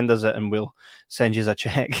just send us it and we'll send you a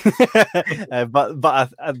check. but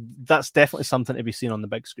that's definitely something to be seen on the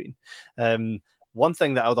big screen. One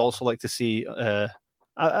thing that I would also like to see,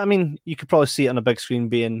 I mean, you could probably see it on a big screen,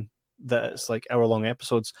 being that it's like hour-long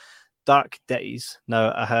episodes. Dark Ditties.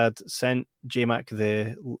 Now, I had sent J-Mac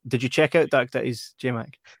Did you check out Dark Ditties,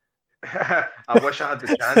 J-Mac? I wish I had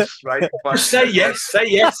the chance, right? But say yes.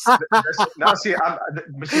 See,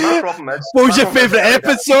 my problem is... What was your favourite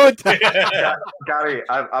episode? Gary,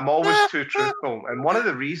 I'm always too truthful. And one of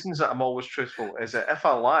the reasons that I'm always truthful is that if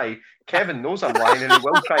I lie, Kevin knows I'm lying and he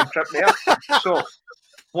will try and trip me up. So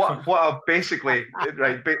what I've basically...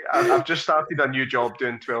 I've just started a new job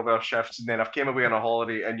doing 12-hour shifts, and then I've came away on a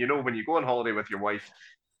holiday. And when you go on holiday with your wife,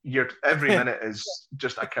 every minute is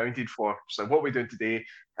just accounted for. So what we're doing today,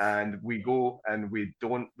 and we go and we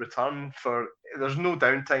don't return for. There's no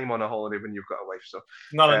downtime on a holiday when you've got a wife. So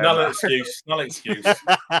not an excuse. Not an excuse.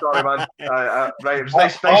 Sorry, man. Right, it was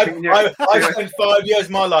nice meeting you. I've spent 5 years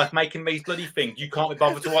of my life making these bloody things. You can't be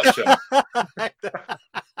bothered to watch them.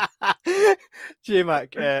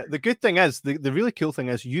 J-Mac, the good thing is, the really cool thing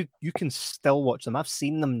is, you can still watch them. I've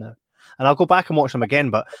seen them now. And I'll go back and watch them again,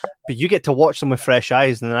 but you get to watch them with fresh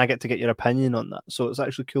eyes, and then I get to get your opinion on that. So it's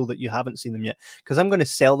actually cool that you haven't seen them yet, because I'm going to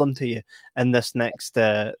sell them to you in this next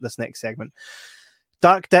segment.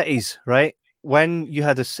 Dark Ditties, right? When you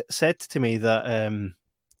had said to me that,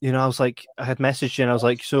 I was like, I had messaged you, and I was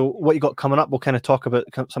like, so what you got coming up? We'll kind of talk about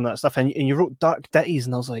some of that stuff. And you wrote Dark Ditties,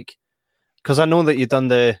 and I was like, because I know that you've done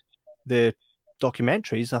the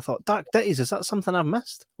documentaries. I thought, Dark Ditties, is that something I've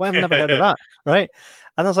missed? Why have I never heard of that? Right?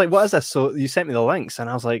 And I was like, what is this? So you sent me the links, and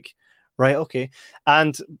I was like, right, okay.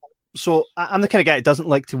 And So I'm the kind of guy that doesn't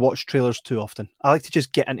like to watch trailers too often. I like to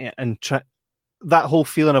just get into it and try that whole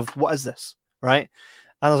feeling of what is this, right?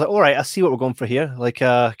 And I was like, all right, I see what we're going for here. Like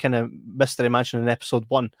kind of Mystery Mansion in episode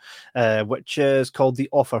 1, which is called The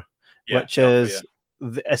Offer, which is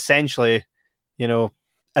essentially, you know,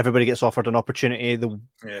 everybody gets offered an opportunity. The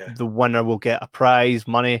winner will get a prize,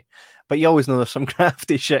 money, but you always know there's some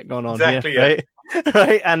crafty shit going on here, right?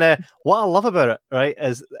 Right. And what I love about it, right,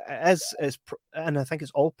 is and I think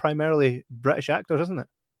it's all primarily British actors, isn't it?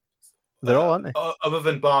 They're all, aren't they? Other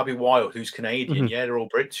than Barbie Wilde, who's Canadian, yeah, they're all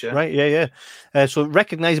Brits, yeah. Right, yeah. So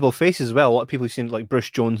recognizable faces as well. A lot of people have seen like Bruce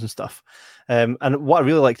Jones and stuff. And what I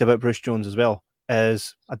really liked about Bruce Jones as well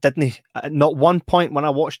is not one point when I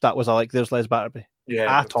watched that was I like, there's Les Batterby.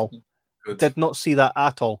 Yeah. At all. Good. Did not see that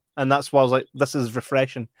at all. And that's why I was like, this is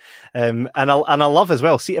refreshing. And I love as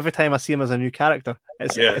well. See, every time I see him as a new character,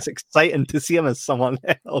 it's exciting to see him as someone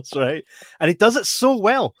else, right? And he does it so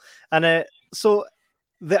well. And so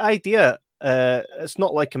the idea, it's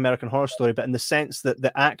not like American Horror Story, but in the sense that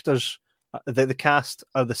the actors, the cast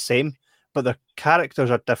are the same, but their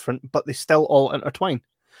characters are different, but they still all intertwine.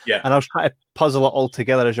 Yeah. And I was trying to puzzle it all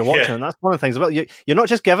together as you're watching. And that's one of the things about you're not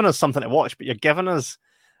just giving us something to watch, but you're giving us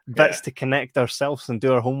bits to connect ourselves and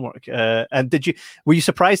do our homework. And were you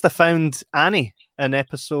surprised I found Annie in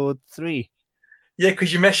episode 3? Yeah,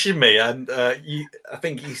 because you mentioned me, and I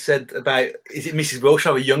think you said about, is it Mrs.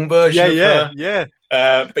 Wilshire, a young version of her? Yeah.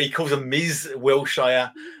 But he calls her Ms.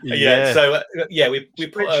 Wilshire. Yeah. So we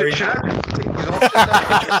put her in.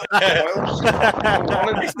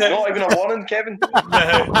 Not even a warning, Kevin. But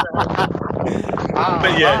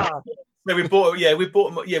yeah. No,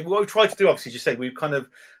 what we tried to do, obviously, just said we've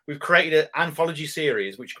created an anthology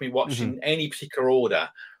series which can be watched in any particular order,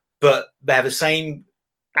 but they have the same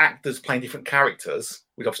actors playing different characters,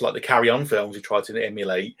 which obviously like the Carry On films we tried to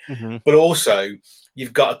emulate, but also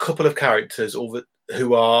you've got a couple of characters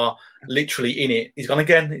who are literally in it. He's gone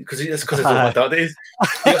again because it's all like that. It is.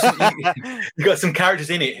 You've got some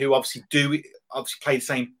characters in it who obviously play the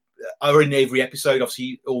same. Are in every episode,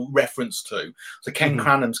 obviously, all reference to. So Ken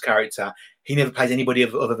Cranham's character, he never plays anybody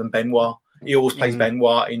other than Benoit. He always plays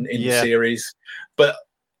Benoit in the series. But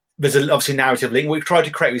there's obviously a narrative link. We've tried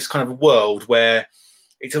to create this kind of world where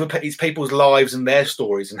it's people's lives and their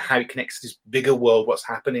stories and how it connects to this bigger world, what's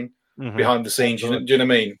happening behind the scenes. Do you know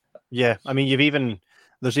what I mean? Yeah. I mean,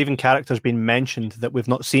 there's even characters being mentioned that we've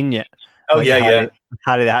not seen yet. Oh, like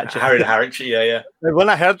Harry the Hatchet. Harry the Hatchet, yeah. When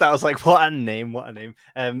I heard that, I was like, what a name.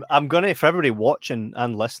 I'm going to, for everybody watching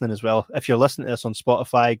and listening as well, if you're listening to this on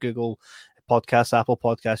Spotify, Google Podcasts, Apple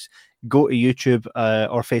Podcasts, go to YouTube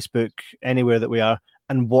or Facebook, anywhere that we are,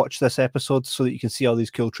 and watch this episode so that you can see all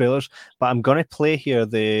these cool trailers. But I'm going to play here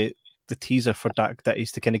the teaser for Dark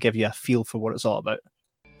Ditties to kind of give you a feel for what it's all about.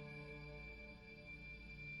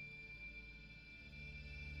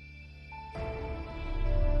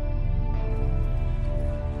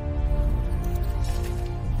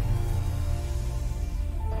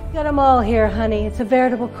 Got them all here, honey. It's a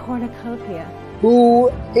veritable cornucopia. Who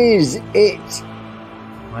is it?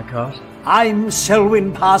 My God. I'm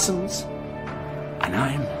Selwyn Parsons. And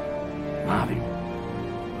I'm Marvin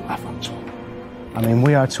Lafontaine. I mean,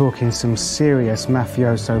 we are talking some serious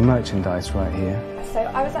mafioso merchandise right here. So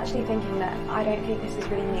I was actually thinking that I don't think this is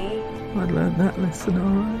really me. I learned that lesson, all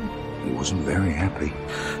right. He wasn't very happy.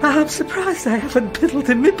 I'm surprised I haven't piddled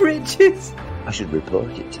in my britches. I should report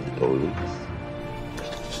it to the police.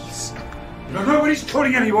 No, nobody's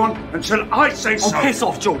calling anyone until I say so. Oh, piss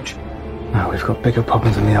off, George. No, we've got bigger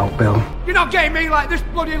problems than the old Bill. You're not getting me like this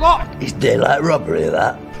bloody lot. Is daylight robbery,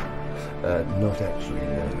 that? Not actually,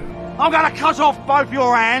 no. I'm gonna cut off both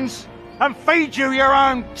your hands and feed you your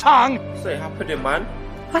own tongue. What's happening, man?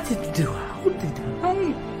 I didn't do it. How did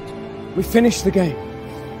I? We finished the game.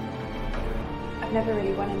 I've never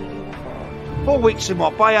really won anything before. 4 weeks in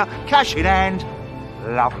Marbella, cash in hand.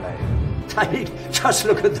 Lovely. Dave, just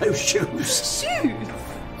look at those shoes. Shoes?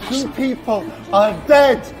 2 people are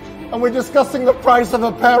dead, and we're discussing the price of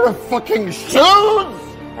a pair of fucking shoes!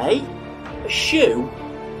 Hey? A shoe?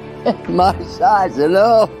 My size,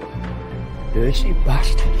 hello. Dirty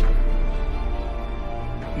bastard.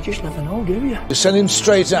 You just never know, do you? You send him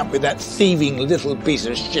straight up with that thieving little piece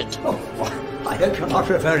of shit. Oh, I hope you're not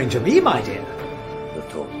referring to me, my dear. The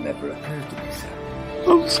thought never occurred to me, sir.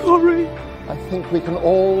 I'm sorry. I think we can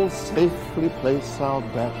all safely place our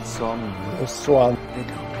bets on this one. They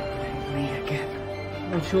don't let me again.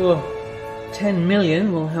 I'm sure 10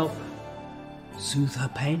 million will help soothe her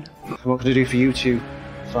pain. What can I do for you to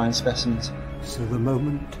find specimens? So the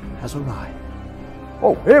moment has arrived.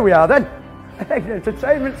 Oh, here we are then.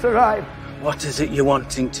 Entertainment's arrived. What is it you're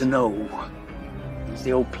wanting to know? Is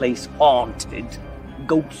the old place haunted?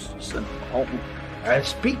 Ghosts and all. And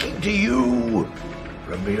speaking to you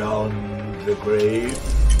from beyond the grave.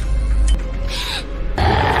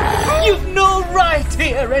 You've no right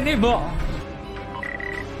here anymore.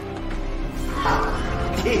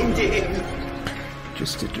 Indeed.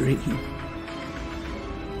 Just a dream.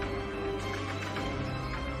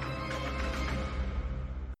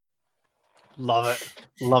 Love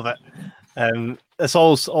it. It's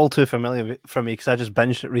all too familiar for me because I just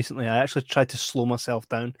binged it recently. I actually tried to slow myself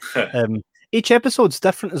down. Each episode's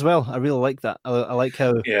different as well. I really like that. I like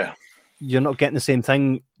how you're not getting the same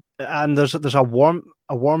thing, and there's a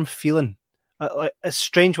warm feeling. It's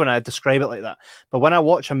strange when I describe it like that, but when I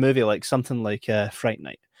watch a movie like something like Fright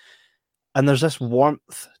Night, and there's this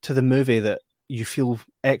warmth to the movie that you feel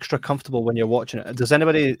extra comfortable when you're watching it. Does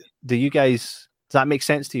that make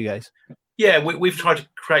sense to you guys? Yeah, we've tried to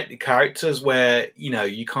create the characters where,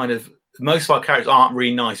 you kind of, most of our characters aren't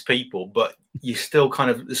really nice people, but you still kind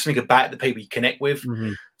of, there's something about the people you connect with.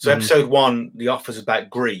 Mm-hmm. So episode 1, The Offer's about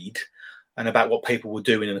greed and about what people will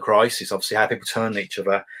do in a crisis, obviously how people turn on each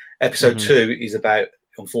other. Episode 2 is about,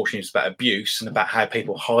 unfortunately, it's about abuse and about how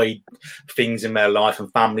people hide things in their life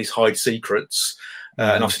and families hide secrets.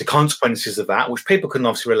 And obviously the consequences of that, which people can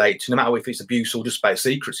obviously relate to, no matter if it's abuse or just about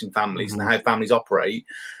secrets in families and how families operate.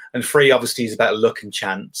 And 3 obviously is about luck and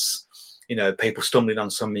chance, people stumbling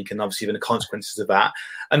on something and obviously even the consequences of that.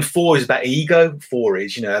 And 4 is about ego. 4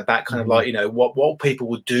 is, about kind of like, what people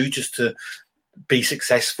would do just to be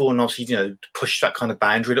successful and obviously, push that kind of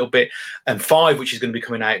boundary a little bit. And 5, which is going to be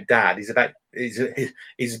coming out, Dad, is about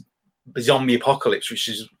is zombie apocalypse, which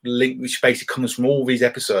is linked, which basically comes from all these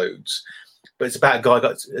episodes. But it's about a guy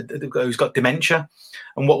who's got dementia.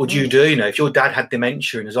 And what would you do? If your dad had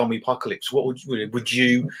dementia in a zombie apocalypse, what would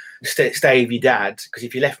you stay with your dad? Because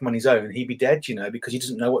if you left him on his own, he'd be dead, because he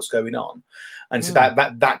doesn't know what's going on. And it's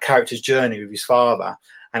about that character's journey with his father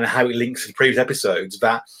and how it links to the previous episodes.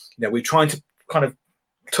 That we're trying to kind of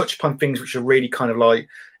touch upon things which are really kind of like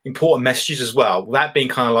important messages as well, without being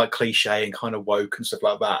kind of like cliche and kind of woke and stuff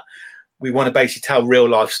like that. We want to basically tell real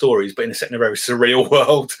life stories, but in a very surreal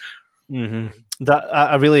world. Mm-hmm. That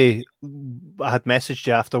I had messaged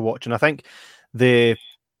you after watching. I think the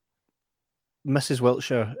Mrs.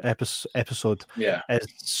 Wiltshire episode is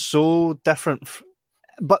so different,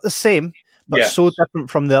 but the same, but so different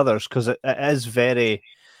from the others because it is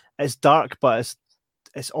it's dark, but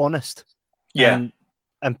it's honest. Yeah,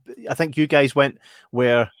 and I think you guys went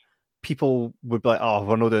where people would be like, "Oh,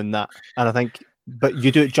 we're not doing that," and I think, but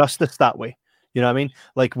you do it justice that way. You know what I mean?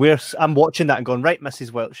 Like I'm watching that and going, right,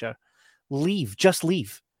 Mrs. Wiltshire. Just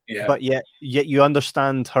leave. Yeah. But yet you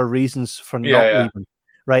understand her reasons for not leaving,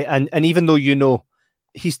 right? And even though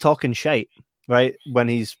he's talking shite, right, when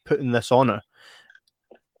he's putting this on her,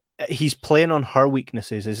 he's playing on her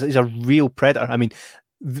weaknesses. He's a real predator. I mean,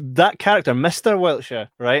 that character, Mr. Wiltshire,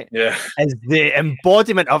 right, is the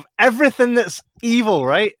embodiment of everything that's evil,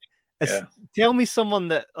 right? Tell me someone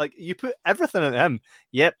that like you put everything in him.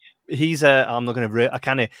 Yep. He's I'm not going to. I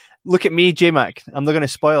can't look at me, J-Mac. I'm not going to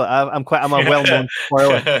spoil it. I'm a well-known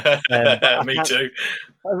spoiler. Me too.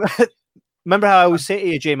 Remember how I always say to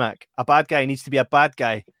you, J-Mac, a bad guy needs to be a bad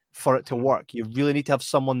guy for it to work. You really need to have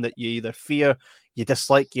someone that you either fear, you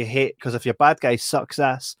dislike, you hate. Because if your bad guy sucks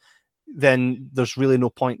ass, then there's really no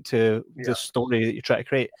point to the story that you try to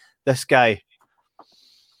create. This guy.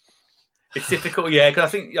 It's difficult, because I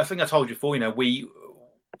think I told you before.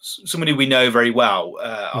 Somebody we know very well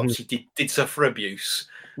obviously did suffer abuse.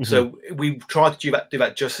 So we tried to do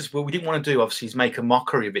that justice, but we didn't want to do obviously is make a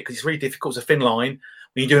mockery of it because it's really difficult. It's a thin line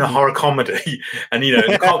when you're doing a horror comedy, and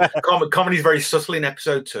comedy is very subtle in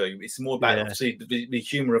episode 2. It's more about obviously the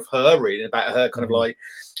humor of her, really, about her kind of like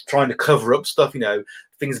trying to cover up stuff.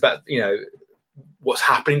 Things about what's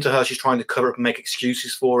happening to her. She's trying to cover up and make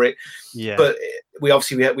excuses for it. Yeah. But we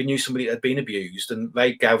knew somebody that had been abused, and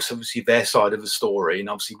they gave us obviously their side of the story, and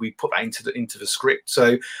obviously we put that into the script.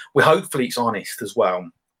 So hopefully it's honest as well.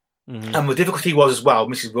 And the difficulty was as well,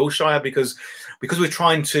 Mrs. Wiltshire, because we're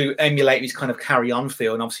trying to emulate this kind of carry-on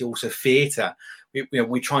feel, and obviously also theatre.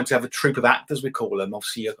 We're trying to have a troupe of actors, we call them,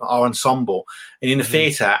 obviously our ensemble. And in the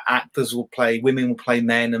theatre, women will play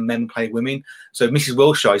men, and men will play women. So Mrs.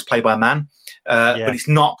 Wiltshire is played by a man, but it's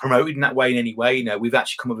not promoted in that way in any way. We've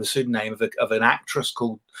actually come up with a pseudonym of an actress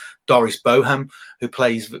called Doris Boham, who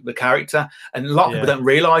plays the character. And a lot of people don't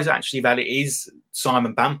realise actually that it is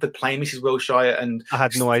Simon Bamford playing Mrs. Wiltshire. And I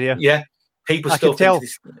had no idea. Yeah, people still think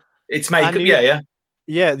it's makeup.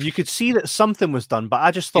 Yeah, you could see that something was done, but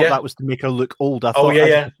I just thought that was to make her look old. I thought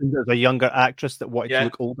it was a younger actress that wanted to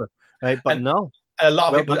look older, right? But no. A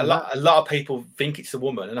lot of people think it's the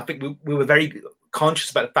woman, and I think we were very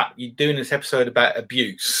conscious about the fact you're doing this episode about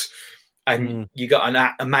abuse, and you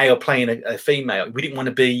got a male playing a female. We didn't want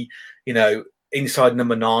to be, inside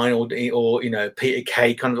Number 9 or Peter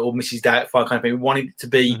Kay kind of, or Mrs. Doubtfire kind of thing. We wanted it to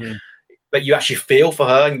be that you actually feel for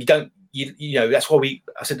her, and you don't. That's why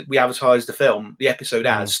I said that we advertised the episode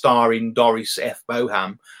as starring Doris F.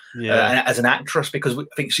 Boham as an actress, because I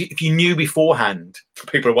think if you knew beforehand,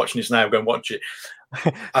 people are watching this now, go and watch it.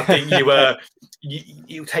 I think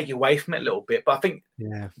you take you away from it a little bit, but I think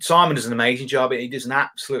Simon does an amazing job. He does an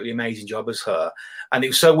absolutely amazing job as her, and it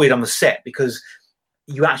was so weird on the set because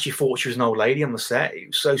you actually thought she was an old lady on the set. It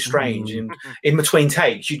was so strange. And in between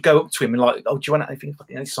takes, you'd go up to him and like, "Oh, do you want anything?"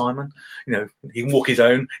 Simon, he can walk his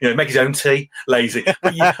own, make his own tea, lazy.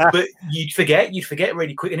 But you'd forget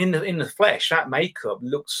really quick. And in the flesh, that makeup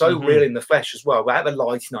looked so real in the flesh as well, without the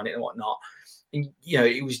lighting on it and whatnot. And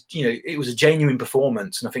it was a genuine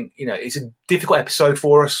performance. And I think it's a difficult episode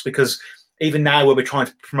for us because even now, where we're trying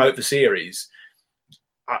to promote the series,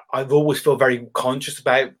 I've always felt very conscious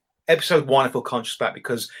about. Episode 1, I feel conscious about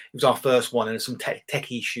because it was our first one, and there's some tech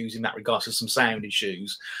issues in that regard, so some sound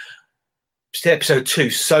issues. Episode 2,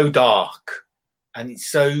 so dark, and it's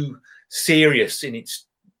so serious in its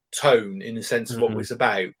tone, in the sense of what it's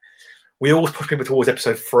about. We always push people towards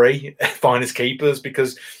episode 3, Finders Keepers,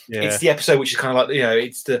 because it's the episode which is kind of like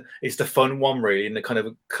it's the fun one really, and the kind of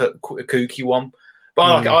a kooky one.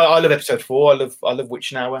 But I love episode 4. I love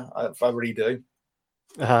Witching Hour. I really do.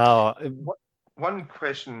 One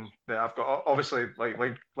question that I've got, obviously, like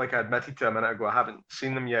I admitted to a minute ago, I haven't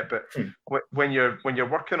seen them yet. But when you're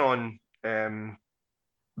working on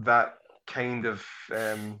that kind of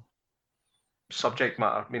subject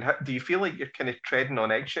matter, I mean, do you feel like you're kind of treading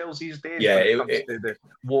on eggshells these days? Yeah, it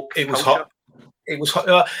was hot. It was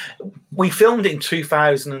hot. We filmed it in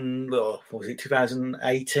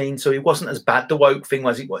 2018, so it wasn't as bad the woke thing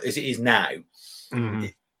as it is now. So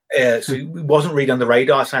it wasn't really on the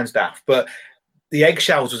radar. Sounds daft, but the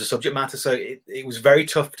eggshells was a subject matter, so it was very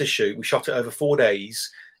tough to shoot. We shot it over 4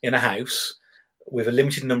 days in a house with a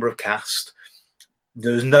limited number of cast.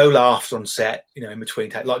 There was no laughter on set, in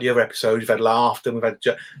between. Like the other episodes, we've had laughter,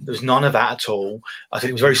 there was none of that at all. I think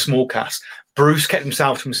it was a very small cast. Bruce kept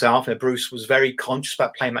himself to himself. Bruce was very conscious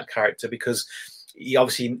about playing that character because he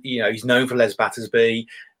obviously, he's known for Les Battersby.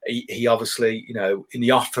 He obviously, in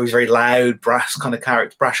The Offer, he's very loud, brash kind of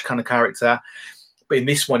character. But in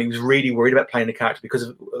this one, he was really worried about playing the character because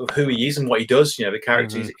of who he is and what he does. The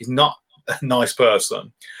character is not a nice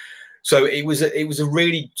person. So it was a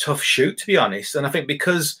really tough shoot, to be honest. And I think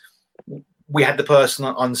because we had the person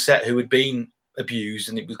on set who had been abused,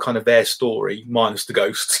 and it was kind of their story, minus the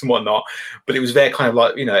ghosts and whatnot. But it was their kind of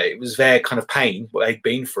it was their kind of pain, what they'd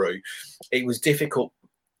been through. It was difficult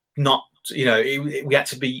not. We had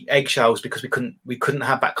to be eggshells because we couldn't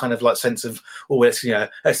have that kind of sense of let's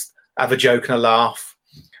have a joke and a laugh.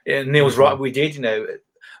 And Neil's right, we did,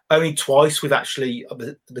 only twice we've actually,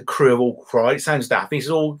 the crew have all cried. It sounds daft. These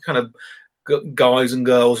are all kind of guys and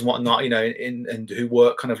girls and whatnot, and who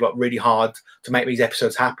work kind of really hard to make these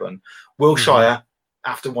episodes happen. Will Shire,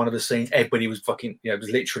 after one of the scenes, everybody was fucking, was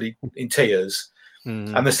literally in tears.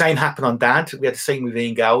 And the same happened on Dad. We had a scene with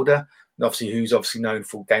Ian Gilder, who's obviously known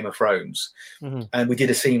for Game of Thrones. And we did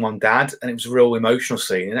a scene on Dad, and it was a real emotional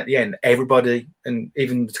scene. And at the end, everybody, and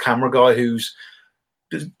even the camera guy he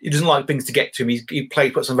doesn't like things to get to him. He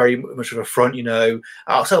puts on very much of a front,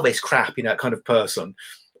 I'll sell this crap, kind of person.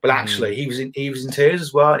 But actually, he was in tears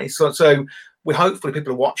as well. And it's so we hopefully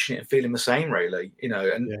people are watching it and feeling the same, really,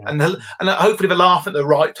 and hopefully they laugh at the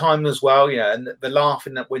right time as well, and they're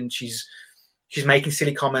laughing at when she's making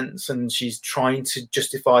silly comments and she's trying to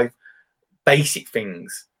justify basic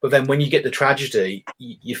things, but then when you get the tragedy,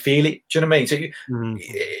 you feel it. Do you know what I mean? So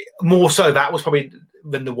more so, that was probably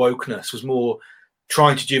than the wokeness was more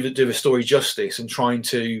trying to do the story justice and trying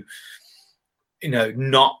to,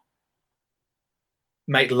 not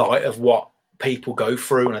make light of what people go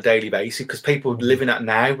through on a daily basis, because people live in that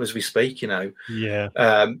now as we speak. And I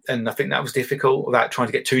think that was difficult without trying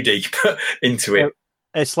to get too deep into it.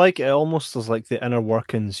 It's like it almost is like the inner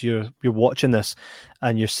workings. You're watching this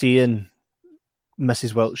and you're seeing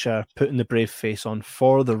Mrs. Wiltshire putting the brave face on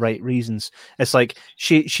for the right reasons. It's like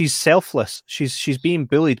she's selfless. She's being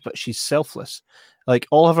bullied, but she's selfless. Like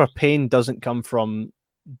all of her pain doesn't come from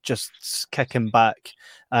just kicking back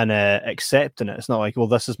and accepting it. It's not like, well,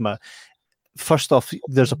 this is my. First off,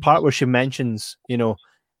 there's a part where she mentions,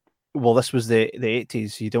 well, this was the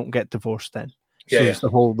 80s. You don't get divorced then. So it's the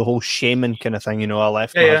whole shaming kind of thing. I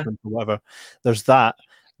left my husband or whatever. There's that.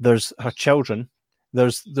 There's her children.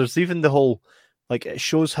 There's even the whole. Like it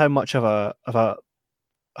shows how much of a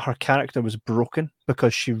her character was broken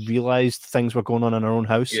because she realized things were going on in her own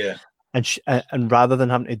house. Yeah. And rather than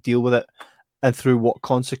having to deal with it and through what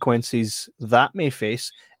consequences that may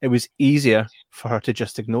face, it was easier for her to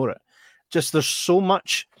just ignore it. Just there's so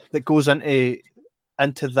much that goes into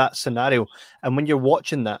that scenario, and when you're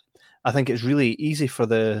watching that, I think it's really easy for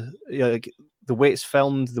the way it's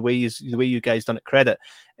filmed, the way you guys done it credit.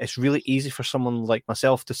 It's really easy for someone like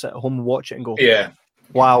myself to sit at home and watch it and go, yeah,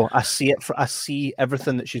 wow, I see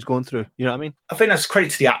everything that she's going through. You know what I mean? I think that's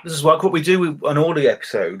credit to the actors as well. What we do on all the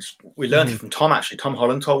episodes, we learned it from Tom, actually. Tom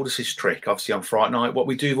Holland told us his trick, obviously, on Fright Night. What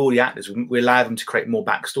we do with all the actors, we allow them to create more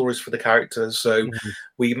backstories for the characters. So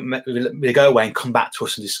we go away and come back to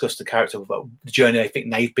us and discuss the character, about the journey they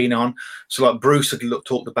think they've been on. So like Bruce had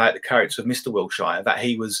talked about the character of Mr. Wilshire, that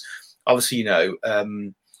he was obviously,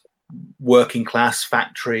 working class,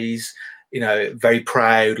 factories, very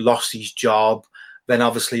proud, lost his job. Then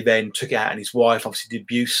obviously took it out, and his wife, obviously the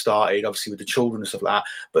abuse started, obviously with the children and stuff like that.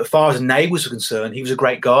 But as far as the neighbours were concerned, he was a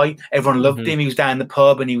great guy. Everyone loved him. He was down in the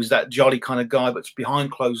pub and he was that jolly kind of guy, but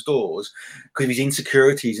behind closed doors because of his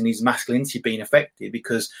insecurities and his masculinity being affected.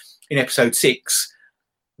 Because in episode 6,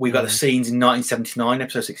 we got the scenes in 1979,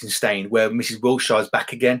 episode 6 in Stain, where Mrs. Wilshire's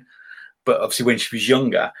back again, but obviously when she was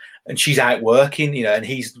younger, and she's out working, and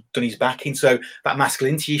he's done his backing. So that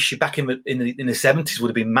masculinity issue back in the 70s would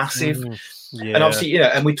have been massive. Yeah. And obviously,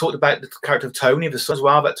 and we talked about the character of Tony, the son as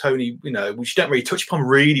well, that Tony, which don't really touch upon,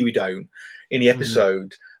 we don't, in the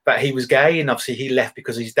episode, that he was gay, and obviously he left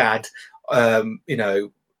because his dad, not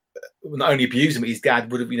only abused him, but his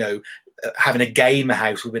dad would have, having a gay in the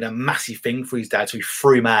house would have been a massive thing for his dad, so he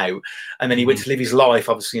threw him out. And then he went to live his life,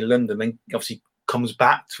 obviously, in London, then obviously comes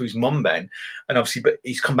back to his mum then, and obviously, but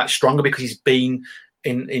he's come back stronger because he's been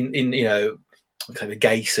in the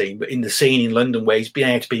gay scene, but in the scene in London where he's been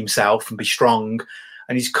able to be himself and be strong,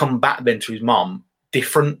 and he's come back then to his mum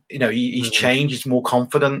different. He's changed, he's more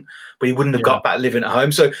confident, but he wouldn't have got back living at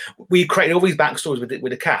home. So we created all these backstories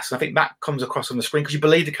with the cast, and I think that comes across on the screen because you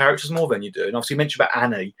believe the characters more than you do. And obviously you mentioned about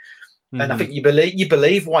Annie, and I think you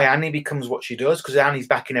believe why Annie becomes what she does, because Annie's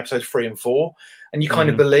back in episodes 3 and 4, and you kind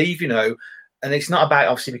of believe, and it's not about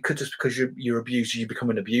obviously just because you're abused you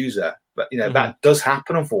become an abuser, but that does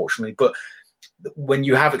happen, unfortunately. But when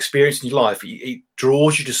you have experience in your life, it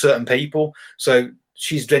draws you to certain people. So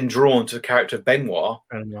she's then drawn to the character of Benoit,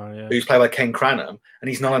 who's played by Ken Cranham, and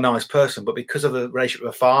he's not a nice person, but because of the relationship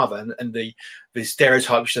with her father and the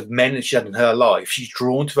stereotypes of men that she had in her life, she's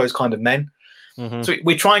drawn to those kind of men. So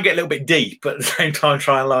we try and get a little bit deep, but at the same time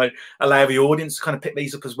try and allow the audience to kind of pick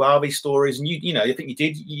these up as well, these stories. And I think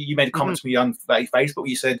you made a comment to me on Facebook.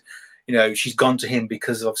 You said, she's gone to him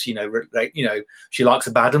because obviously, she likes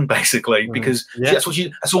a bad one, basically, because that's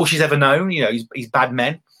all she's ever known. He's bad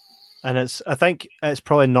men. And I think it's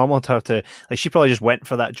probably normal to her to, she probably just went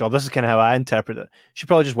for that job. This is kind of how I interpret it. She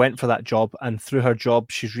probably just went for that job, and through her job,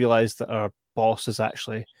 she's realized that her boss is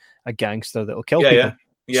actually a gangster that will kill people.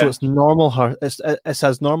 Yeah. So it's normal. It's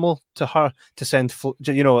as normal to her to send.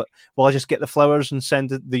 Well, I just get the flowers and send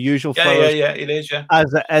the usual flowers. Yeah, it is. Yeah,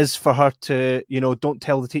 as it is for her to, don't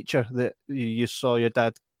tell the teacher that you saw your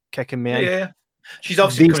dad kicking me out. Yeah, she's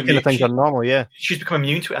obviously these kind of things are normal. Yeah, she's become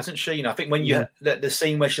immune to it, hasn't she? I think when you the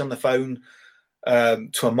scene where she's on the phone to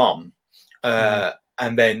her mom,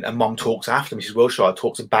 and then a mom talks after Mrs. Wilshire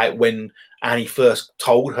talks about when Annie first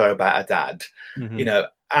told her about her dad.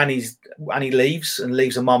 Annie leaves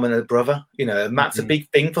her mom and her brother, and that's a big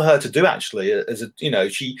thing for her to do, actually. As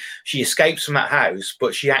she escapes from that house,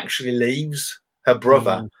 but she actually leaves her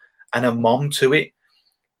brother and her mom to it.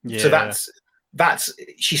 So that's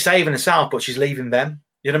she's saving herself, but she's leaving them.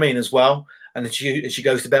 You know what I mean, as well. And then she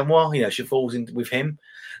goes to Benoit. She falls in with him.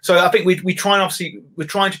 So I think we're trying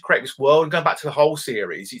to create this world. Going back to the whole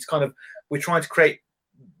series, it's kind of we're trying to create.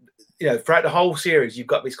 Throughout the whole series, you've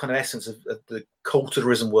got this kind of essence of the cult of the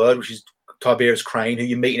risen word, which is Tiberius Crane, who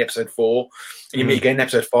you meet in episode 4, and you meet again in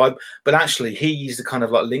episode 5. But actually, he's the kind of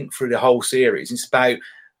link through the whole series. It's about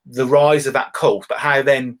the rise of that cult, but how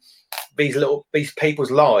then these people's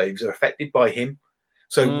lives are affected by him.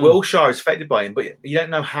 So Wilshire is affected by him, but you don't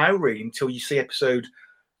know how really until you see episode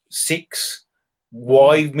 6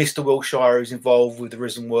 why Mr. Wilshire is involved with the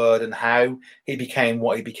risen word and how he became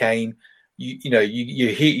what he became.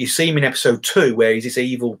 You see him in episode 2 where he's this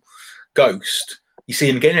evil ghost. You see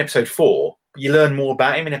him again in episode 4. You learn more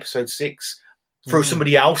about him in episode 6 through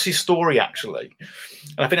somebody else's story, actually.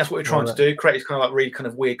 And I think that's what we're trying to do: create this kind of really kind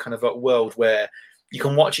of weird kind of world where you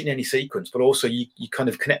can watch it in any sequence, but also you kind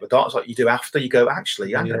of connect the dots like you do after. You go,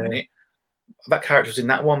 actually, hang on a minute, that character's in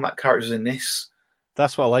that one, that character's in this.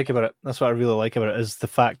 That's what I like about it. That's what I really like about it, is the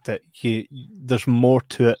fact that there's more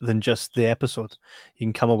to it than just the episode. You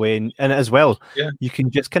can come away and as well, you can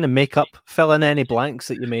just kind of fill in any blanks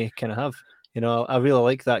that you may kind of have. You know, I really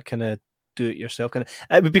like that kind of do it yourself.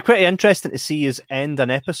 It would be pretty interesting to see you end an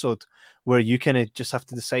episode where you kind of just have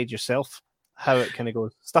to decide yourself how it kind of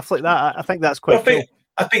goes. Stuff like that. I think that's quite cool.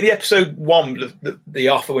 I think the episode 1, the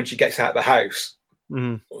offer when she gets out of the house,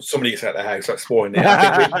 or somebody gets out of the house, that's spoiling it.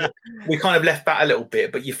 I think we kind of left that a little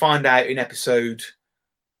bit, but you find out in episode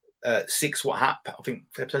 6 what happened. I think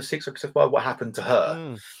episode 6 or episode 5 what happened to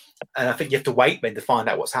her. And I think you have to wait then to find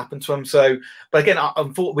out what's happened to him. So, but again,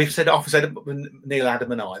 we've often said, Neil,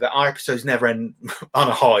 Adam, and I, that our episodes never end on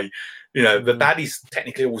a high. You know, the baddies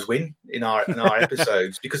technically always win in our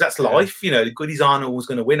episodes because that's life. You know, the goodies aren't always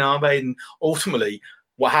going to win, are they? And ultimately,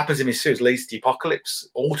 what happens in this series leads to the apocalypse.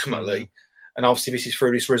 Ultimately, and obviously, this is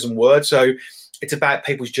through this risen word. So it's about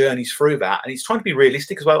people's journeys through that, and it's trying to be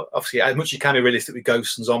realistic as well. Obviously, as much as you can be realistic with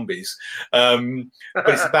ghosts and zombies, but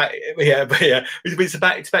it's about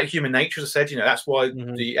it's about human nature. As I said, you know, that's why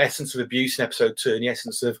the essence of abuse in episode 2 and the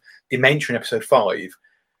essence of dementia in episode 5.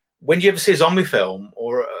 When do you ever see a zombie film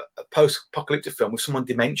or a post-apocalyptic film with someone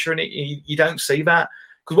dementia in it? You don't see that,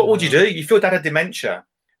 because what would you do? You feel that had dementia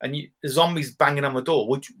and the zombies banging on the door.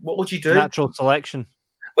 What would you do? Natural selection.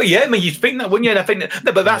 Well, yeah, I mean, you'd think that, wouldn't you? And I think that,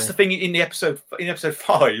 no, but that's the thing in episode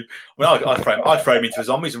 5. Well, I'd throw him into the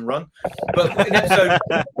zombies and run. But in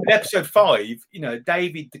episode 5, you know,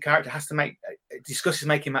 David, the character, has to discusses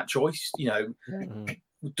making that choice. You know,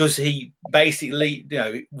 does he basically, you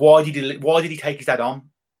know, why did he take his dad on?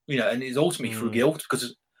 You know, and it's ultimately through guilt, because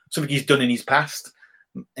of something he's done in his past,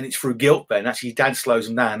 and it's through guilt. Then actually, his dad slows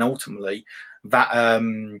him down. And ultimately, that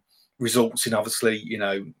results in, obviously, you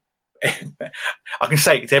know, I can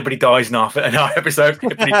say it, everybody dies in our episode.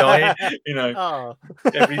 Everybody dying, you know,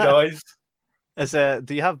 everybody dies.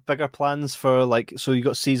 Do you have bigger plans for, like, so you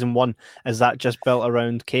got season 1? Is that just built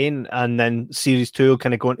around Kane, and then series 2 will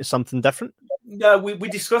kind of go into something different? No, we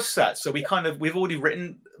discussed that. So we've already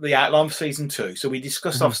written the outline for season 2. So we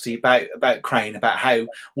discussed obviously about Crane, about how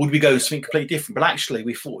would we go something completely different. But actually,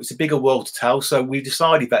 we thought it's a bigger world to tell. So we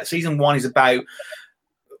decided that season 1 is about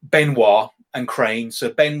Benoit and Crane. So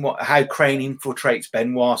Benoit, how Crane infiltrates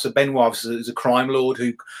Benoit. So Benoit is a crime lord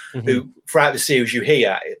who throughout the series you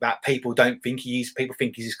hear that people don't think people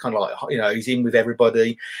think he's kind of like, you know, he's in with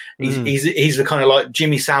everybody. He's the kind of like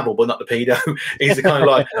Jimmy Savile, but not the pedo. He's the kind of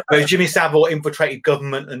like, where Jimmy Savile infiltrated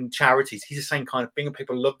government and charities. He's the same kind of thing, and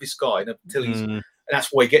people love this guy until and that's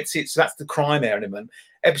why he gets it. So that's the crime element.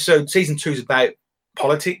 Season 2 is about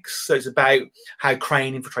politics. So it's about how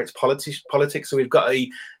Crane infiltrates politics. So we've got a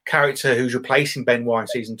character who's replacing Benoit in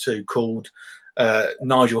season 2 called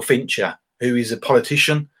Nigel Fincher, who is a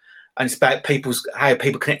politician, and it's about how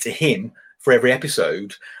people connect to him for every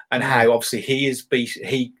episode, and how obviously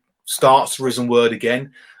he starts the risen word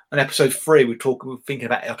again. And episode 3 we're thinking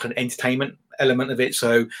about like an entertainment element of it,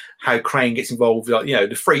 so how Crane gets involved, like, you know,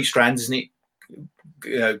 the 3 strands, isn't it?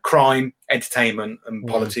 You know, crime, entertainment, and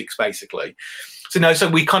politics, basically. So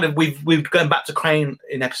we've gone back to Crane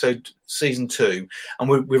in season 2, and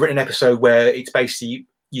we've written an episode where it's basically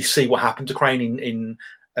you see what happened to Crane in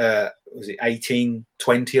was it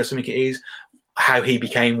 1820 or something it is, how he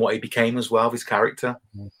became what he became as well, his character.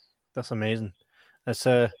 That's amazing. That's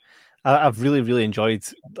I've really, really enjoyed.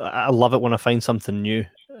 I love it when I find something new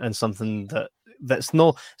and something it's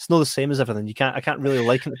not the same as everything. I can't really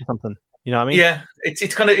liken it to something. You know what I mean? Yeah,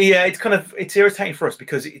 it's irritating for us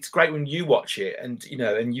because it's great when you watch it and, you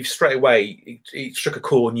know, and you've straight away it struck a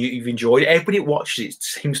chord and you've enjoyed it. Everybody that watches it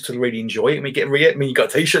seems to really enjoy it. You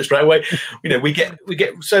got a t-shirt straight away. You know, we get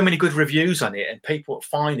so many good reviews on it and people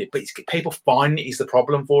find it, but people find it is the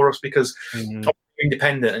problem for us because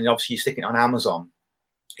independent, and obviously you stick it on Amazon.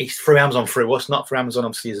 It's through Amazon through us, not through Amazon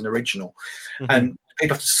obviously as an original, and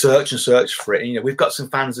people have to search for it. And, you know, we've got some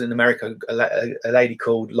fans in America. A lady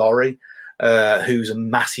called Laurie, who's a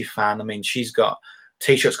massive fan. I mean, she's got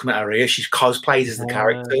t-shirts coming out of her ear. She cosplays as the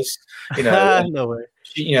characters. You know, no way.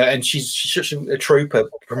 And she's such a trooper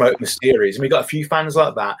promoting the series. And we've got a few fans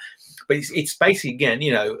like that. But it's basically, again,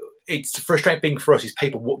 you know, it's the frustrating thing for us is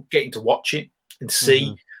people getting to watch it and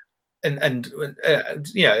see. And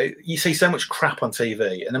you know, you see so much crap on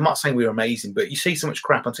TV, and I'm not saying we're amazing, but you see so much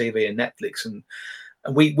crap on TV and Netflix, and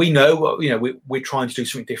we know, you know, we're trying to do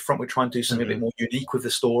something different. We're trying to do something a bit more unique with the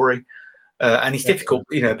story, and it's difficult,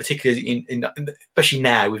 you know, particularly in especially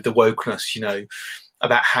now with the wokeness, you know,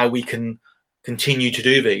 about how we can continue to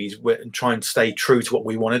do these and try and stay true to what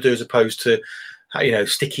we want to do, as opposed to, you know,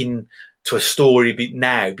 sticking to a story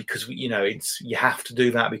now because, you know, you have to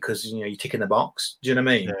do that because, you know, you're ticking the box. Do you know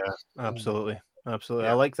what I mean? Yeah, absolutely. Absolutely.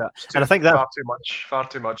 I like that. And I think that far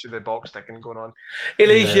too much of the box ticking going on. It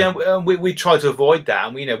is, yeah. We try to avoid that,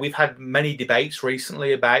 and we've had many debates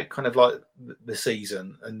recently about kind of like the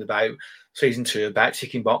season and about season 2, about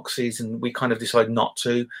ticking boxes, and we kind of decided not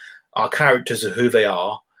to. Our characters are who they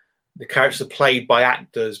are. The characters are played by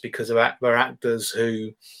actors because they're actors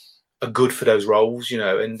who are good for those roles,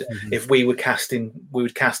 and if we were casting, we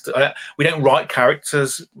would cast. We don't write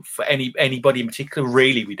characters for anybody in particular.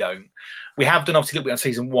 Really, we don't. We have done obviously a little bit on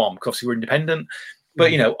season 1 because obviously we're independent,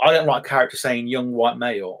 but I don't write characters saying young white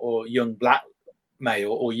male or young black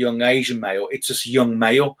male or young Asian male. It's just young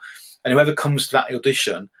male, and whoever comes to that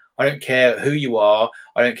audition, I don't care who you are.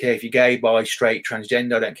 I don't care if you're gay, bi, straight,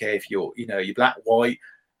 transgender. I don't care if you're you're black, white.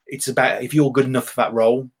 It's about if you're good enough for that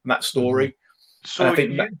role, that story. So I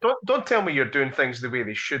think don't tell me you're doing things the way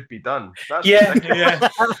they should be done. That's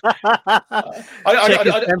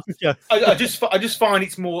I just find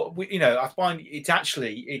it's more. I find it's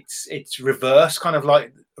actually it's reverse kind of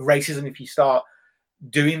like racism. If you start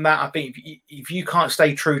doing that, I think if you can't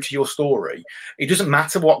stay true to your story, it doesn't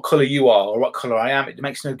matter what color you are or what color I am. It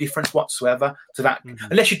makes no difference whatsoever to that,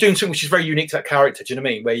 unless you're doing something which is very unique to that character. Do you know what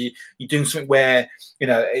I mean? Where you're doing something where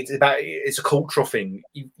it's a cultural thing.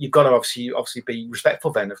 You've got to obviously be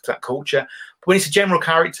respectful then of that culture. But when it's a general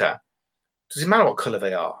character, does it matter what color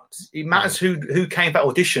they are? It matters who came for that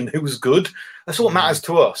audition, who was good. That's all that matters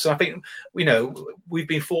to us. And I think we've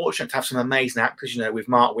been fortunate to have some amazing actors. With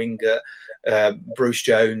Mark Wingert, Bruce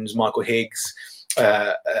Jones, Michael Higgs,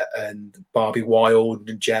 and Barbie Wilde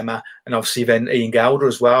and Gemma, and obviously then Ian Gilder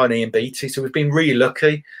as well, and Ian Beattie. So we've been really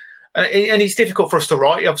lucky. And it's difficult for us to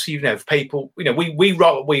write. Obviously, for people, we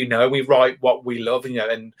write what we know, we write what we love,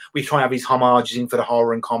 and we try and have these homages in for the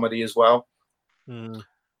horror and comedy as well.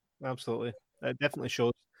 Absolutely, it definitely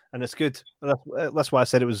shows, and it's good. That's why I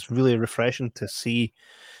said it was really refreshing to see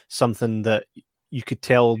something that you could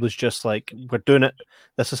tell was just like, we're doing it.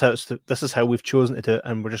 This is how we've chosen to do it,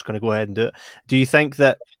 and we're just going to go ahead and do it. Do you think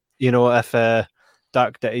that if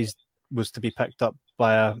Dark Ditties was to be picked up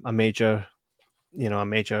by a major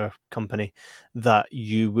company, that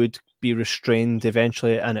you would be restrained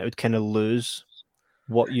eventually, and it would kind of lose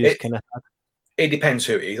what you kind of had? It depends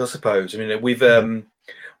who it is, I suppose. I mean,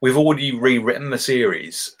 we've already rewritten the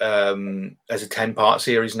series as a 10-part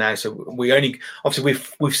series now. So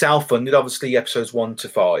we've self-funded obviously episodes 1 to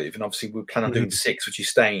 5, and obviously we plan on doing 6, which is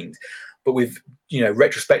Stained. But we've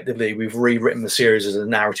retrospectively we've rewritten the series as a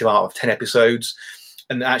narrative arc of 10 episodes,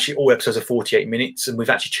 and actually all episodes are 48 minutes, and we've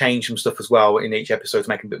actually changed some stuff as well in each episode to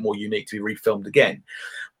make it a bit more unique to be refilmed again.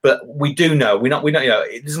 But we do know we know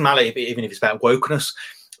it doesn't matter even if it's about wokeness.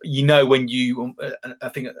 When you, I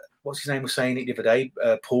think, what's his name was saying it the other day,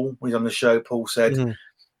 Paul, when he's on the show, Paul said,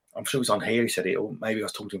 I'm sure it was on here, he said it, or maybe I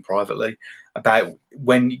was talking to him privately, about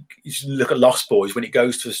when you look at Lost Boys, when it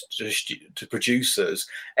goes to producers,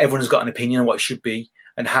 everyone's got an opinion on what it should be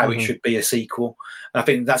and how it should be a sequel. And I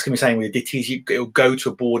think that's going to be saying with the Ditties, it'll go to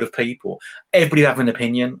a board of people. Everybody have an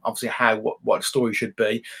opinion, obviously, what the story should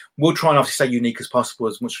be. We'll try and obviously stay unique as possible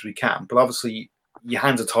as much as we can, but obviously, your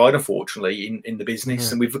hands are tied, unfortunately, in the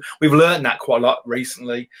business, and we've learned that quite a lot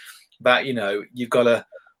recently. About you've got to,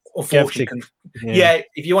 unfortunately,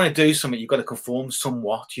 if you want to do something, you've got to conform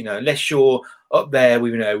somewhat. Unless you're up there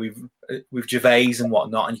with Gervais and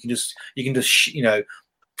whatnot, and you can just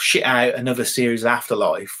shit out another series of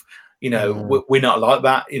Afterlife. We're not like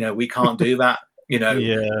that. We can't do that.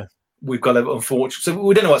 We've got to, unfortunately, so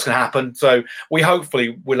we don't know what's going to happen. So we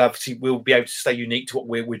hopefully we'll be able to stay unique to what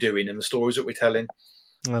we're doing and the stories that we're telling.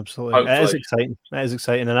 Absolutely, it is exciting. It is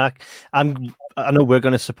exciting, and I know we're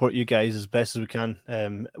going to support you guys as best as we can,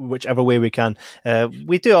 whichever way we can.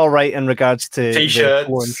 We do all right in regards to T-shirts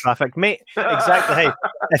and traffic, mate. Exactly. Hey,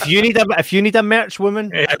 if you need a merch woman,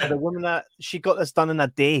 the woman that she got this done in a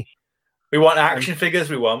day. We want action figures.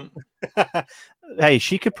 We want. Hey,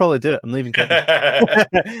 she could probably do it. I'm leaving. But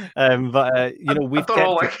we've.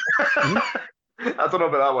 I don't know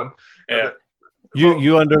about that one. Yeah.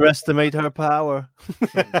 You underestimate her power.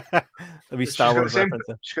 She's got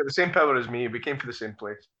the same power as me. We came from the same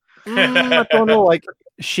place. I don't know. Like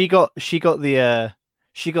she got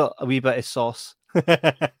a wee bit of sauce.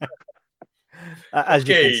 As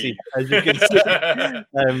you can see.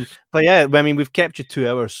 But yeah, I mean, we've kept you 2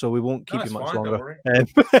 hours, so we won't keep you much longer.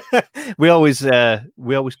 We always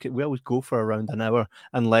go for around an hour,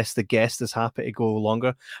 unless the guest is happy to go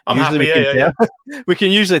longer. I'm happy. We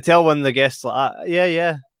can usually tell when the guest's like,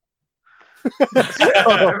 yeah.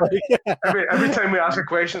 Every time we ask a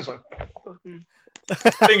question, it's like.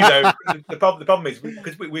 The problem is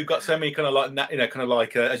because we've got so many kind of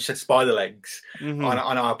like as you said, spider legs on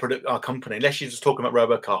our company. Unless you're just talking about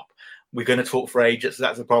RoboCop, we're going to talk for ages. So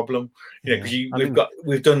that's a problem, because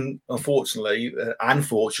we've done unfortunately,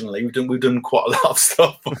 we've done quite a lot of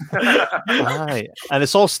stuff. Right, and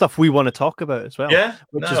it's all stuff we want to talk about as well. Yeah,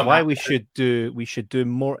 which is why we should do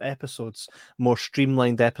more episodes, more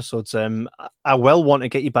streamlined episodes. I will want to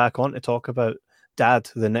get you back on to talk about Dad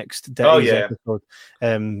the next day. Episode.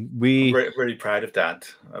 I'm really proud of Dad.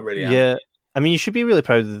 I really am. Yeah, I mean, you should be really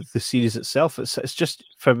proud of the series itself. It's just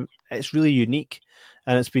it's really unique.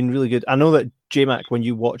 And it's been really good. I know that JMac, when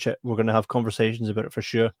you watch it, we're going to have conversations about it for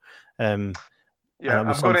sure. I'm going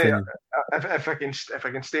to. If I can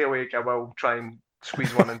stay awake, I will try and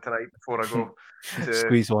squeeze one in tonight before I go to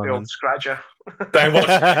squeeze one the old in. scratcher. Don't watch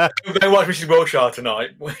Mrs. Wilshire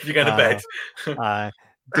tonight if you go to bed.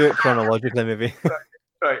 Do it chronologically, maybe.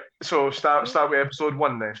 Right, so start with episode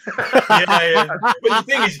 1 then. yeah. But the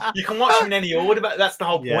thing is, you can watch them in any order. But that's the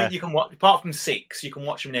whole point. Yeah. You can watch, apart from 6, you can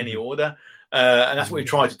watch them in any order. And that's what we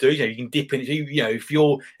try to do. You can dip in. If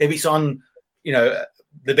it's on, the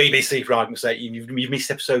BBC for argument's sake, you've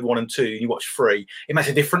missed episode 1 and 2, and you watch 3. It makes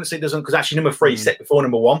a difference. It doesn't, because actually number 3 is set before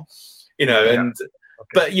number 1.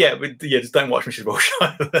 But just don't watch Mrs.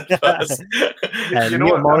 Wilshire first. You know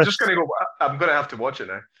what? I'm just going to go. I'm going to have to watch it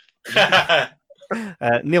now.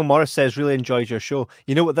 Neil Morris says, really enjoyed your show.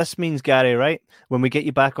 You know what this means, Gary, right? When we get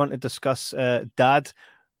you back on to discuss Dad,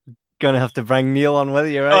 gonna have to bring Neil on with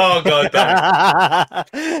you, right? Oh God!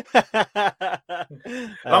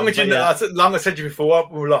 Long as I said to you before,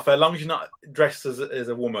 we were off there. Long as you're not dressed as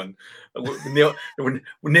a woman. Neil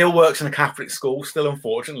works in a Catholic school still,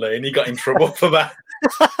 unfortunately, and he got in trouble for that.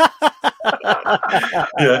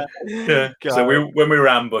 Yeah. God. So when we were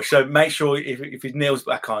ambushed, so make sure if his Neil's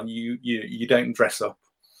back on, you don't dress up.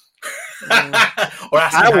 or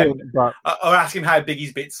ask him how big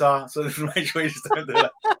his bits are, so make sure you just don't do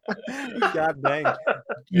that. God dang!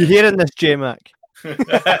 You hearing this, J-Mac?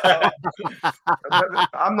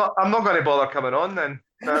 I'm not going to bother coming on then.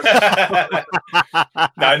 No,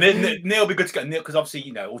 Neil will be good to get Neil, because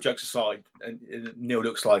obviously, all jokes aside, Neil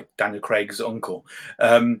looks like Daniel Craig's uncle.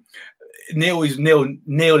 Neil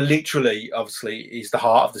literally, obviously, is the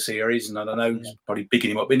heart of the series, and I don't know, he's probably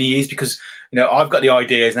bigging him up, and he is, because I've got the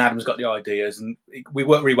ideas and Adam's got the ideas, and we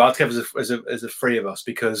work really well together as the three of us,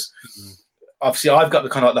 because obviously I've got the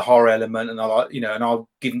kind of like the horror element, and I like, and I'll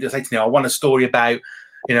say to Neil, I want a story about,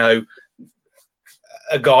 a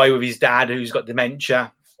guy with his dad who's got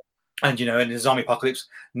dementia, and in the zombie apocalypse.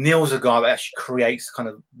 Neil's a guy that actually creates kind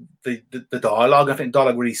of the dialogue. I think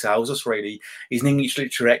dialogue really sells us, really. He's an English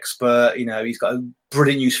literature expert, he's got a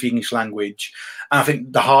brilliant use for English language. And I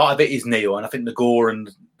think the heart of it is Neil, and I think the gore and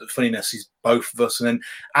the funniness is both of us. And then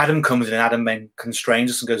Adam comes in, and Adam then constrains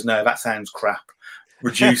us and goes, no, that sounds crap.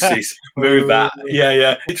 Reduce this, move that.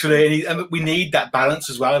 Yeah. Literally, and we need that balance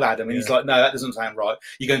as well with Adam. And he's like, no, that doesn't sound right.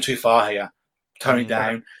 You're going too far here. Tone it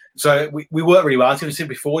down. So we work really well. As we said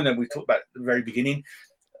before, we talked about at the very beginning,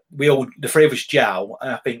 the three of us gel,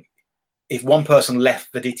 and I think if one person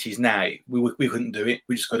left the ditches now, we couldn't do it.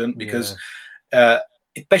 We just couldn't, because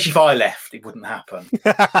especially if I left, it wouldn't happen.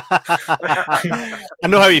 I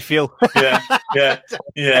know how you feel. Yeah.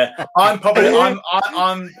 I'm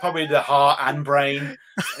probably the heart and brain.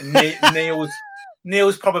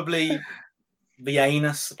 Neil's probably the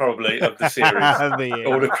anus, probably, of the series.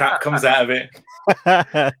 All the crap comes out of it.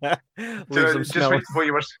 Just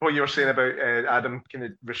what you were saying about Adam kind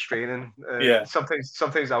of restraining.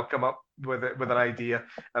 Sometimes I'll come up with an idea,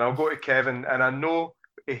 and I'll go to Kevin, and I know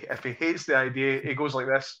if he hates the idea, he goes like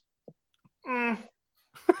this.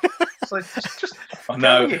 It's like just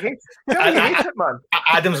no. You hate it, man.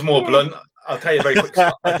 Adam's more blunt. I'll tell you a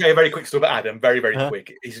very quick story about Adam. Very, very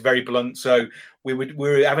quick. He's very blunt. So we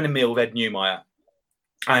were having a meal with Ed Newmeyer.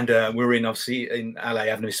 And we were obviously in LA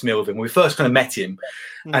having a meal with him. When we first kind of met him,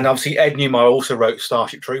 and obviously Ed Newmeyer also wrote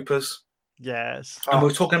Starship Troopers. Yes. And we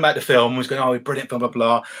were talking about the film. We was going, brilliant, blah, blah,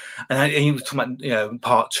 blah. And he was talking about,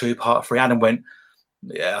 part 2, part 3. Adam went,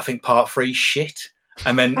 yeah, I think part 3 shit.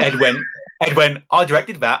 And then Ed went, I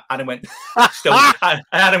directed that. Adam went, still, and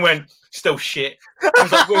Adam went, still shit. I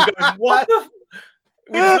was like, we were going, what the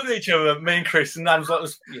we looked at each other, me and Chris, and Adam's like,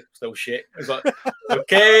 still shit. I was like,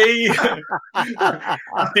 okay. I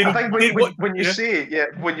think when you say it,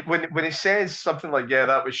 when he says something like, yeah,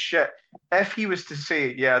 that was shit, if he was to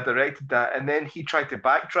say, yeah, I directed that, and then he tried to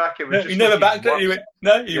backtrack, it was he never backtracked. He went,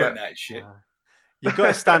 no, you went, that shit. You've got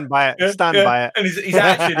to stand by it. By it. And his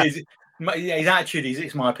attitude is,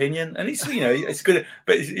 it's my opinion, and it's it's good,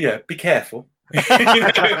 but be careful.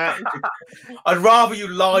 I'd rather you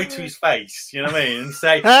lie to his face, you know what I mean, and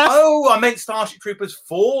say, "Oh, I meant Starship Troopers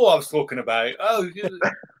 4. I was talking about." Oh,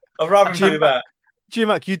 I'd rather him do that.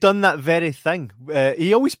 J-Mac, you done that very thing.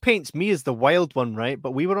 He always paints me as the wild one, right?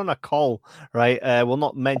 But we were on a call, right? We'll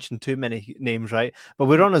not mention too many names, right? But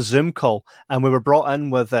we were on a Zoom call, and we were brought in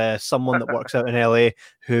with someone that works out in LA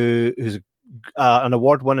who's an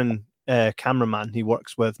award-winning cameraman. He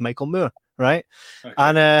works with Michael Moore, right? Okay.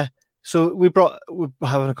 And so we're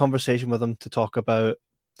having a conversation with him to talk about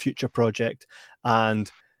future project, and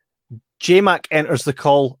J-Mac enters the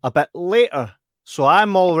call a bit later. So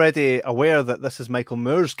I'm already aware that this is Michael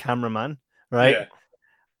Moore's cameraman, right? Yeah.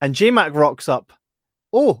 And J-Mac rocks up.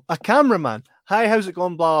 Oh, a cameraman. Hi, how's it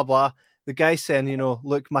going? Blah, blah, blah. The guy's saying, you know,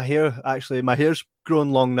 look, my hair's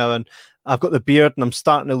grown long now, and I've got the beard, and I'm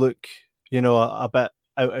starting to look, you know, a bit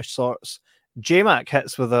out of sorts. J-Mac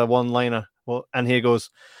hits with a one-liner, and he goes,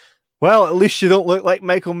 well, at least you don't look like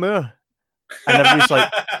Michael Moore. And everybody's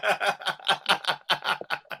like...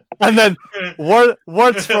 And then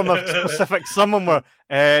words from a specific someone were,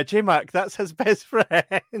 J-Mac, that's his best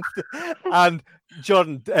friend. And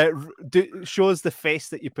Jordan, shows the face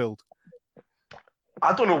that you pulled.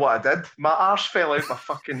 I don't know what I did. My arse fell out my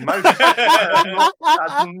fucking mouth. I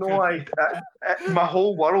had no idea. My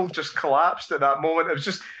whole world just collapsed at that moment. It was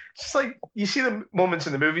just like, you see the moments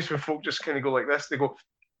in the movies where folk just kind of go like this. They go,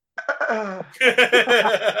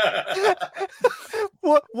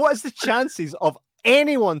 What is the chances of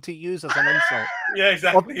anyone to use as an insult? Yeah,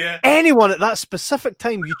 exactly. Yeah. Anyone at that specific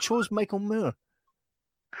time, you chose Michael Moore.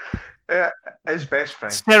 His best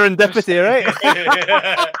friend. Serendipity, right?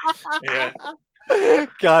 Yeah.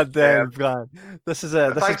 God damn, God. This is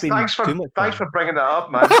a. Thanks for bringing that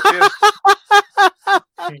up, man.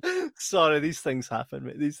 Sorry, these things happen,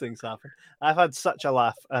 mate. These things happen. I've had such a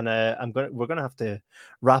laugh, and we're gonna have to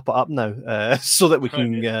wrap it up now, so that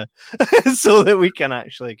we can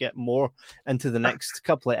actually get more into the next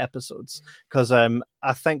couple of episodes, because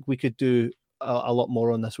I think we could do a lot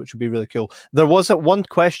more on this, which would be really cool. There was one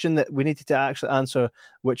question that we needed to actually answer,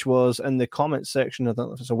 which was in the comments section. I don't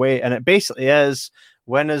know if it's away, and it basically is,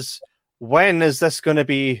 when is this going to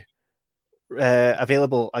be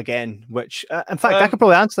available again? Which, in fact, I could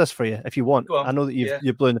probably answer this for you if you want. I know that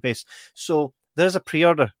you've blown the face. So there's a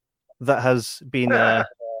pre-order that has been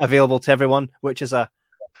available to everyone, which is a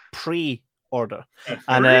pre-order,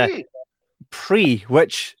 and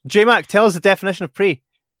which J-Mac, tell us the definition of pre.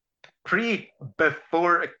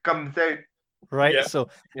 Before it comes out. Right, yeah. So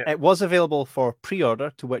it was available for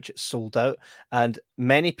pre-order, to which it sold out, and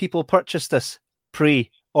many people purchased this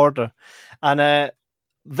pre-order. And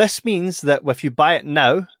this means that if you buy it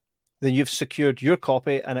now, then you've secured your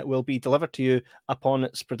copy, and it will be delivered to you upon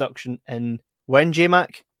its production in when,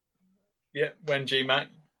 J-Mac? Yeah, when, J-Mac?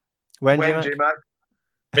 When J-Mac?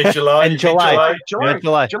 Mid-July. In July.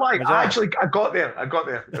 July. Actually, I got there.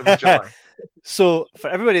 It was July. So for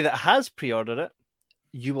everybody that has pre-ordered it,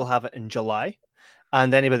 you will have it in July.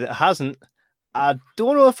 And anybody that hasn't, I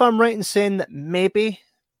don't know if I'm right in saying that maybe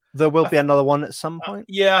there will be another one at some point.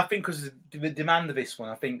 Yeah, I think because the demand of this one,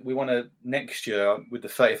 I think we want to next year with the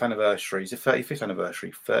 30th anniversary. Is it 35th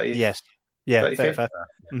anniversary? 30th? Yes. Yeah, 35th.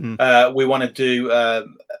 Mm-hmm. We want to do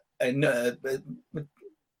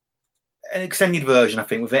an extended version, I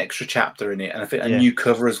think, with an extra chapter in it, and I think a new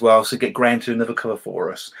cover as well. So get Grant to another cover for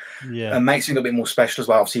us, and makes it a little bit more special as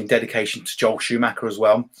well. Obviously, in dedication to Joel Schumacher as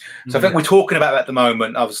well. So I think we're talking about that at the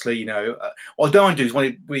moment. Obviously, you know, what I don't want to do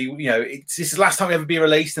is this is the last time we ever be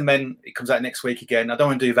released, and then it comes out next week again. I don't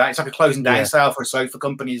want to do that. It's like a closing down sale for a sofa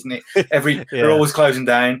company, isn't it? They're always closing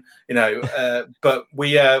down, you know. But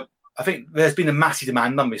I think there's been a massive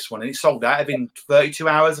demand on this one, and it sold out within 32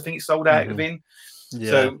 hours. I think it sold out within.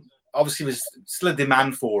 So obviously, there's still a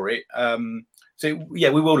demand for it. So we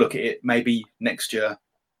will look at it maybe next year.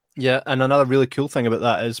 Yeah, and another really cool thing about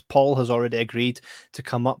that is Paul has already agreed to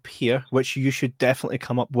come up here, which you should definitely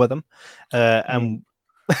come up with him. And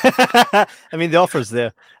I mean, the offer's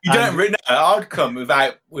there. You don't really know. I'd come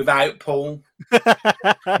without Paul. You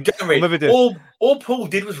don't really. All Paul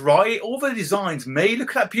did was write it. All the designs, me.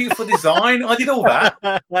 Look at that beautiful design. I did all that.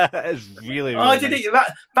 It's really, I did it.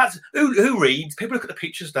 That's who reads. People look at the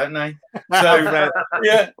pictures, don't they? So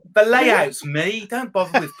the layout's me. Don't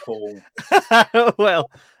bother with Paul. Well,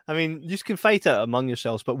 I mean, you can fight it among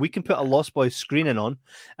yourselves, but we can put a Lost Boys screening on,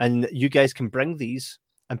 and you guys can bring these,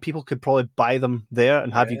 and people could probably buy them there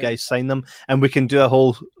and have you guys sign them, and we can do a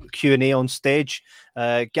whole Q&A on stage.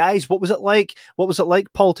 Guys, what was it like? What was it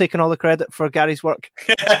like, Paul taking all the credit for Gary's work?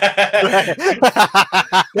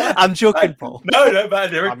 I'm joking, Paul. No,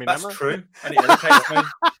 but that's true. And it irritates me.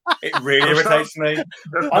 It really irritates me.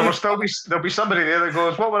 There'll be somebody there that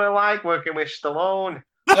goes, what would I like working with Stallone?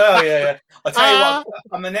 Oh, yeah. I'll tell you what,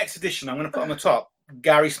 on the next edition, I'm going to put on the top,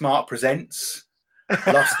 Gary Smart Presents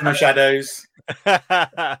Lost in the Shadows.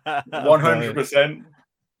 100%.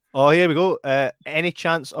 Oh, here we go. Any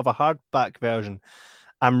chance of a hardback version?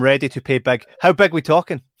 I'm ready to pay big. How big we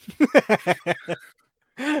talking? Look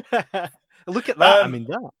at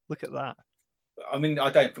that. Look at that. I mean, I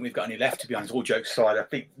don't think we've got any left, to be honest. All jokes aside, I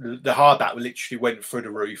think the hardback literally went through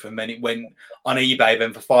the roof, and then it went on eBay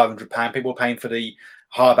then for £500. People were paying for the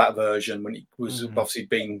hardback version when it was obviously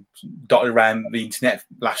being dotted around the internet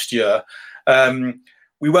last year.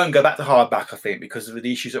 We won't go back to hardback, I think, because of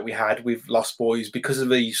the issues that we had with Lost Boys, because of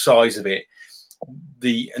the size of it.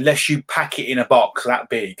 Unless you pack it in a box that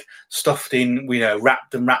big, stuffed in,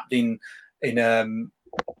 wrapped in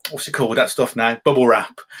what's it called, that stuff now, bubble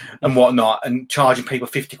wrap and whatnot, and charging people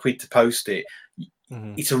 50 quid to post it.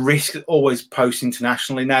 It's a risk always post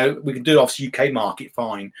internationally. Now we can do obviously UK market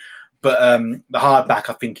fine, but the hardback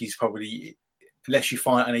I think is probably, unless you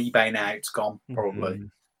find it on eBay now, it's gone probably.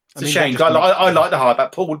 It's a shame. I like the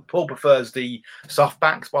hardback. Paul prefers the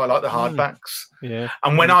softbacks, but I like the hardbacks. Yeah.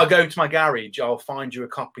 And when I go to my garage, I'll find you a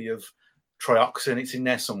copy of Trioxin. It's in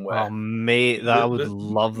there somewhere. Oh, mate, I would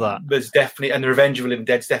love that. There's definitely, and the Revenge of the Living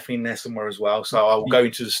Dead's definitely in there somewhere as well. So I'll go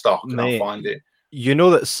into the stock and I'll find it. You know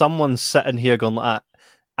that someone's sitting here going like that.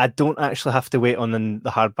 I don't actually have to wait on the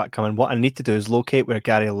hardback coming. What I need to do is locate where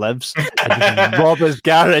Gary lives and just rob his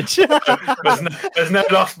garage. there's no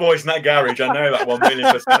Lost Boys in that garage. I know that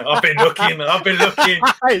 1,000,000%. I've been looking.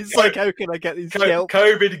 It's like, how can I get these?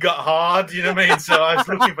 COVID got hard, you know what I mean? So I was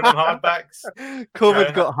looking for them hardbacks.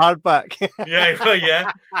 COVID got hardback. Yeah.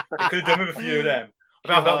 I could have done with a few of them.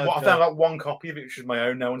 I found out one copy of it, which is my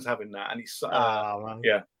own. No one's having that, and it's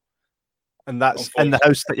yeah. And that's in the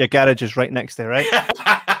house that your garage is right next to, right?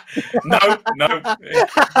 No.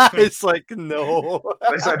 It's like, no.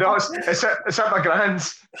 It's at my grand's. It's at my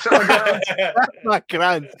grand's. That's my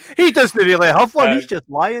grand. He doesn't really have one. He's just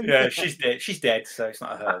lying. Yeah, she's dead. She's dead, so it's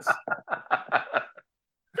not hers.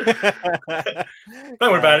 Don't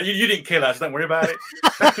worry about it. You didn't kill us. Don't worry about it.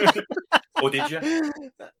 Or did you?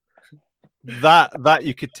 That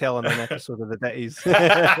you could tell in an episode of the Ditties.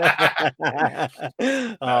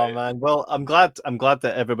 Oh man, well, I'm glad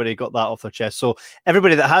that everybody got that off their chest. So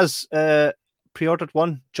everybody that has pre-ordered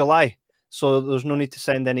one, July, so there's no need to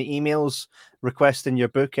send any emails requesting your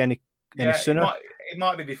book any sooner. It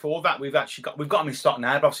might be before that. We've got them in stock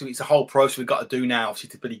now, but obviously it's a whole process we've got to do now,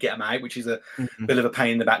 obviously, to really get them out, which is a bit of a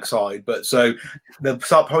pain in the backside. But so they'll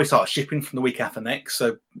probably start shipping from the week after next.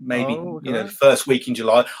 So maybe the first week in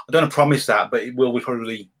July. I don't want to promise that, but it will be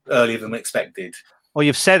probably earlier than expected. Well,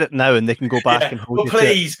 you've said it now, and they can go back and hold. Well,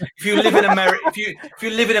 please, if you live in America, if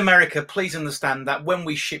you live in America, please understand that when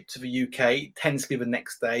we ship to the UK, it tends to be the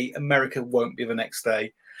next day. America won't be the next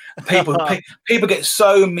day. People get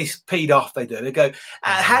so peed off. They do. They go,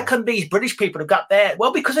 how come these British people have got there?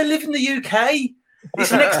 Well, because they live in the UK. It's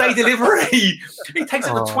the next day delivery. It takes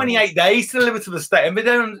up to 28 days to deliver to the state, and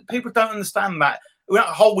people don't understand that. We're not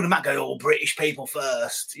holding them back. Go, British people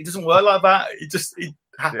first. It doesn't work like that. It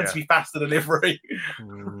happens to be faster delivery.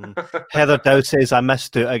 Heather Dow says, "I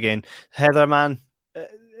missed it again." Heather, man.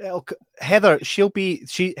 Heather,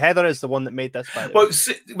 Heather is the one that made this. By the way.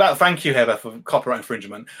 Well, thank you, Heather, for copyright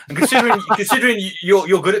infringement. And considering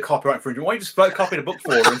you're good at copyright infringement, why don't you just photocopy the book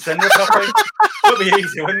for her and send her a copy? That'd be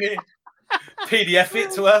easy, wouldn't it? PDF it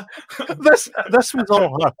to her. This was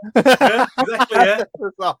all her. Yeah, exactly. Yeah. This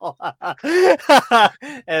was all her.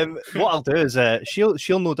 What I'll do is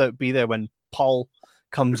she'll no doubt be there when Paul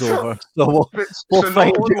comes over. So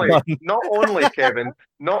not only, Kevin,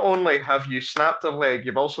 not only have you snapped her leg,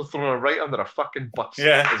 you've also thrown her right under a fucking bus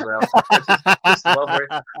as well. It's lovely.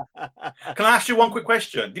 Can I ask you one quick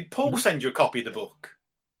question? Did Paul send you a copy of the book?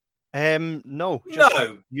 No.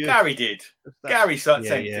 Gary did. Gary sent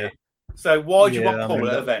it. So why do you want Paul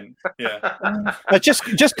at an event? Yeah. Just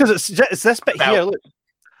because it's this bit here. Look.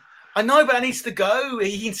 I know, but it needs to go.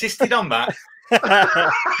 He insisted on that. I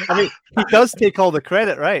mean, he does take all the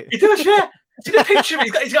credit, right? He does, yeah. See the picture?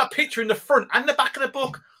 He's got a picture in the front and the back of the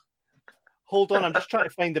book. Hold on, I'm just trying to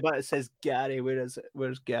find the bit that says Gary. Where is it?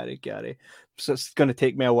 Where's Gary? So it's going to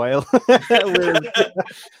take me a while.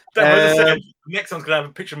 Next one's going to have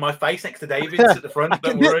a picture of my face next to David's at the front.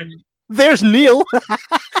 Don't worry. There's Neil.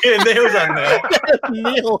 Yeah, Neil's on there.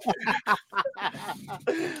 Neil.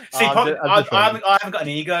 See, I haven't got an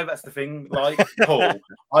ego. That's the thing. Like Paul,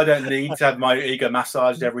 I don't need to have my ego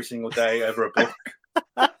massaged every single day over a book.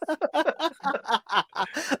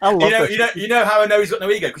 You know how I know he's got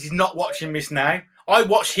no ego? Because he's not watching this now. I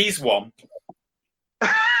watch his one. You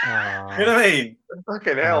know what I mean?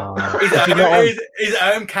 Fucking hell. He's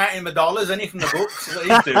at home counting the dollars, isn't he, from the books? That's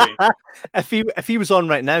what he's doing. If he was on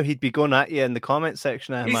right now, he'd be going at you in the comment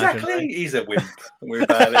section, I imagine. Exactly. He's a wimp. Don't worry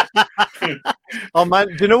about it. Oh man,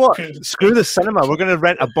 do you know what? Screw the cinema. We're going to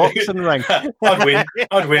rent a boxing ring.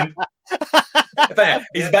 I'd win.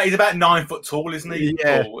 He's about 9 foot tall, isn't he?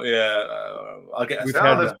 Yeah. Tall. Yeah. I'll get.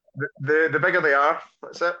 The bigger they are,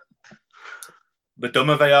 that's it. The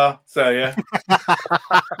dumber they are. So yeah.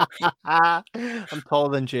 I'm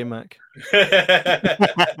taller than J-Mac.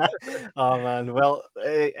 Oh man. Well,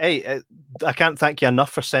 hey, I can't thank you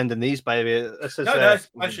enough for sending these. By the way, this is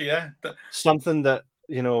actually something that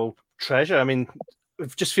treasure. I mean, we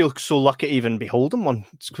just feel so lucky to even be holding one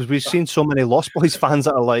because we've seen so many Lost Boys fans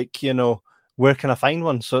that are like, where can I find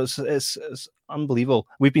one? So it's unbelievable.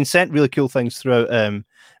 We've been sent really cool things throughout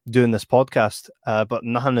doing this podcast, but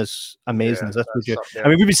nothing as amazing as this would you. I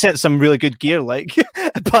mean, we've been sent some really good gear, like,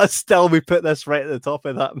 but still, we put this right at the top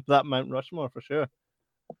of that Mount Rushmore for sure.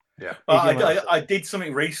 Yeah, I did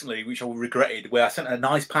something recently which I regretted, where I sent a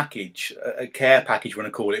nice package, a care package, when I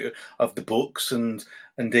call it, of the books and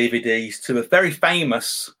DVDs to a very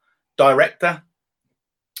famous director,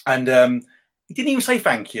 and he didn't even say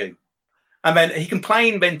thank you. And then he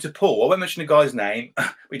complained then to Paul. I won't mention the guy's name.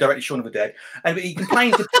 We directed Shaun of the Dead, and he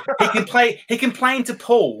complained to he complained to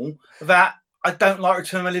Paul that I don't like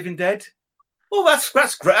Return of the Living Dead. Well, that's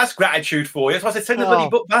gratitude for you. So I said, send the bloody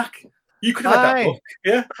book back. You could have had that book.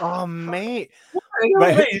 Yeah. Oh, mate.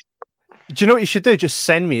 Right. Do you know what you should do? Just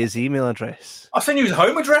send me his email address. I'll send you his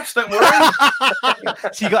home address. Don't worry.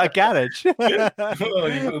 So you got a garage. Yeah. Well,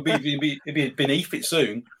 it'll be beneath it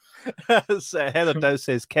soon. So Heather Dow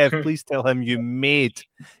says, Kev, please tell him you made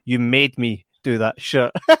me do that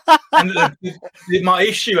shirt. And my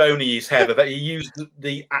issue only is, Heather, that you used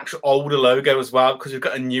the actual older logo as well, because we've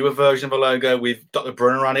got a newer version of a logo with Dr.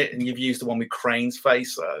 Brunner on it, and you've used the one with Crane's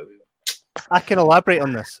face. So I can elaborate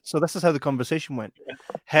on this. So this is how the conversation went.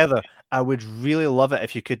 Heather, I would really love it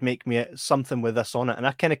if you could make me something with this on it. And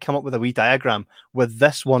I kind of come up with a wee diagram with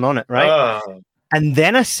this one on it, right? Oh. And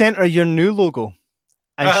then I sent her your new logo.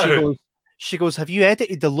 And she goes, have you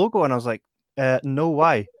edited the logo? And I was like, no,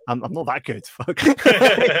 why? I'm not that good. Fuck.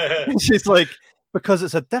 And she's like, because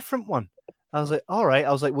it's a different one. I was like, all right.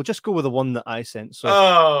 I was like, well, just go with the one that I sent.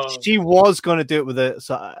 So she was going to do it with it.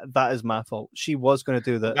 So that is my fault. She was going to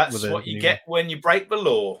do that. That's what you get when you break the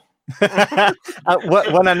law.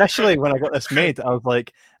 When I got this made, I was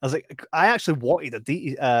like, I actually wanted a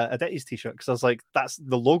Ditties t-shirt because I was like, that's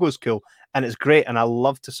the logo's cool and it's great, and I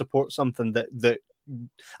love to support something that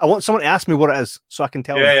I want someone to ask me what it is so I can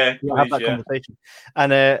tell them. Please, have that conversation.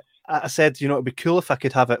 And I said, it'd be cool if I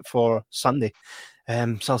could have it for Sunday. So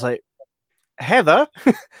I was like, Heather,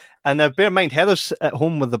 and bear in mind, Heather's at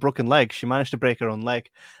home with a broken leg. She managed to break her own leg,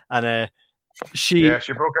 and she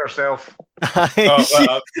broke herself. You've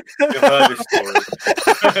heard this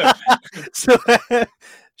story. So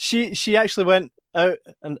she actually went out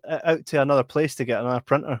to another place to get another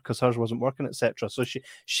printer because hers wasn't working, etc. So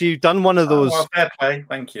she done one of those. Fair play,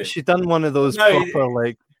 thank you. She done one of those proper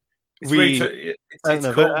like. It's cool.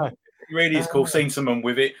 It really is cool seeing someone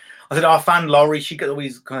with it. I said, our fan Laurie, she got all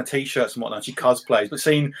these kind of t-shirts and whatnot. She cosplays, but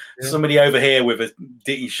seeing somebody over here with a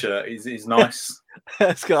Ditty shirt is nice.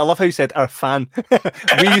 It's good. I love how you said our fan.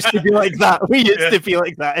 We used to be like that. We used to be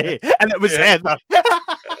like that, eh? And it was Heather.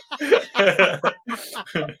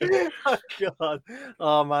 Oh God!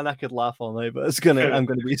 Oh man, I could laugh all night, but I'm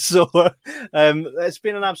gonna be sore. It's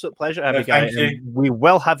been an absolute pleasure having you guys. We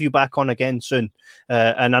will have you back on again soon.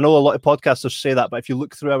 And I know a lot of podcasters say that, but if you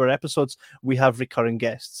look through our episodes, we have recurring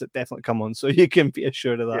guests that definitely come on, so you can be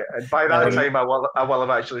assured of that. Yeah, and by that time, I will have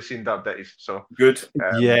actually seen Dark Ditties. So good.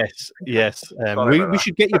 Yes. We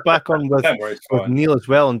should get you back on with Neil as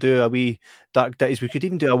well and do a wee Dark Ditties. We could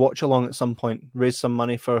even do a watch along at some point, raise some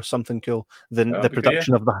money for something cool. The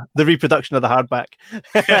production of the reproduction of the hardback.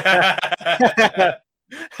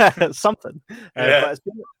 Something. But it's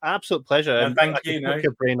been an absolute pleasure. And thank you. Pick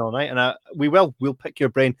your brain all night, and we'll pick your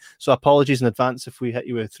brain. So apologies in advance if we hit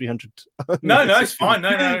you with 300. No, it's fine. No,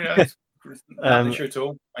 it's not an issue at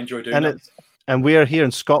all. I enjoy doing it. And we are here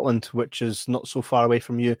in Scotland, which is not so far away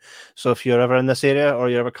from you. So if you're ever in this area or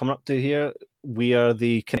you're ever coming up to here, we are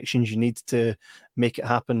the connections you need to make it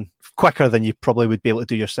happen quicker than you probably would be able to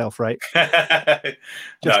do yourself, right?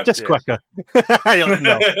 just quicker.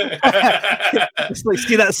 No. It's like,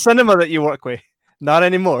 see that cinema that you work with? Not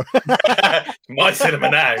anymore. My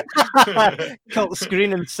cinema now. Cult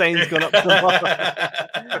screening signs going up.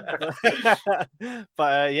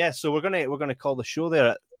 But so we're gonna call the show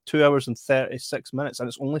there at 2 hours and 36 minutes, and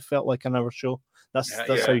it's only felt like an hour show. That's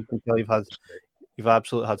how you can tell you've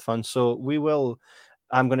absolutely had fun. So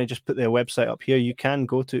I'm going to just put their website up here. You can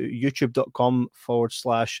go to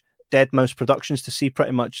youtube.com/Dead Mouse Productions to see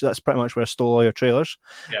that's pretty much where I stole all your trailers.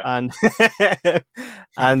 And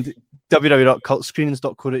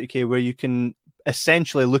www.cultscreenings.co.uk, where you can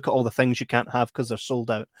essentially look at all the things you can't have because they're sold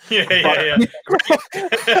out. Yeah.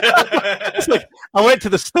 It's like, I went to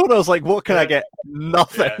the store, I was like, what can I get?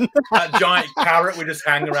 Nothing. Yeah. That giant carrot we just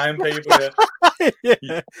hang around people.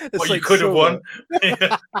 Yeah. What you could have won.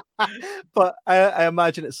 But I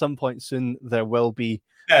imagine at some point soon there will be.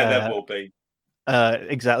 Yeah, there will be.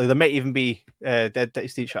 Exactly. There might even be Dead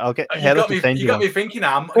Dicks teacher. I'll get You got me thinking, you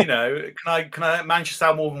know, can I Manchester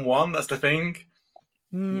have more than one? That's the thing.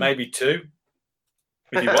 Maybe two.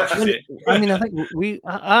 If you watches it. I mean, I think we.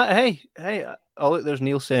 Hey! Oh, look, there's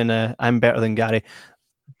Neil saying, "I'm better than Gary."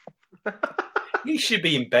 He should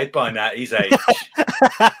be in bed by now. His age.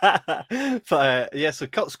 But yeah, so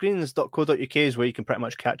cultscreenings.co.uk is where you can pretty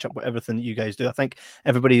much catch up with everything that you guys do. I think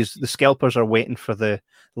the scalpers are waiting for the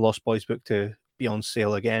Lost Boys book to be on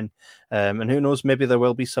sale again, and who knows, maybe there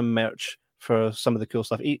will be some merch for some of the cool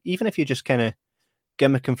stuff. Even if you just kind of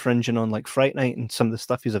gimmick and fringing on like Fright Night and some of the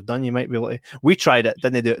stuff you have done, you might be able to. We tried it,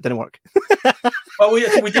 didn't do it? Didn't work. Well, we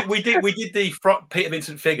did the Peter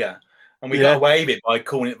Vincent figure, and we got away with it by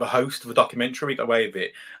calling it the host of the documentary. We got away with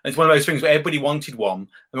it, and it's one of those things where everybody wanted one,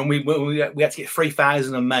 and when we had to get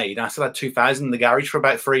 3,000 of them made, and I still had 2,000 in the garage for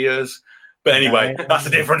about 3 years. But anyway, that's a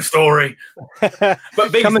different story.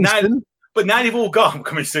 But now they've all gone.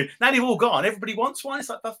 Coming soon. Now they've all gone. Everybody wants one. It's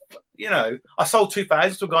like, you know, I sold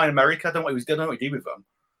 2,000 to a guy in America. I don't know what he was doing. I don't know what he did with them.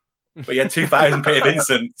 But he had 2,000 Peter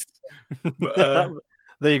Vincent.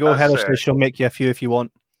 There you go, Heather. She'll make you a few if you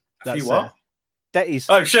want. A few what? Ditties.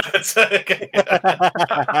 Oh, shit. Okay.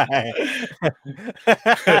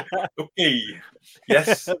 Okay.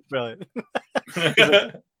 Yes. Brilliant.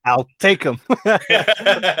 I'll take them.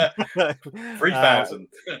 3,000.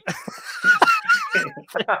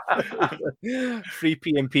 Free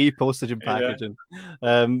PMP postage and packaging.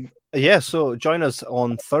 Yeah, so join us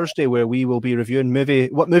on Thursday where we will be reviewing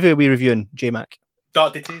What movie are we reviewing, J-Mac?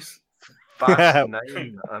 Dark Ditties. Fast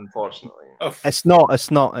 9, unfortunately. Oh. It's not. It's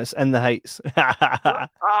In the Heights.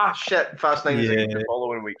 Shit. Fast 9 is the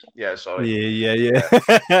following week. Yeah, sorry. Yeah.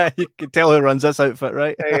 You can tell who runs this outfit,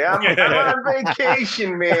 right? Hey, I'm on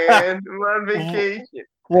vacation, man. I'm on vacation.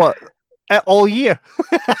 What? All year?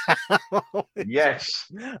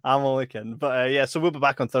 Yes. I'm only kidding. But yeah, so we'll be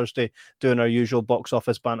back on Thursday doing our usual box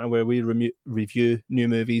office banter where we review new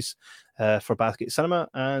movies for Bathgate Cinema,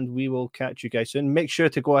 and we will catch you guys soon. Make sure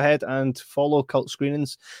to go ahead and follow Cult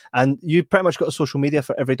Screenings, and you pretty much got a social media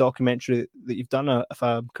for every documentary that you've done, if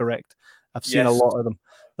I'm correct. I've seen a lot of them.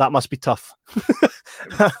 That must be tough.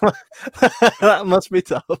 That must be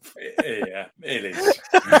tough. Yeah, it is.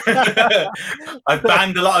 I've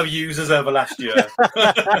banned a lot of users over last year.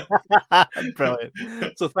 Brilliant.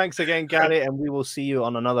 So thanks again, Gary, and we will see you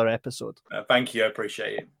on another episode. Thank you. I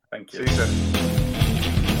appreciate it. Thank you. See you soon.